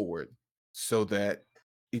forward, so that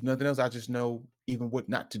if nothing else, I just know even what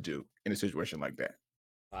not to do in a situation like that.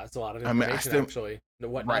 That's a lot of I mean, I information, still actually. The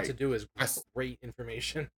what not to right. do is I s- great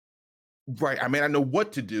information. right. I mean, I know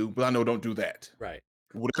what to do, but I know don't do that. Right.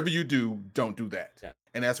 Whatever you do, don't do that. Yeah.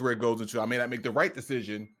 And that's where it goes into, I may not make the right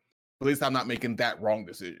decision, but at least I'm not making that wrong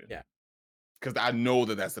decision, Yeah. because I know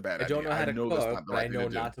that that's a bad I don't idea. know I how to know that's cook, not the but right I thing to know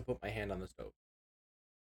do. not to put my hand on the stove.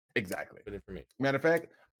 Exactly. Good information. Matter of fact,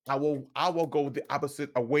 I will go the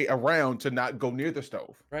opposite way around to not go near the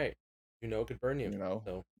stove. Right. It could burn you. You know,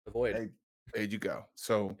 So avoid. hey, there you go.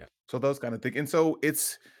 So Yeah. so those kind of things. And so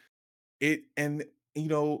it and you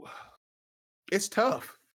know it's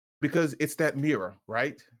tough because it's that mirror,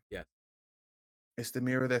 right? Yeah. It's the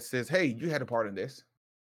mirror that says, "Hey, you had a part in this."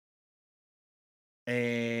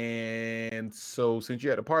 And so, since you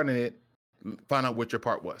had a part in it, find out what your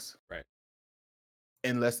part was. Right.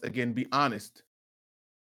 And let's again be honest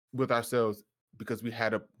with ourselves, because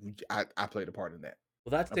I played a part in that.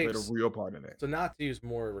 Well, that I played a takes real part in that. so not to use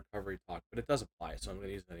more recovery talk, but it does apply, so I'm going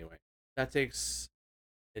to use it anyway. That takes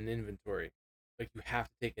an inventory. Like you have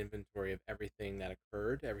to take inventory of everything that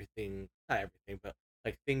occurred, everything, not everything, but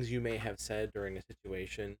like things you may have said during a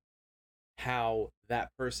situation, how that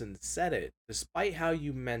person said it, despite how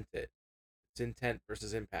you meant it. It's intent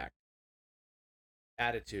versus impact.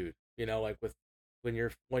 Attitude, like with when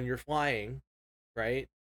you're flying, right?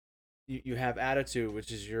 You have attitude,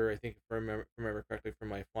 which is your, I think if I remember correctly from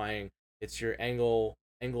my flying, it's your angle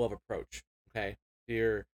of approach. Okay, so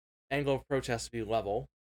your angle of approach has to be level,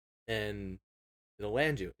 and it'll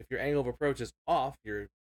land you. If your angle of approach is off, your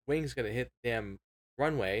wing's gonna hit the damn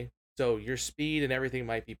runway. So your speed and everything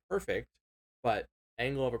might be perfect, but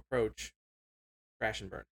angle of approach, crash and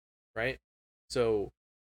burn, right? So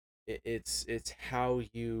it's how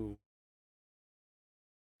you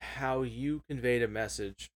conveyed a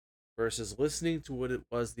message versus listening to what it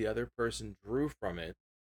was the other person drew from it,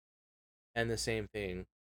 and the same thing,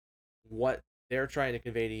 what they're trying to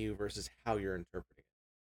convey to you versus how you're interpreting it.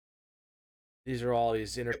 These are all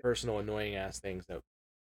these interpersonal annoying ass things that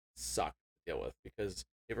suck to deal with because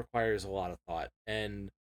it requires a lot of thought and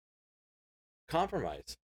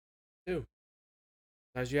compromise too.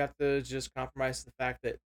 Because you have to just compromise the fact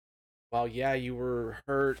that while yeah you were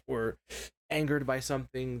hurt or angered by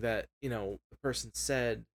something that the person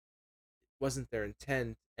said wasn't their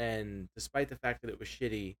intent, and despite the fact that it was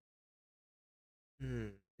shitty,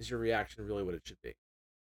 is your reaction really what it should be?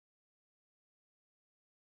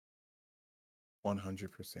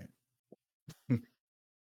 100%.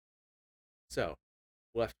 So,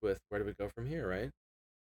 left with where do we go from here, right?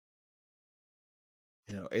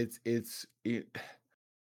 The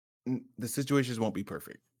situations won't be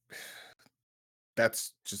perfect.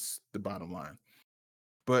 That's just the bottom line.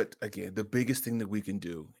 But again, the biggest thing that we can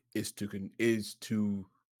do is to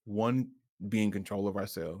one, be in control of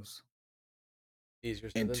ourselves, Easier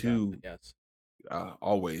said and than done, but two, yes.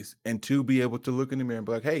 always, and two, be able to look in the mirror and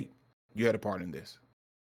be like, "Hey, you had a part in this."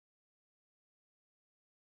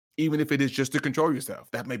 Even if it is just to control yourself,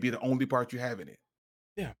 that may be the only part you have in it.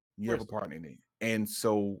 Yeah, of You have a course. part in it. And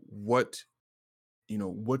so what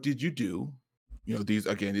did you do? These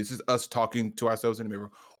again, this is us talking to ourselves in the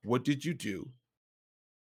mirror. What did you do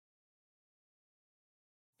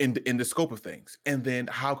in the scope of things? And then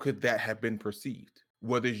how could that have been perceived?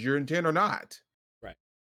 Whether it's your intent or not, Right.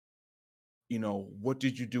 what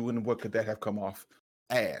did you do and what could that have come off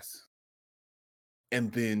as?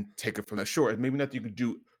 And then take it from there. Sure, maybe nothing you could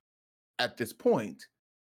do at this point,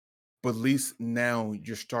 but at least now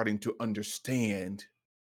you're starting to understand.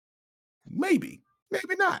 Maybe,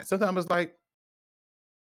 maybe not. Sometimes it's like,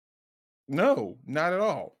 no, not at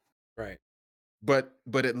all. Right. But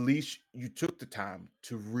at least you took the time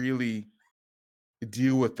to really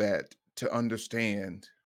deal with that, to understand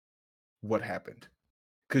what happened.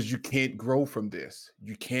 Because you can't grow from this.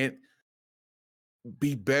 You can't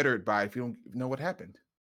be bettered by if you don't know what happened.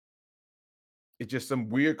 It's just some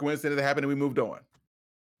weird coincidence that happened and we moved on.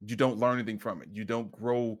 You don't learn anything from it. You don't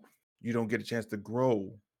grow. You don't get a chance to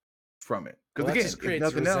grow from it. Well, Because that again, just if creates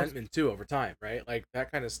nothing else, resentment too over time, right? Like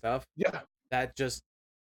that kind of stuff, yeah, that just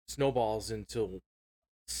snowballs into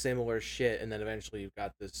similar shit, and then eventually you've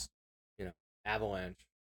got this, you know, avalanche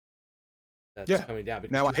that's yeah. coming down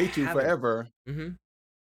because Now you I hate you haven't. forever. Mm-hmm.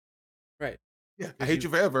 Right. Yeah, I Because hate you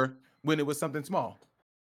you forever when it was something small.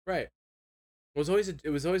 right. It was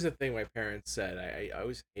always a thing my parents said. I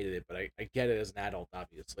always hated it, but I get it as an adult.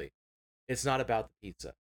 Obviously, it's not about the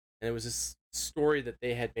pizza. And it was this story that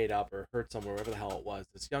they had made up or heard somewhere, wherever the hell it was.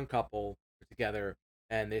 This young couple were together,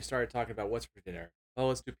 and they started talking about what's for dinner. Oh,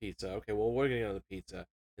 let's do pizza. Okay, well, we're gonna go to the pizza. And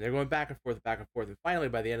they're going back and forth, and finally,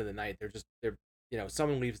 by the end of the night,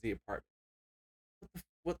 someone leaves the apartment.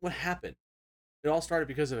 What happened? It all started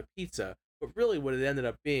because of a pizza, but really, what it ended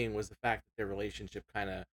up being was the fact that their relationship kind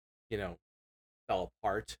of, you know, fell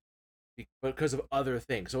apart because of other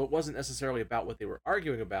things. So it wasn't necessarily about what they were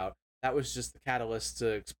arguing about. That was just the catalyst to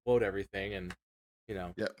explode everything, and you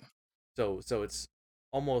know, Yep. so it's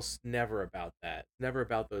almost never about that. Never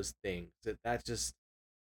about those things. That's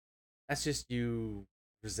just you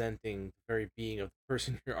resenting the very being of the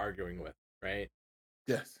person you're arguing with, right?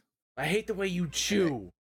 Yes. I hate the way you And chew.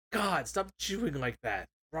 God, stop chewing like that.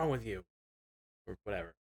 What's wrong with you? Or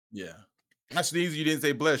whatever. yeah. I sneeze, you didn't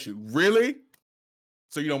say bless you. Really?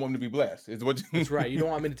 So you don't want me to be blessed? Is what That's right. You don't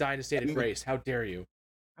want me to die in a state of you grace. How dare you?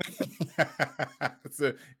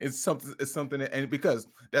 it's something and because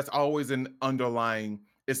that's always an underlying,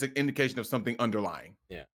 it's an indication of something underlying.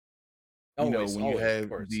 Yeah. Always, When you always, of have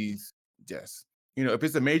course. these, yes. If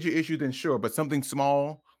it's a major issue, then sure, but something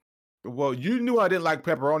small, well, you knew I didn't like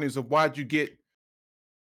pepperoni, so why'd you get,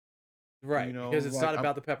 Right, because it's like not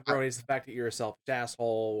about the I pepperoni, it's the fact that you're a selfish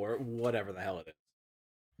asshole or whatever the hell it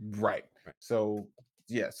is. right. Right. So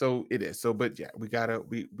yeah, so it is. So but yeah,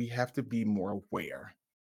 we have to be more aware.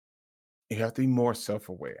 You have to be more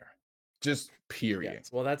self-aware. Just Yes. period.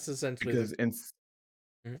 Well, that's essentially the Because in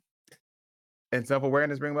Mhm. and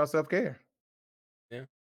self-awareness brings about self-care. Yeah.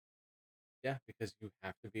 Yeah, because you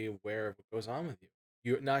have to be aware of what goes on with you.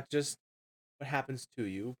 You not just what happens to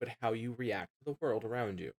you, but how you react to the world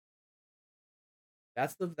around you.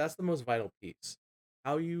 That's the most vital piece.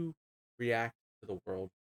 How you react to the world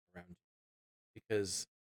around you. Because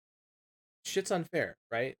shit's unfair,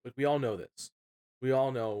 right? Like we all know this. We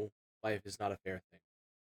all know life is not a fair thing.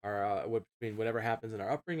 Between whatever happens in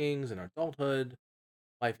our upbringings and our adulthood,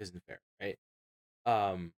 life isn't fair, right?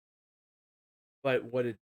 Um, but what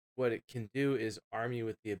it can do is arm you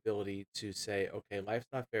with the ability to say, okay, life's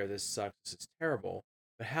not fair. This sucks. This is terrible.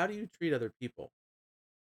 But how do you treat other people?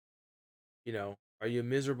 Are you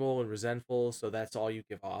miserable and resentful? So that's all you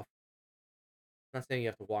give off. I'm not saying you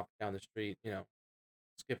have to walk down the street,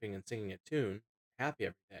 skipping and singing a tune, happy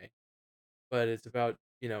every day. But it's about,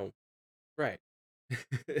 right.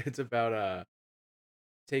 It's about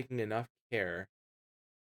taking enough care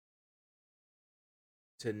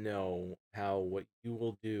to know how what you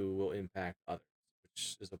will do will impact others,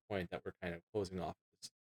 which is the point that we're kind of closing off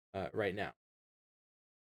this, right now.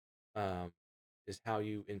 Is how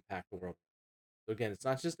you impact the world. So again, it's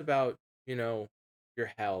not just about your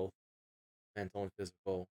health, mental and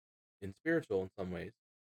physical, and spiritual in some ways.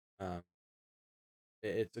 Um,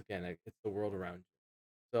 it's again, it's the world around you.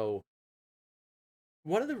 So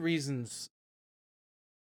one of the reasons,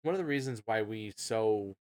 why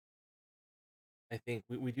I think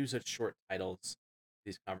we do such short titles to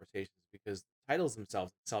these conversations because titles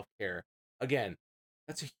themselves self-care, again,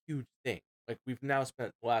 that's a huge thing. Like, we've now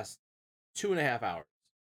spent the last 2.5 hours,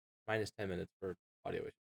 minus 10 minutes for audio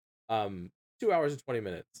issue, 2 hours and 20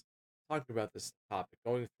 minutes talking about this topic,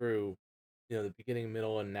 going through, the beginning,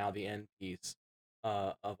 middle, and now the end piece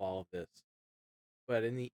of all of this. But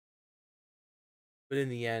in the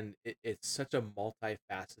end, it's such a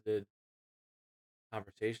multifaceted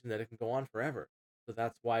conversation that it can go on forever. So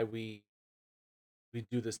that's why we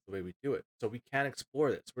do this the way we do it. So we can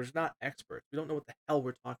explore this. We're just not experts. We don't know what the hell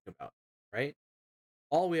we're talking about, right?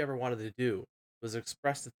 All we ever wanted to do was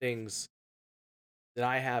express the things that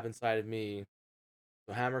I have inside of me,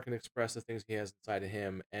 so Hammer can express the things he has inside of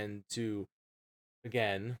him, and to,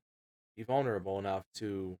 again, be vulnerable enough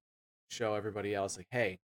to show everybody else, like,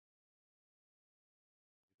 hey,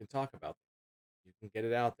 you can talk about it. You can get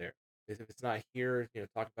it out there. If it's not here,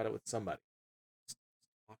 talk about it with somebody. Just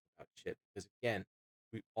talk about shit, because again,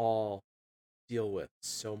 we all deal with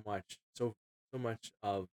so much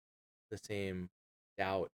of the same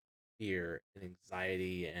doubt, fear, and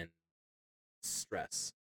anxiety and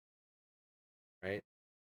stress, right?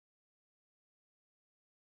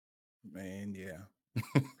 Man, yeah.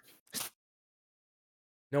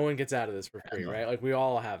 No one gets out of this for I free, know. right? Like, we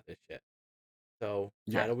all have this shit. So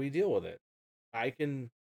how Yeah. do we deal with it? I can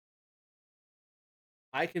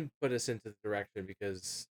put us into the direction,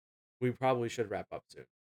 because we probably should wrap up soon.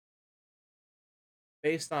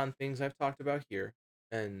 Based on things I've talked about here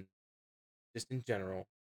and just in general,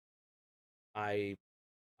 I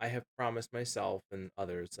I have promised myself and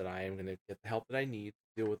others that I am going to get the help that I need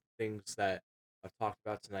to deal with the things that I've talked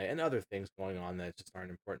about tonight, and other things going on that just aren't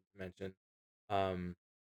important to mention. Um,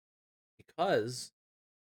 because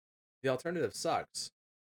the alternative sucks.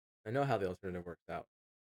 I know how the alternative works out,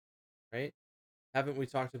 right? Haven't we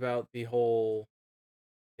talked about the whole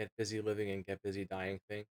get busy living and get busy dying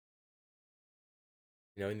thing?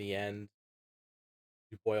 In the end,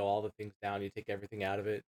 you boil all the things down, you take everything out of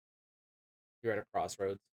it, you're at a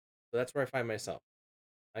crossroads. So that's where I find myself.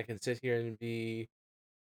 I can sit here and be,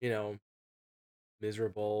 you know,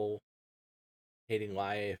 miserable, hating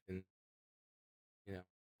life, and, you know,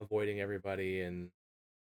 avoiding everybody, and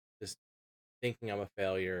just thinking I'm a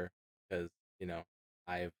failure because,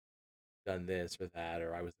 I've done this or that,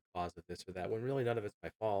 or I was the cause of this or that, when really none of it's my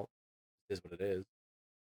fault. It is what it is.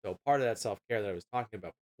 So part of that self care that I was talking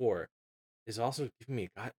about before is also giving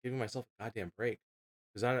myself a goddamn break,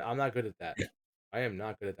 because I'm not good at that. I am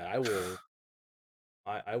not good at that.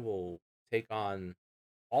 I will take on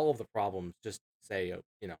all of the problems, just to say,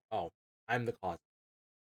 oh, I'm the cause.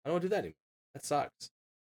 I don't want to do that anymore. That sucks.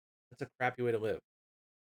 That's a crappy way to live.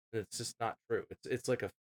 And it's just not true. It's like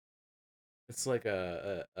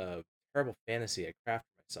a terrible fantasy I craft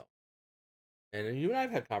for myself. And you and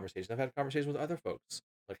I've had conversations. I've had conversations with other folks.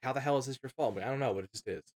 Like, how the hell is this your fault? Like, I don't know, but it just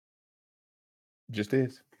is. Just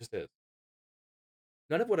is. It just is.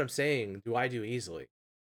 None of what I'm saying do I do easily.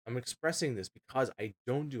 I'm expressing this because I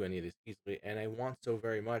don't do any of this easily, and I want so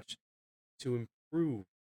very much to improve.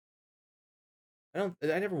 I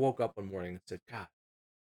never woke up one morning and said, God,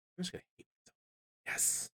 I'm just gonna hate myself.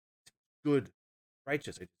 Yes. Good.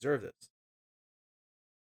 Righteous. I deserve this.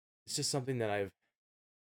 It's just something that I've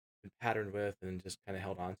been patterned with and just kind of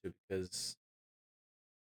held on to, because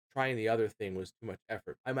trying the other thing was too much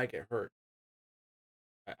effort. I might get hurt.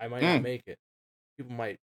 I might not Mm. make it. People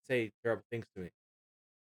might say terrible things to me.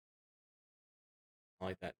 I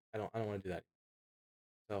like that. I don't want to do that.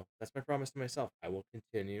 So that's my promise to myself. I will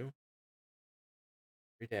continue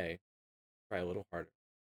every day, try a little harder.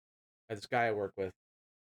 I have this guy I work with.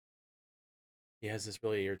 He has this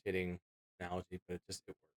really irritating analogy, but it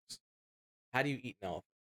works. How do you eat an elephant?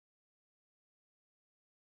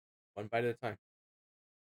 One bite at a time.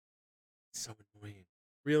 It's so annoying.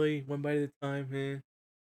 Really? One bite at a time, man?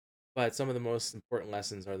 But some of the most important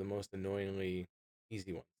lessons are the most annoyingly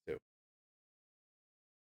easy ones, too.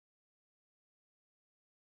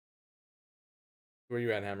 Where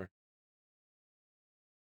you at, Hammer?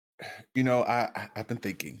 I've been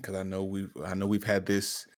thinking, because I know we've had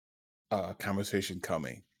this conversation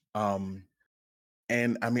coming. Um,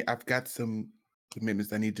 and I mean, I've got some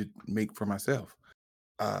commitments I need to make for myself.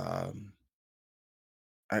 Um,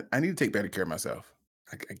 I need to take better care of myself.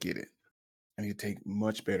 I get it. I need to take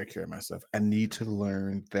much better care of myself. I need to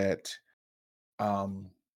learn that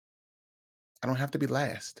um, I don't have to be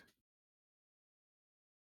last.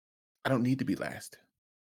 I don't need to be last.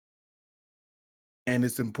 And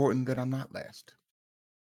it's important that I'm not last.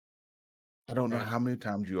 I don't know Okay. how many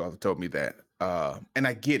times you all have told me that. And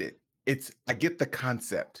I get it. I get the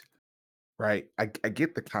concept, right? I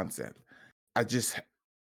get the concept. I just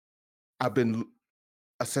I've been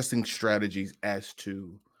assessing strategies as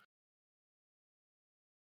to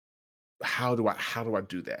how do I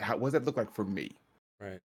do that? What does that look like for me?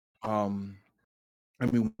 Right. Um, I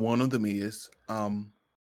mean, one of them is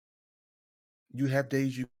you have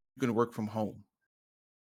days you're gonna work from home.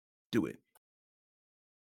 Do it.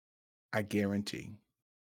 I guarantee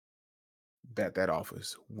that that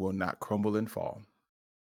office will not crumble and fall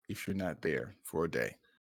if you're not there for a day.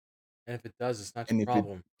 And if it does, it's not your And if it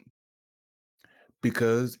problem.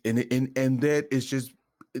 because and that is just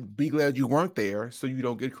be glad you weren't there so you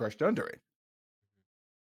don't get crushed under it.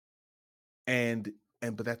 And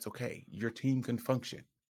but that's okay. Your team can function.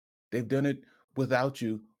 They've done it without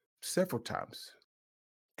you several times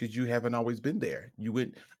because you haven't always been there.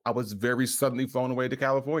 I was very suddenly flown away to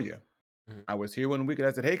California. Mhm. I was here one week and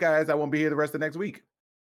I said, hey guys, I won't be here the rest of next week.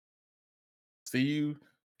 See you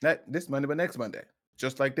not this Monday, but next Monday.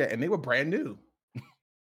 Just like that. And they were brand new.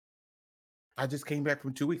 I just came back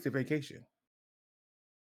from 2 weeks of vacation.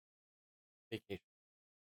 Vacation.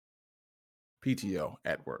 PTO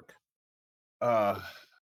at work. Uh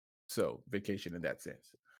so vacation in that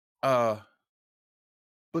sense. Uh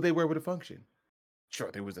but they were able to function.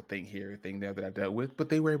 Sure, there was a thing here, a thing there that I dealt with, but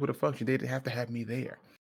they were able to function. They didn't have to have me there.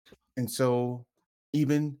 And so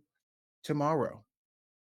even tomorrow,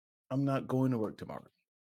 I'm not going to work tomorrow.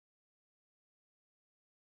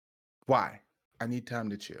 Why? I need time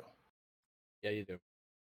to chill. Yeah, you do.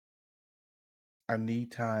 I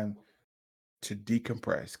need time to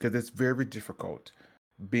decompress because it's very difficult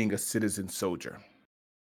being a citizen soldier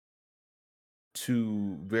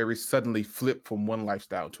to very suddenly flip from one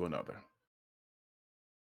lifestyle to another.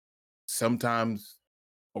 Sometimes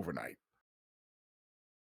overnight.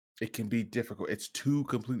 It can be difficult. It's two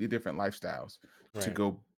completely different lifestyles to Right.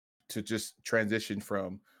 go to just transition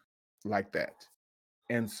from like that.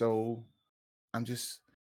 And so I'm just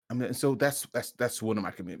so that's one of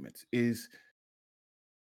my commitments is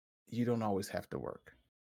you don't always have to work.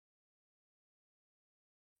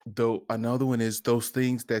 Though another one is those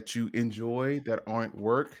things that you enjoy that aren't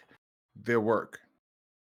work, they're work.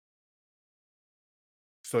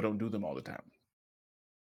 So don't do them all the time.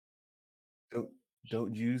 Don't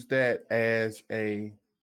don't use that as a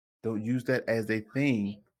don't use that as a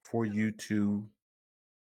thing for you to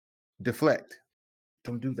deflect.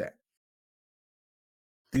 Don't do that.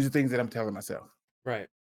 These are things that I'm telling myself, Right.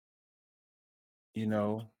 you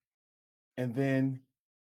know. And then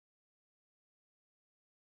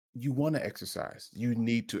you want to exercise. You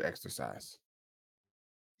need to exercise.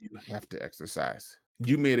 You have to exercise.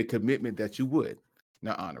 You made a commitment that you would.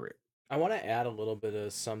 Now honor it. I want to add a little bit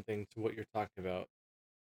of something to what you're talking about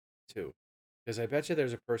too, because I bet you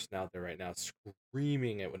there's a person out there right now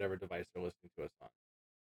screaming at whatever device they're listening to us on.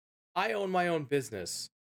 I own my own business.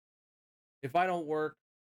 If I don't work,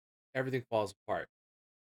 everything falls apart.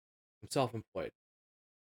 I'm self-employed.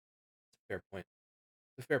 It's a fair point.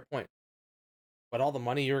 It's a fair point. But all the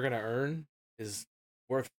money you're gonna earn is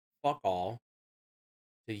worth fuck all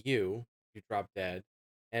to you if you drop dead.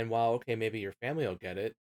 And while okay, maybe your family will get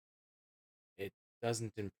it, it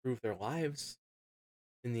doesn't improve their lives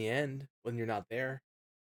in the end when you're not there.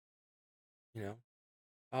 You know,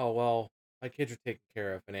 oh well, my kids are taken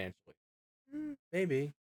care of financially.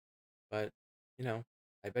 Maybe, but you know,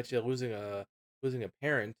 I bet you losing a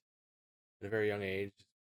parent at a very young age is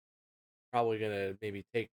probably gonna maybe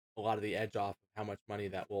take a lot of the edge off of how much money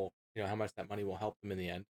that will, how much that money will help them in the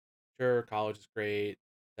end. Sure, college is great,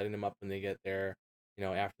 setting them up when they get there,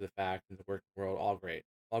 after the fact in the working world, all great,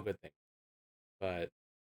 all good things. But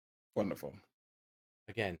Wonderful.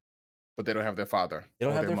 again, But they don't have their father they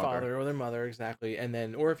don't or have their their mother. father or their mother exactly, and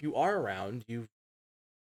then, or if you are around, you've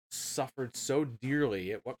suffered so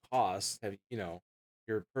dearly. At what cost have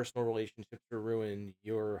your personal relationships are ruined,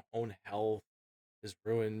 your own health is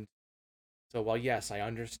ruined. So while yes, I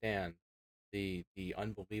understand the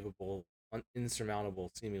unbelievable, insurmountable,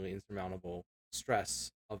 seemingly insurmountable stress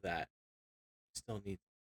of that, you still need,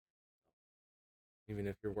 even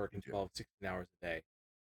if you're You working do. 12, 16 hours a day.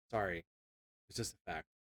 Sorry, it's just a fact.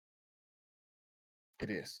 It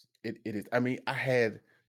is. It is. I mean, I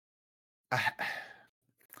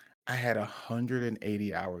I had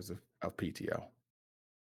 180 hours of PTO.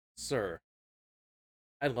 Sir,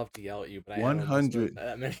 I'd love to yell at you, but I don't listen to 100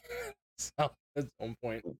 that many. So that's one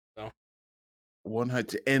point. So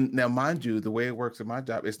 100 and now mind you, the way it works in my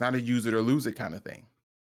job, it's not a use it or lose it kind of thing.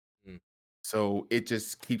 mm, So it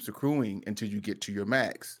just keeps accruing until you get to your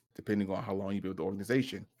max, depending on how long you've been with the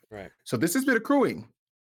organization. right. So this has been accruing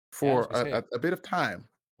Yeah, I was for gonna say. a bit of time.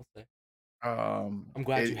 I'll say. Um, I'm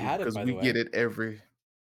glad you had it, because by we the get way. it every.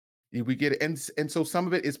 We get it, and so some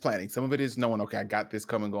of it is planning. Some of it is knowing, okay, I got this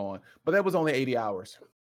coming on. But that was only 80 hours.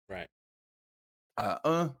 Right. Uh,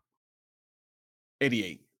 uh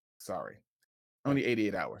 88. Sorry, Right. only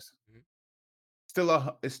 88 hours. Mhm.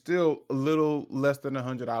 It's still a little less than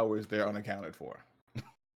 100 hours there unaccounted for.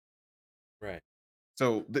 Right.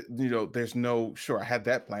 So there's no sure I had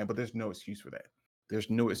that plan, but there's no excuse for that. There's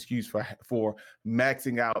no excuse for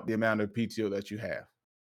maxing out the amount of PTO that you have.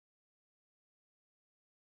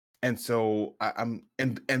 And so and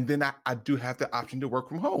then I do have the option to work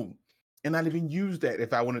from home and not even use that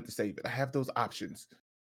if I wanted to save it. I have those options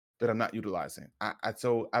that I'm not utilizing. I'm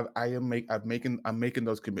making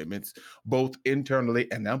those commitments both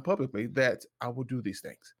internally and now publicly that I will do these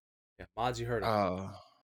things. Yeah. Mods, you heard him. Uh,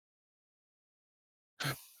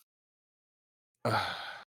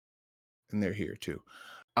 and they're here too.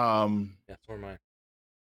 Yeah, so are mine.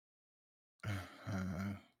 uh,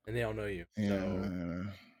 And they all know you. So yeah,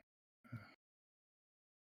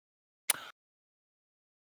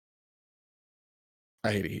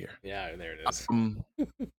 I hate it here. yeah, there it is. Um,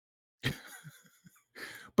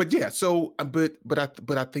 but yeah, so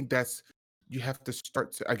but I think that's you have to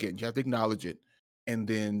start to again, you have to acknowledge it, and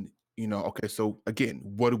then okay, so again,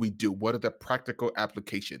 what do we do? What are the practical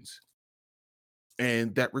applications?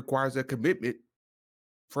 And that requires a commitment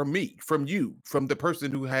from me, from you, from the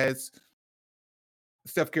person who has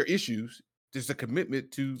self-care issues. There's a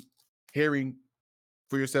commitment to caring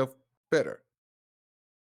for yourself better.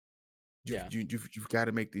 Yeah. You've got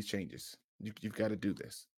to make these changes. You've got to do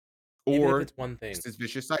this, Even if or it's one it's thing. this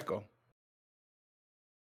vicious cycle.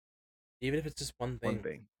 Even if it's just one One thing.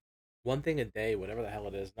 thing. One thing a day, whatever the hell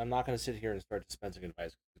it is. And I'm not going to sit here and start dispensing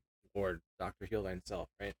advice. Lord, Dr. Heal Thyself,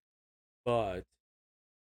 right? But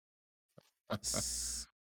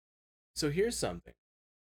so here's something.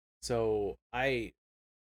 So I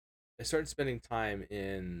started spending time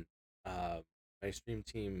in my stream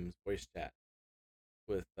team's voice chat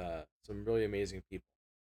with some really amazing people.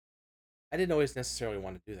 I didn't always necessarily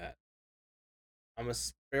want to do that. I'm a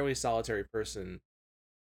fairly solitary person,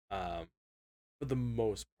 um, for the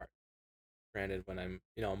most part. Granted, when I'm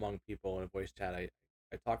among people in a voice chat, I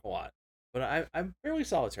talk a lot, but I'm fairly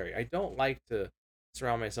solitary. I don't like to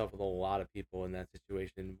surround myself with a lot of people in that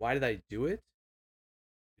situation. Why did I do it?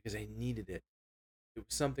 Because I needed it. It was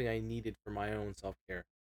something I needed for my own self care.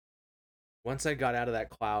 Once I got out of that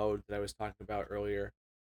cloud that I was talking about earlier,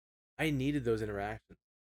 I needed those interactions.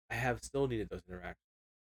 I have still needed those interactions.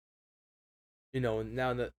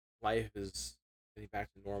 Now that life is getting back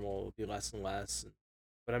to normal, it'll be less and less.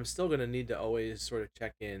 But I'm still gonna need to always sort of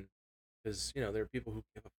check in because there are people who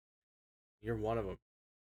give a. You're one of them.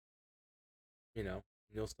 And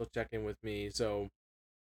you'll still check in with me. So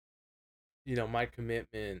my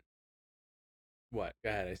commitment. What? Go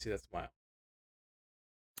ahead. I see that smile.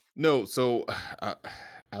 No, so uh,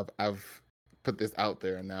 I've put this out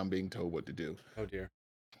there, and now I'm being told what to do, Oh dear.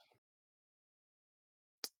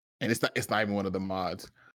 and it's not even one of the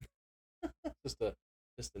mods. Just a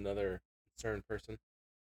just another concerned person.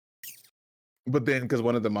 But then, because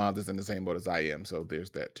one of the mods is in the same boat as I am, so there's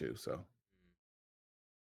that too. So,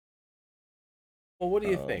 Well, what do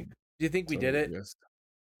you think? um, Do you think we did so it? yes, Do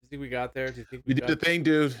you think we got there? Do you think we we did the got? thing,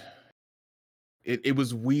 dude. It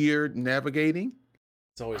was weird navigating.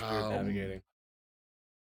 It's always weird Um, navigating.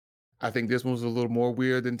 I think this one was a little more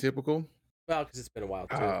weird than typical. Well, because it's been a while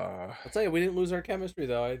too. Uh, I'll tell you, we didn't lose our chemistry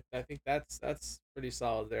though. I think that's pretty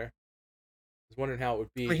solid there. I was wondering how it would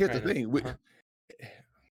I be mean, here's the trying to thing: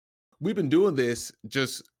 we've been doing this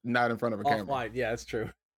just not in front of a camera. offline. Yeah, that's true.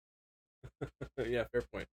 Yeah, fair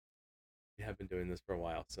point. We have been doing this for a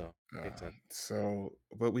while, so makes sense.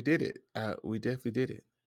 But we did it. We definitely did it.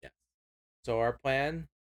 Yeah. So our plan,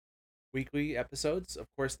 weekly episodes. Of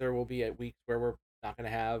course, there will be weeks where we're not going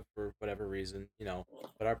to have for whatever reason.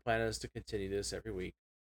 But our plan is to continue this every week.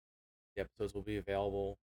 The episodes will be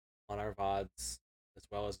available on our VODs as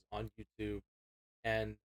well as on YouTube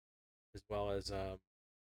and as well as the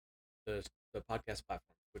the podcast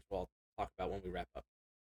platform, which we'll talk about when we wrap up.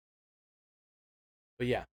 But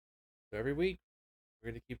yeah, so every week we're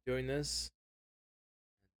going to keep doing this.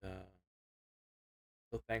 And,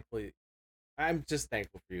 so thankfully, I'm just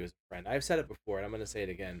thankful for you as a friend. I've said it before, and I'm going to say it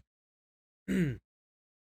again.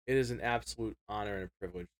 It is an absolute honor and a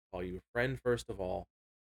privilege to call you a friend, first of all,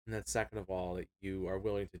 and then second of all, that you are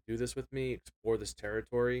willing to do this with me, explore this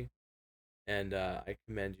territory, and I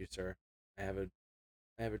commend you, sir. I have a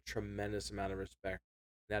I have a tremendous amount of respect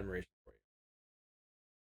and admiration for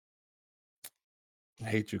you. I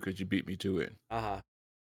hate you because you beat me to it. Aha.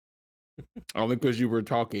 Only because you were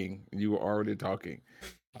talking. You were already talking.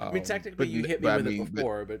 I mean, technically, you hit me I with it mean, but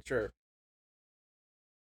before, but sure.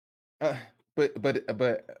 Uh, but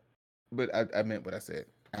I meant what I said.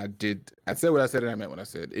 I said what I said, and I meant what I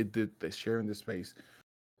said. It did the sharing the space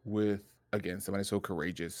with, again, somebody so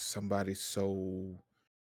courageous, somebody so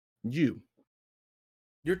you.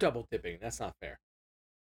 You're double dipping. That's not fair.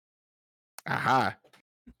 Aha,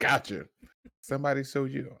 gotcha. Somebody so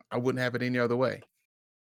you. I wouldn't have it any other way.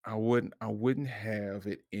 I wouldn't have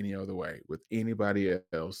it any other way with anybody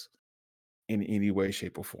else in any way,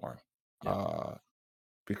 shape, or form. Yeah. Uh,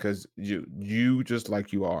 because you just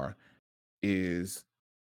like you are is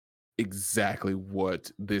exactly what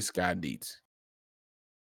this guy needs.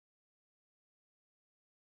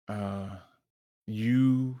 Uh,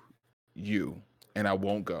 you, you, and I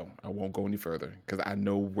won't go any further because I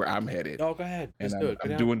know where I'm headed, No, go ahead. and Just do it. Go I'm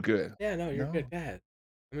down. doing good. Yeah, no, you're good. No, Go ahead.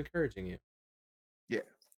 I'm encouraging you. yeah,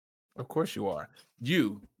 of course you are.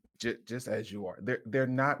 You, just as you are. There are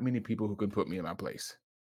not many people who can put me in my place.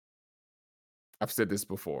 I've said this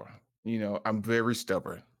before. I'm very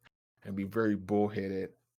stubborn and be very bullheaded,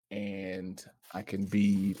 and I can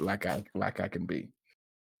be like I can be.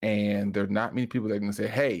 And there are not many people that can say,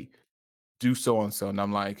 "Hey, do so and so," and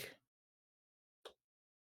I'm like,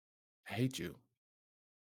 "I hate you,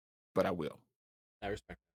 but I will." I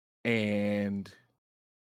respect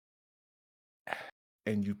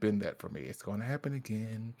And you've been that for me. It's going to happen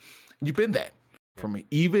again. You've been that that. for me.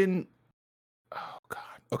 Even oh god.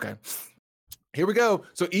 Okay. Here we go.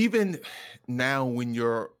 So even now when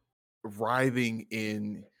you're writhing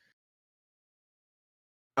in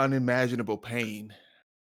unimaginable pain,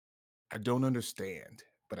 I don't understand,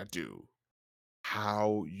 but I do,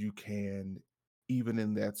 how you can, even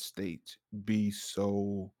in that state, be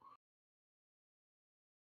so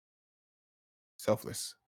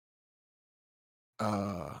selfless.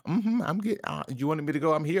 I'm get. You wanted me to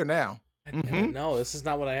go? I'm here now. God damn it. Mm-hmm. No, this is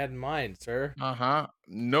not what I had in mind, sir. Uh-huh.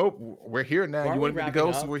 Nope. We're here now. So You aren't we wanted me to wrapping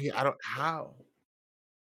go, so up? we're here. I don't how.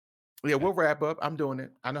 Yeah, Okay. we'll wrap up. I'm doing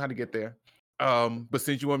it. I know how to get there. But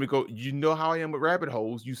since you want me to go, you know how I am with rabbit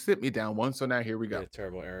holes. You sent me down one, so now here we Made go. a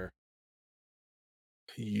terrible error.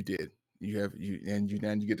 You did. You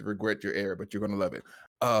now you get to regret your error, but you're gonna love it.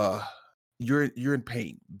 Uh you're in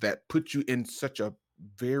pain. That puts you in such a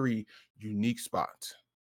very unique spot.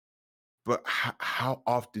 But how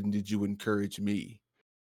often did you encourage me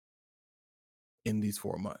in these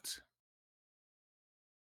 4 months?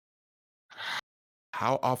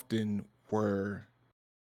 How often were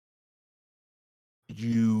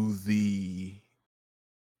you the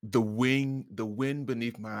wind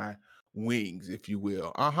beneath my wings, if you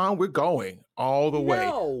will? We're going all the way.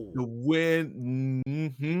 No. The wind,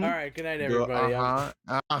 All right. Good night, the everybody.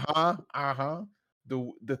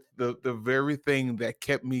 the very thing that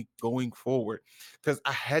kept me going forward. Because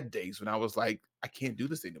I had days when I was like, I can't do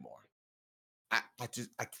this anymore. I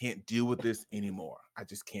can't deal with this anymore. I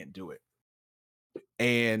just can't do it.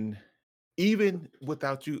 And even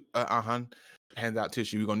without you, hands out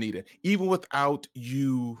tissue, you're gonna need it. Even without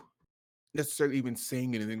you necessarily even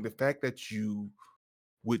saying anything, the fact that you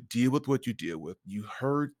would deal with what you deal with, you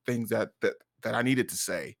heard things that I needed to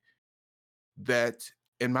say, that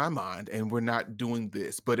in my mind, and we're not doing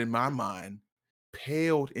this, but in my mind,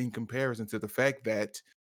 paled in comparison to the fact that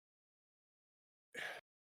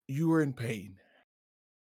you were in pain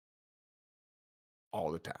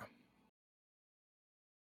all the time.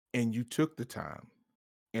 And you took the time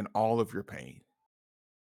in all of your pain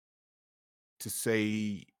to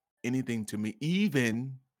say anything to me,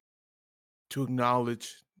 even to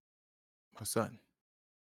acknowledge my son.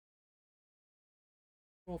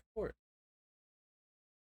 Well, of course.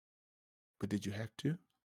 But did you have to?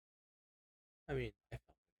 I mean, I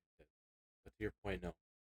felt it. But to your point, no.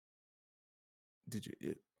 Did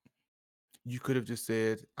you could have just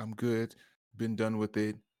said, I'm good, been done with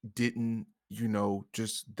it, didn't,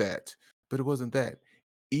 just that. But it wasn't that.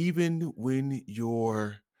 Even when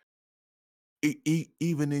even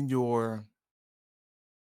in your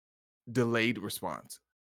delayed response,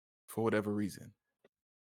 for whatever reason,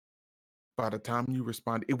 by the time you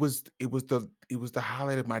responded, it was the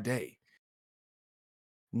highlight of my day.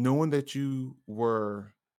 Knowing that you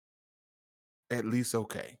were at least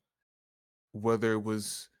okay, whether it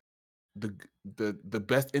was the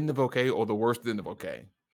best end of okay or the worst end of okay,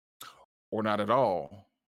 or not at all,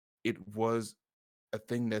 it was a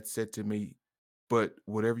thing that said to me, but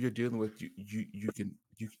whatever you're dealing with, you can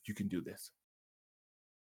do this.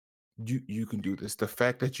 You can do this. The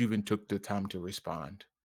fact that you even took the time to respond,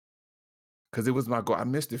 because it was my goal. I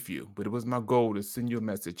missed a few, but it was my goal to send you a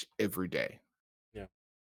message every day. Yeah.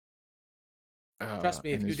 Trust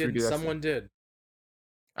me, if And you it's 3 didn't, days. someone did.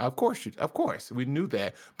 Of course, we knew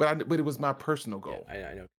that, but it was my personal Yeah, goal.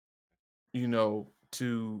 I know. You know,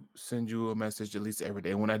 to send you a message at least every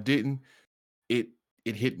day. And when I didn't, it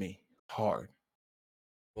it hit me hard.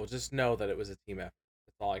 Well, just know that it was a team effort.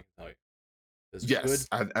 That's all I can tell you. Because good Yes,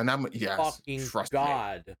 and I'm yes. fucking Trust me.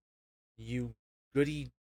 God, you goody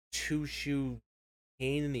two shoe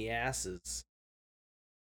pain in the asses.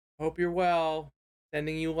 Hope you're well.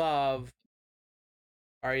 Sending you love.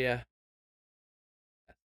 Are ya?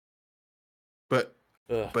 But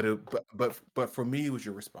Ugh. but for me, it was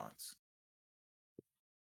your response.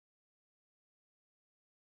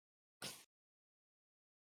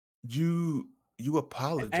 You I am just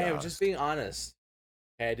apologized. being honest.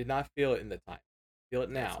 Okay, I did not feel it in the time. Feel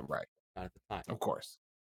it That's now, right. not at the time. Of course.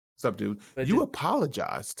 What's up, dude? But You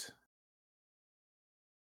apologized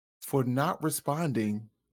for not responding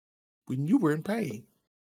when you were in pain.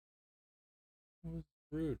 it was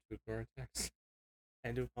rude to ignore a text.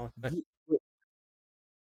 I do apologize. You-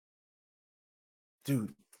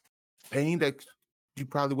 Dude, pain that you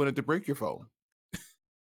probably wanted to break your phone.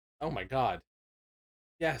 Oh my God.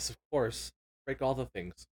 Yes, of course. Break all the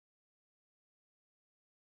things.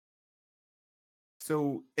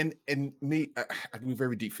 So, and me, I can be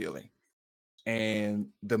very deep feeling, and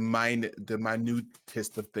the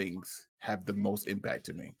minutest of things have the most impact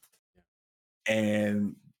to me,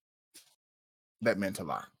 and that meant a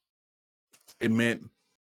lot. It meant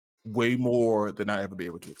way more than I ever be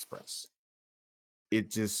able to express. It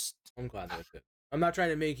just, I'm glad that it did. I'm not trying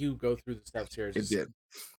to make you go through the steps here. It's it just did.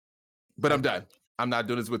 But I'm done. I'm not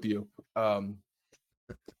doing this with you. I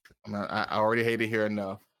already hate it here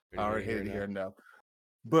enough. I already hate it here enough.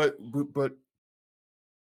 But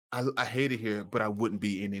I hate it here, but I wouldn't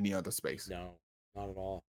be in any other space. No, not at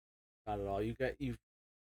all. Not at all. You.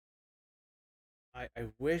 I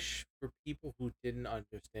wish for people who didn't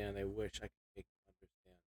understand. I wish I could make them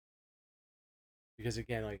understand. Because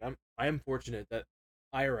again, like I am fortunate that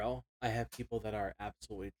IRL, I have people that are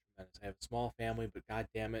absolutely tremendous. I have a small family, but god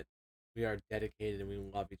damn it, we are dedicated and we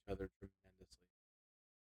love each other tremendously.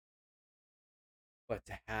 But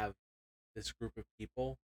to have this group of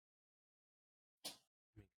people, I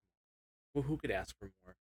mean, well, who could ask for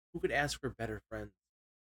more? Who could ask for better friends?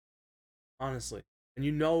 Honestly. And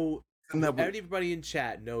And that would, everybody in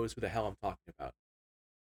chat knows who the hell I'm talking about.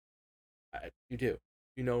 You do.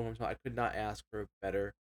 You know who I'm talking. I could not ask for a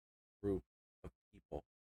better group of people.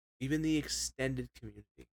 Even the extended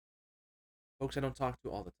community. Folks I don't talk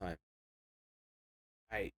to all the time.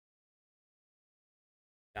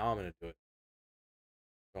 Now I'm gonna do it.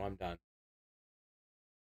 So I'm done.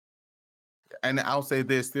 and I'll say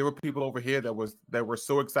this: there were people over here that were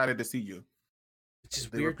so excited to see you. It's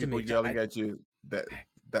just There were weird to people me. yelling at you that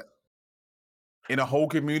in a whole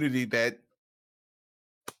community that,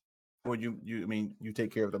 well, I mean, you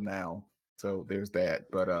take care of them now, so there's that.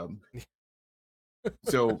 But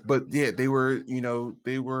but yeah, they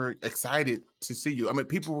were excited to see you. I mean,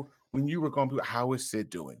 people when you were going through, how is Sid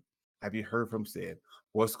doing? Have you heard from Sid?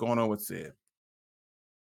 What's going on with Sid?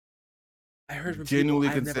 I heard from people Genuinely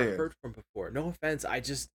I've never concerned. heard from before. No offense.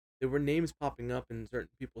 There were names popping up in certain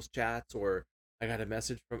people's chats, or I got a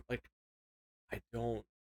message from like I don't.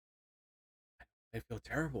 I feel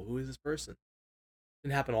terrible. Who is this person?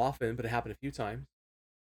 Didn't happen often, but it happened a few times.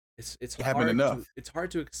 It's It happened hard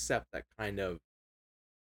to enough. accept that kind of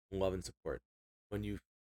love and support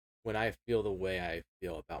when I feel the way I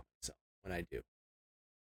feel about myself when I do.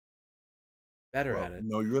 Better Well, at it.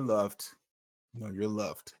 know you're loved. Know you're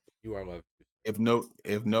loved. You are loved. If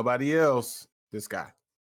nobody else, this guy.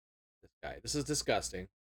 This guy. This is disgusting.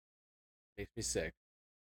 Makes me sick.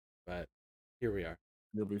 But here we are.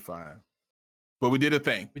 You'll be fine. But we did a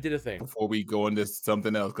thing. We did a thing. Before we go into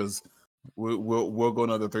something else, because we'll go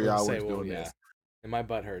another 3 hours doing this. And my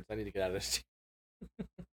butt hurts. I need to get out of this.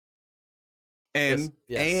 And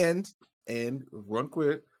yes. and run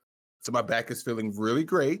quick. So my back is feeling really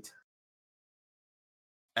great,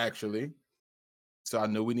 actually. So I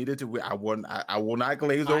knew we needed to. I will not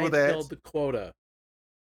glaze over that. I filled the quota.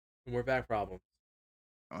 And we're back problems.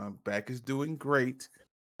 Back is doing great.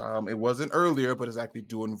 It wasn't earlier, but it's actually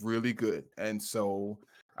doing really good. And so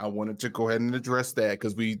I wanted to go ahead and address that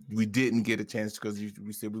because we didn't get a chance because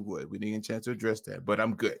we said we would. We didn't get a chance to address that, but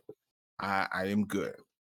I'm good. I am good.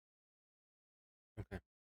 Okay.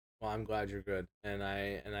 Well, I'm glad you're good, and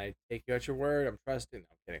I take you at your word. I'm trusting. No,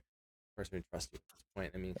 I'm kidding. Of course, I trust you at this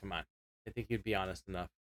point. I mean, come on. I think you'd be honest enough,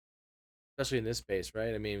 especially in this space,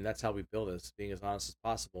 right? I mean, that's how we build this, being as honest as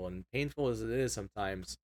possible. And painful as it is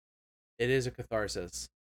sometimes, it is a catharsis.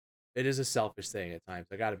 It is a selfish thing at times.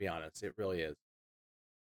 I got to be honest. It really is.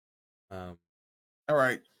 All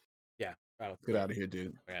right. Yeah. Get out of here,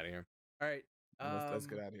 dude. Get out of here. All right. Let's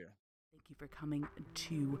get out of here. Thank you for coming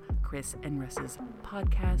to Chris and Russ's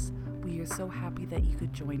podcast. We are so happy that you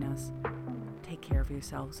could join us. Take care of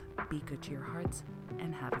yourselves, be good to your hearts,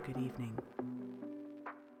 and have a good evening.